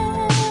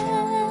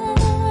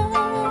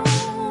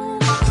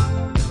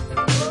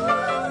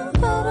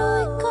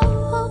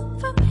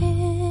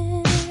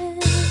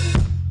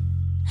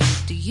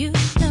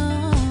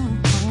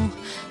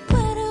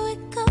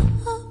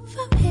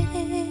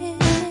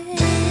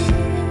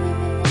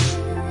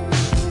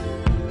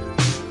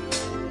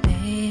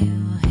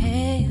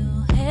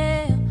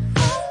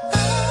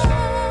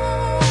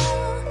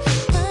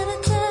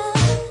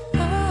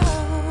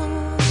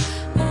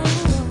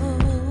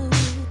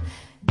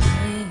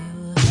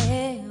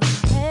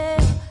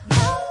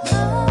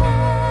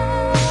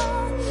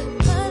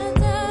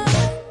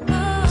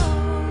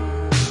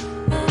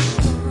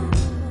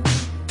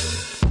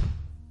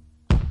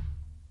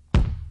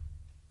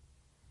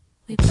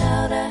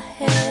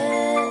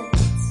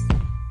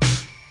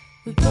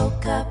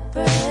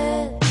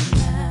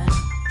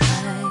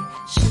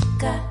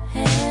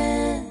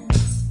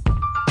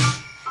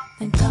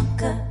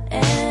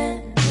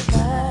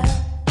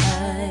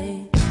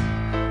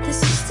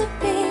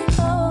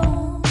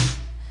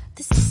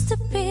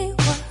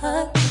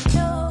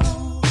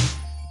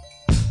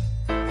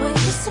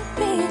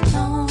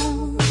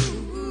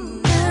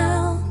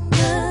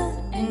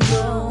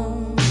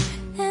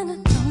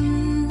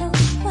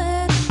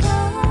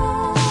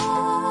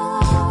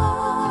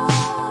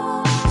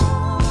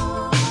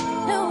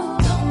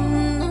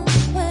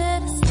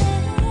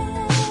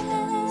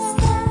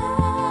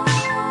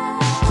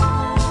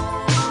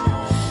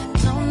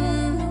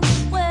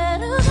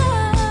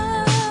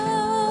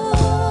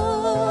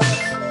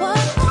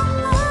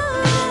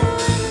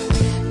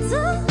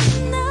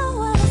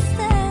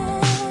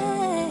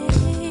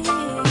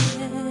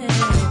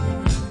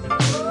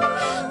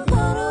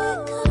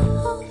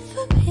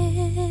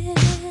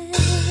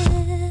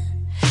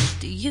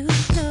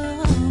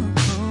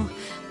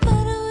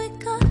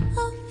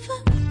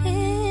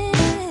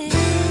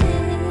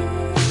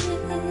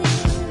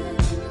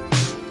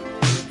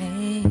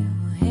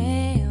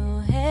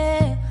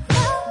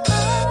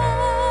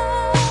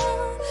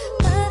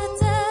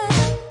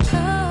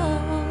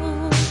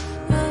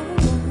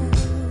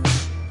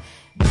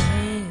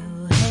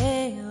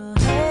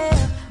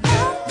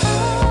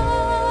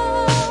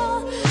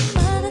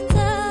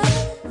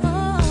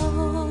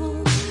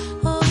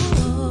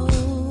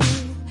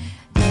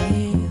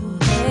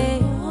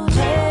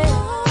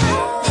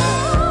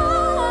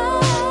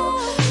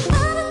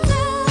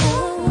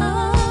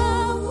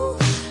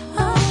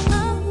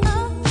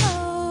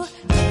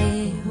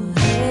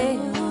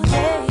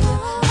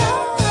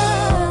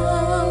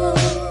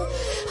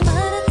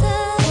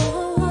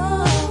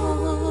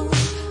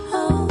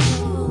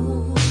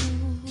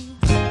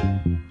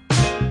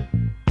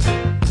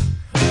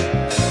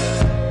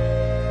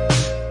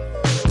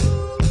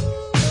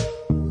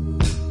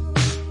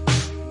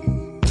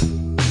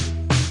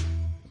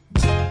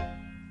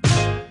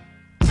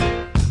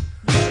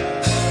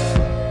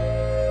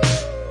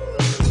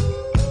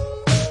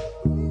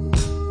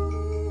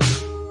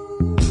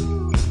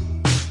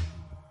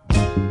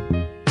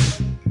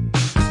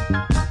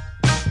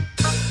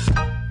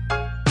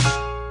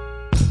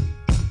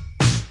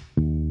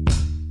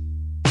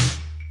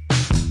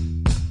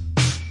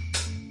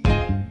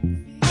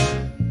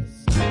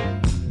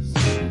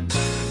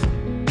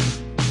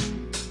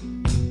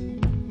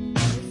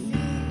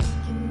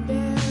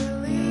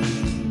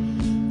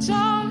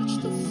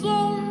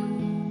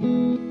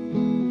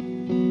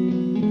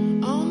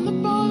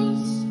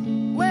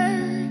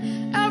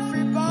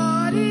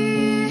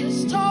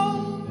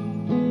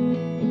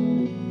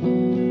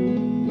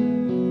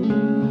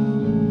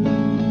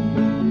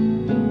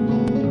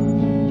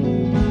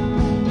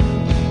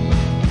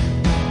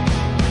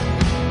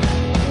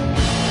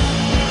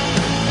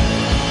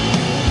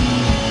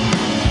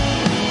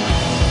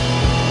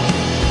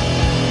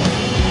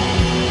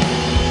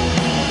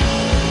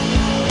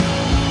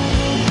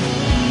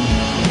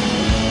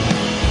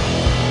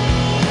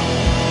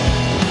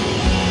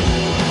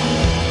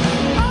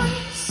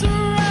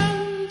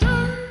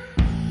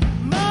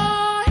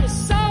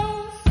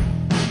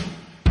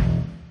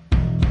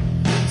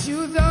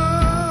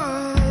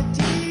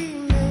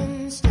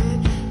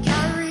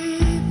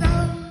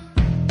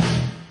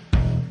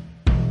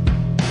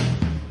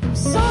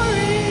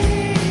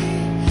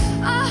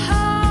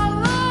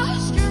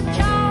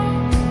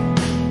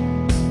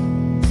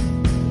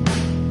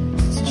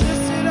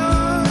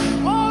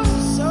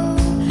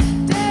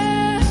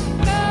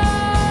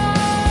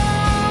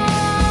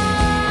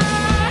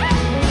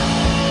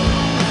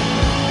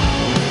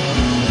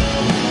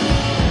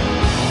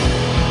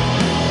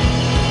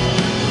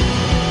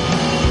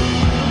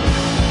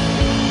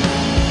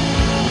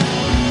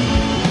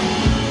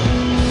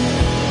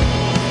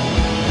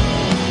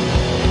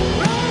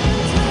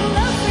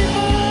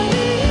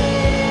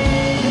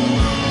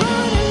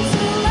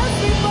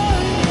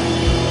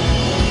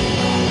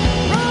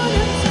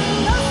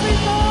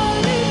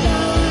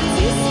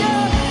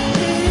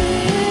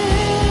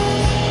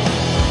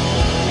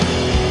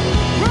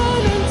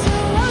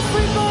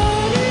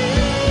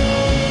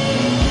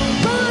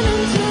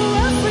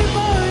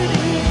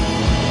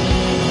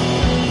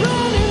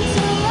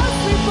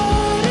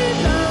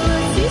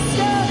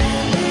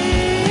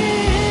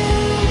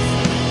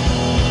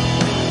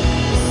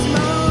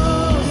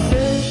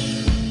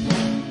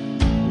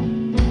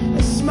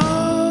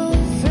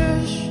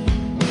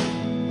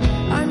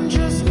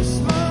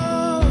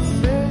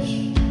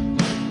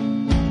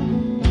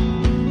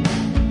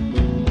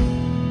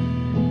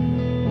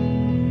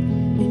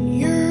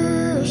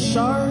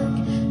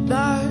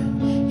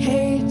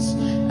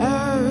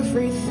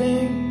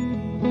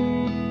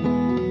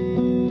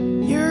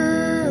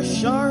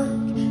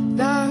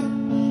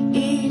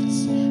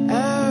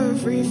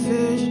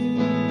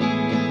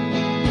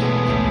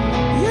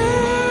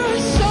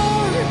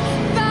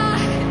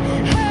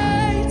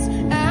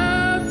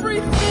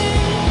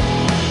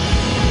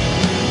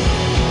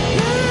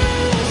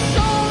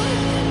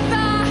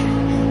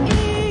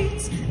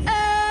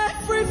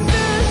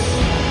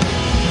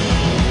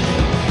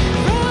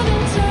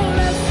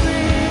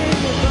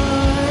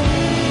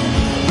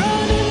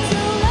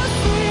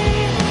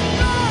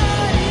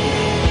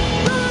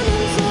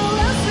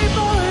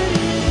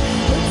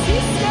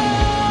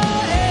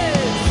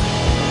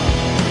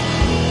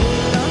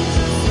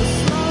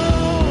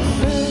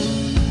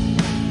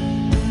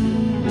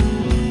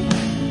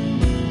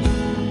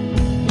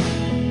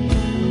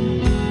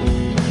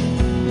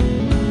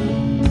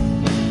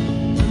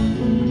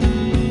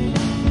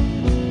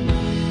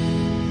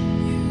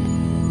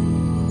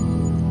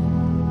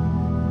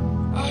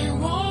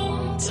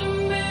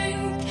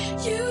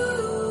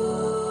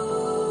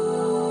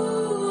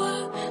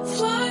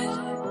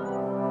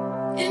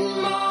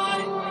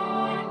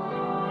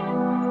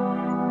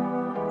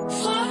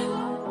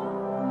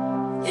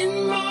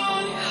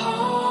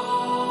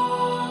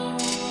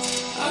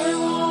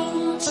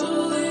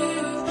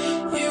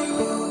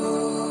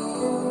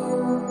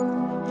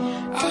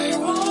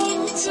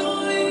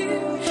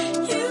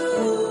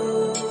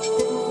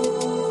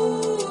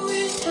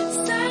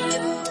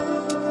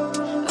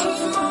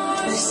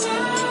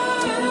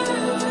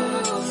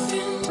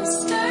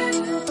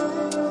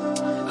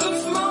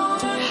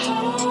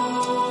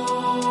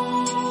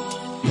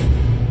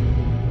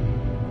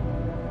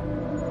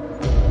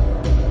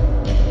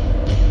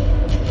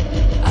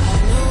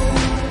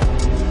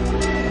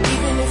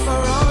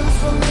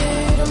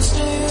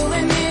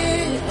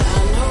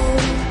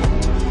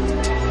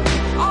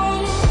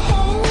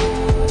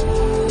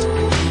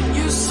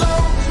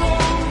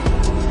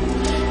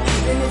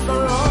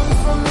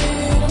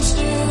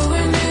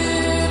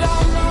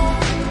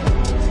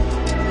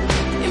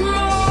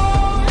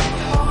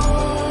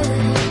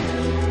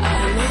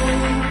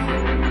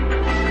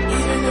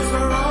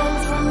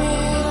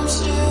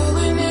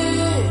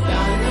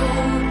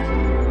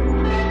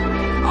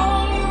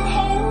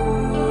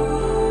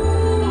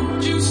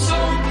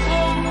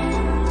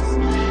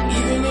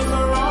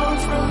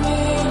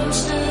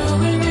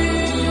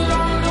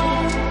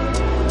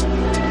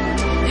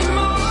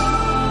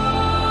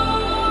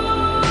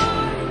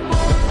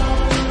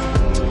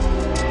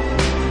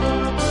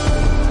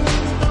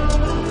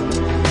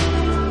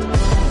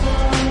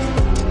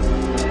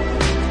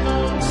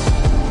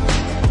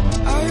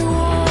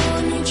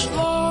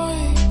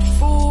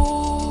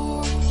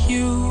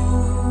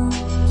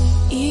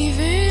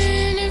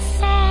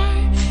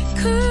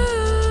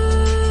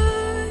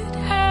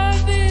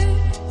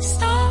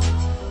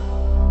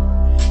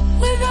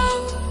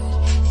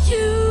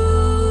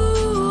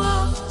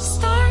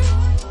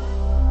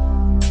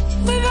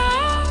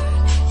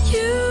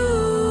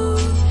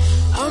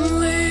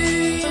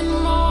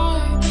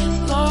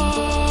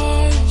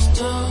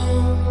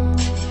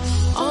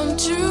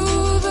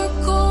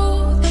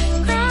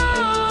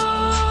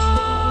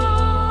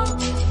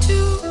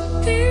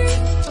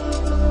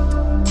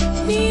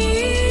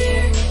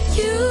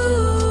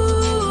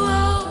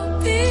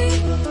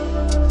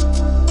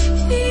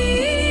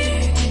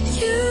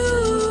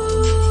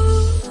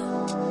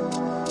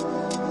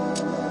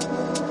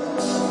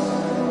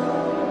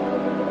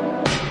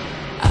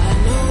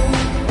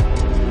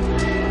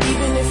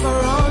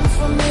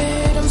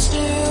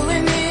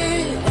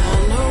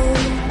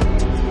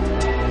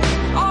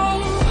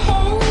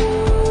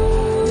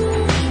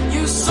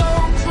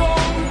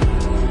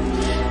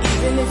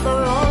 if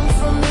I run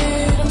from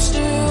it, I'm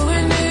still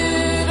in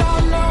it. I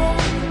know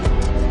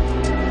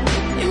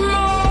in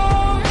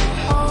my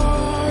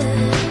heart,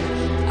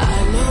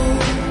 I know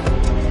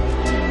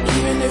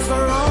even if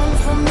I run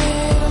from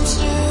it, I'm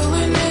still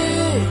in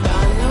it.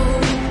 I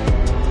know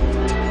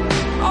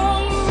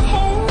I'll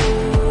hold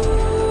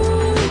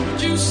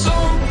you so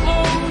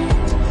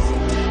close.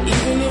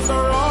 Even if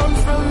I run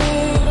from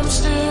it, I'm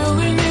still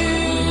in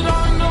it.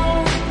 I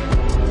know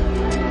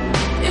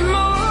in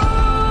my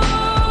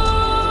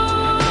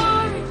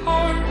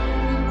heart.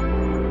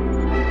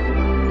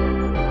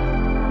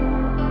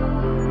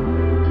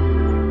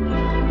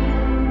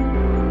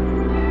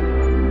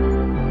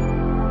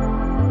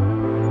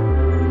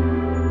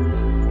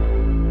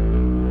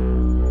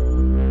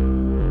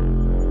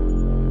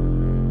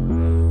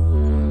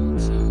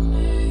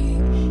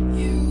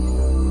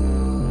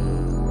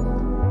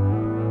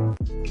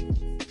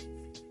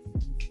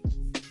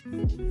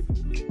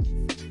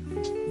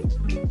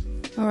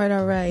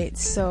 All right.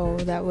 So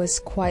that was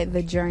quite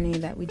the journey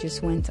that we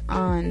just went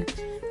on.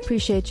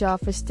 Appreciate y'all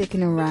for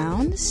sticking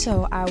around.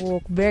 So I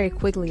will very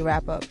quickly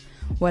wrap up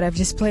what I've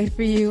just played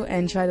for you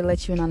and try to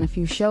let you in on a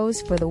few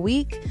shows for the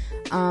week.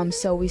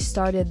 So we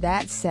started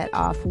that set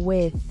off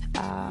with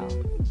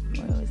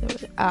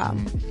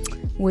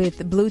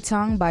with Blue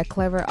Tongue by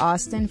Clever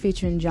Austin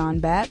featuring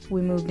John Bapp.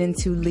 We moved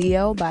into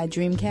Leo by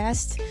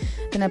Dreamcast.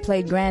 Then I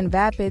played Grand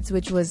Rapids,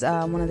 which was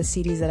one of the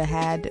CDs that I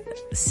had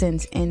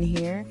sent in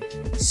here.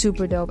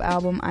 Super dope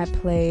album. I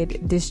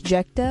played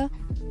Disjecta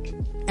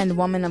and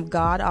Woman of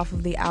God off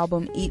of the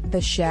album Eat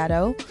the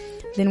Shadow.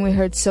 Then we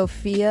heard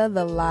Sophia,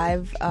 the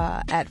live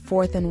at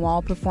Fourth and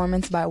Wall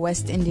performance by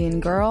West Indian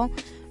Girl.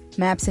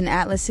 Maps and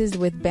Atlases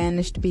with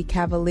Banished Be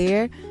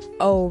Cavalier.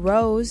 Oh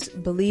Rose,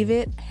 Believe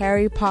It,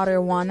 Harry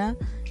Potter Wanna,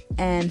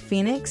 and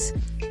Phoenix.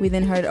 We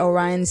then heard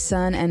Orion's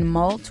Sun and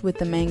Molt with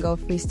the Mango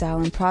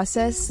Freestyle and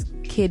Process.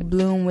 Kid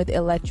Bloom with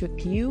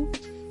Electric You.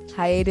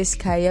 Hiatus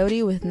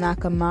Coyote with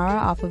Nakamura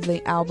off of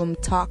the album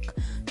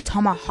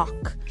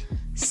Tomahawk.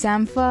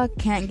 Sampha,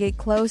 Can't Get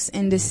Close,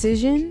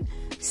 Indecision.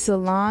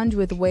 Solange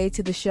with Way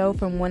to the Show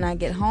from When I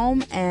Get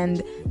Home.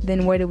 And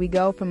then Where Do We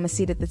Go from A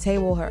Seat at the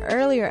Table, her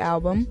earlier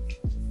album.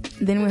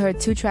 Then we heard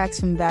 2 tracks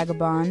from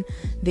Vagabond,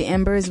 The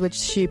Embers, which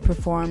she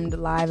performed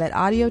live at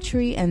Audio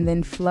Tree, and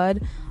then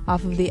Flood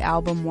off of the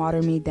album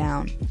Water Me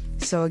Down.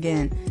 So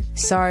again,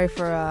 sorry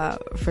for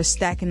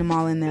stacking them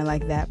all in there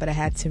like that, but I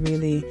had to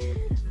really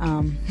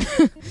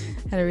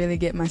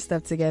get my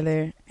stuff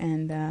together,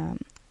 and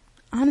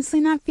honestly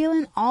not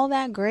feeling all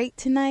that great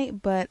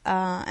tonight, but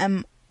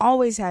I'm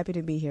always happy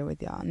to be here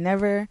with y'all.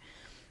 Never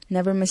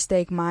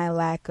mistake my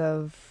lack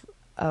of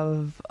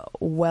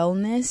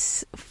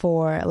wellness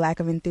for lack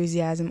of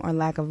enthusiasm or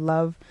lack of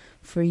love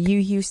for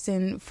you,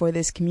 Houston, for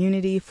this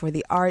community, for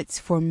the arts,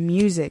 for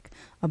music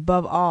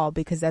above all,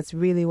 because that's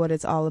really what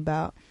it's all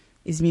about,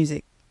 is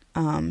music.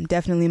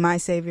 Definitely my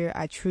savior.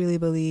 I truly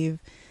believe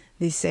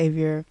the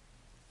savior,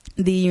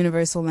 the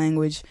universal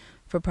language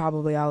for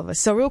probably all of us.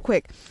 So real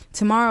quick,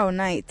 tomorrow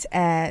night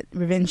at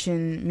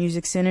Revention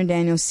Music Center,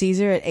 Daniel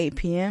Caesar at 8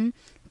 p.m.,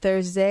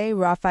 Thursday,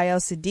 Raphael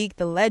Sadiq,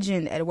 the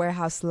legend, at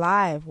Warehouse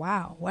Live.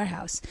 Wow,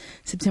 Warehouse.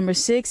 September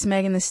 6th,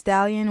 Megan Thee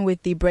Stallion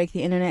with the Break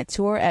the Internet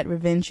Tour at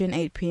Revention,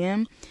 8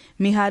 p.m.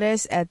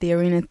 Mijares at the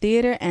Arena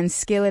Theater, and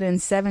Skillet and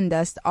Seven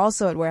Dust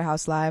also at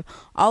Warehouse Live.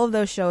 All of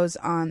those shows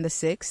on the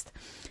 6th.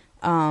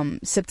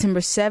 September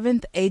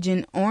 7th,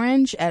 Agent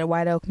Orange at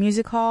White Oak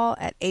Music Hall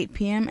at 8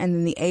 p.m. And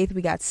then the 8th,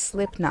 we got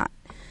Slipknot.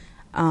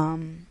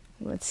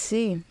 Let's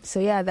see. So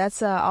yeah,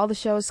 that's all the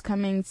shows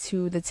coming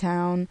to the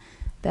town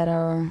that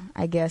are,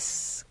 I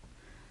guess,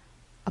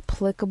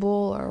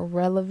 applicable or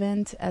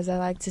relevant, as I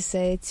like to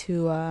say,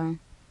 to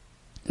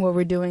what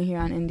we're doing here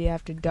on Indie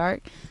After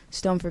Dark.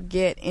 So don't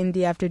forget,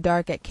 Indie After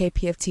Dark at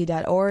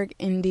kpft.org,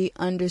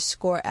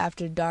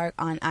 Indie_After Dark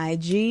on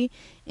IG,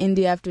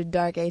 Indie After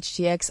Dark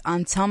HTX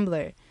on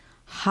Tumblr.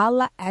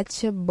 Holla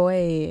at your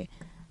boy.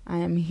 I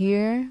am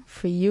here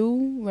for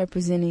you,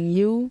 representing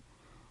you.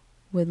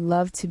 Would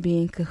love to be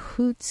in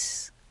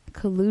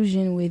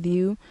collusion with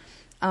you.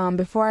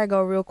 Before I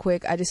go real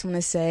quick, I just want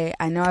to say,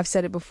 I know I've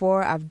said it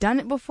before, I've done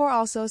it before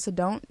also, so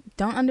don't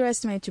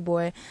underestimate your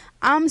boy.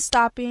 I'm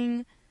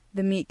stopping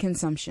the meat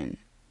consumption.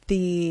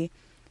 The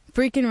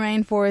freaking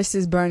rainforest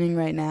is burning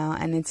right now,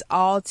 and it's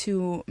all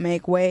to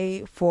make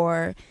way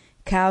for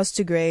cows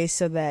to graze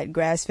so that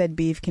grass-fed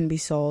beef can be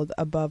sold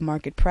above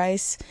market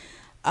price.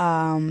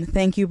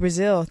 Thank you,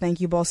 Brazil.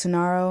 Thank you,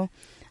 Bolsonaro.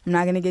 I'm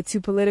not going to get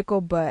too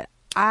political, but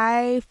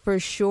I for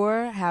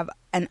sure have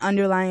an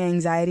underlying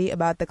anxiety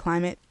about the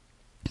climate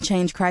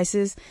change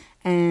crisis,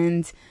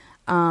 and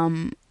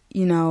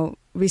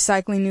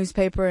recycling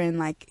newspaper and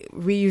like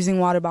reusing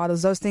water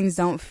bottles. Those things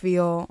don't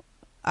feel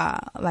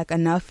like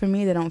enough for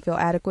me. They don't feel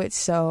adequate.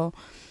 So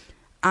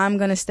I'm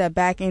gonna step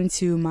back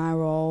into my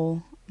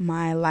role,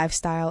 my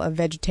lifestyle of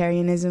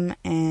vegetarianism,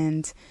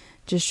 and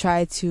just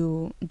try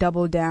to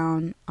double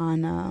down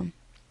on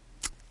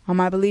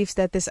my beliefs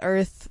that this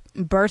earth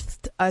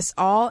birthed us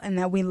all and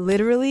that we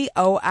literally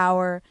owe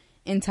our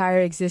entire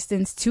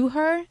existence to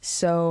her.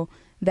 So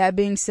That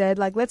being said,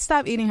 like, let's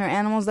stop eating her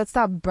animals. Let's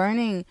stop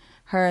burning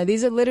her.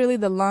 These are literally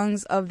the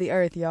lungs of the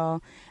earth,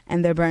 y'all,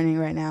 and they're burning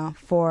right now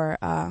for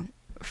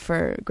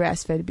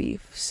grass-fed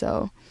beef.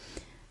 So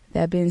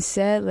that being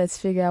said, let's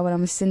figure out what I'm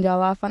gonna send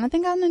y'all off on. I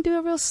think I'm gonna do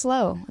it real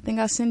slow. I think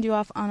I'll send you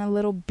off on a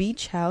little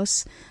beach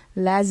house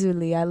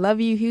lazuli. I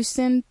love you,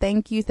 Houston.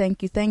 Thank you,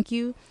 thank you, thank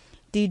you.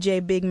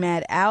 DJ Big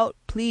Mad out.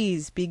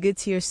 Please be good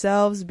to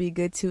yourselves. Be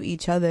good to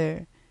each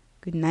other.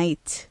 Good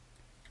night.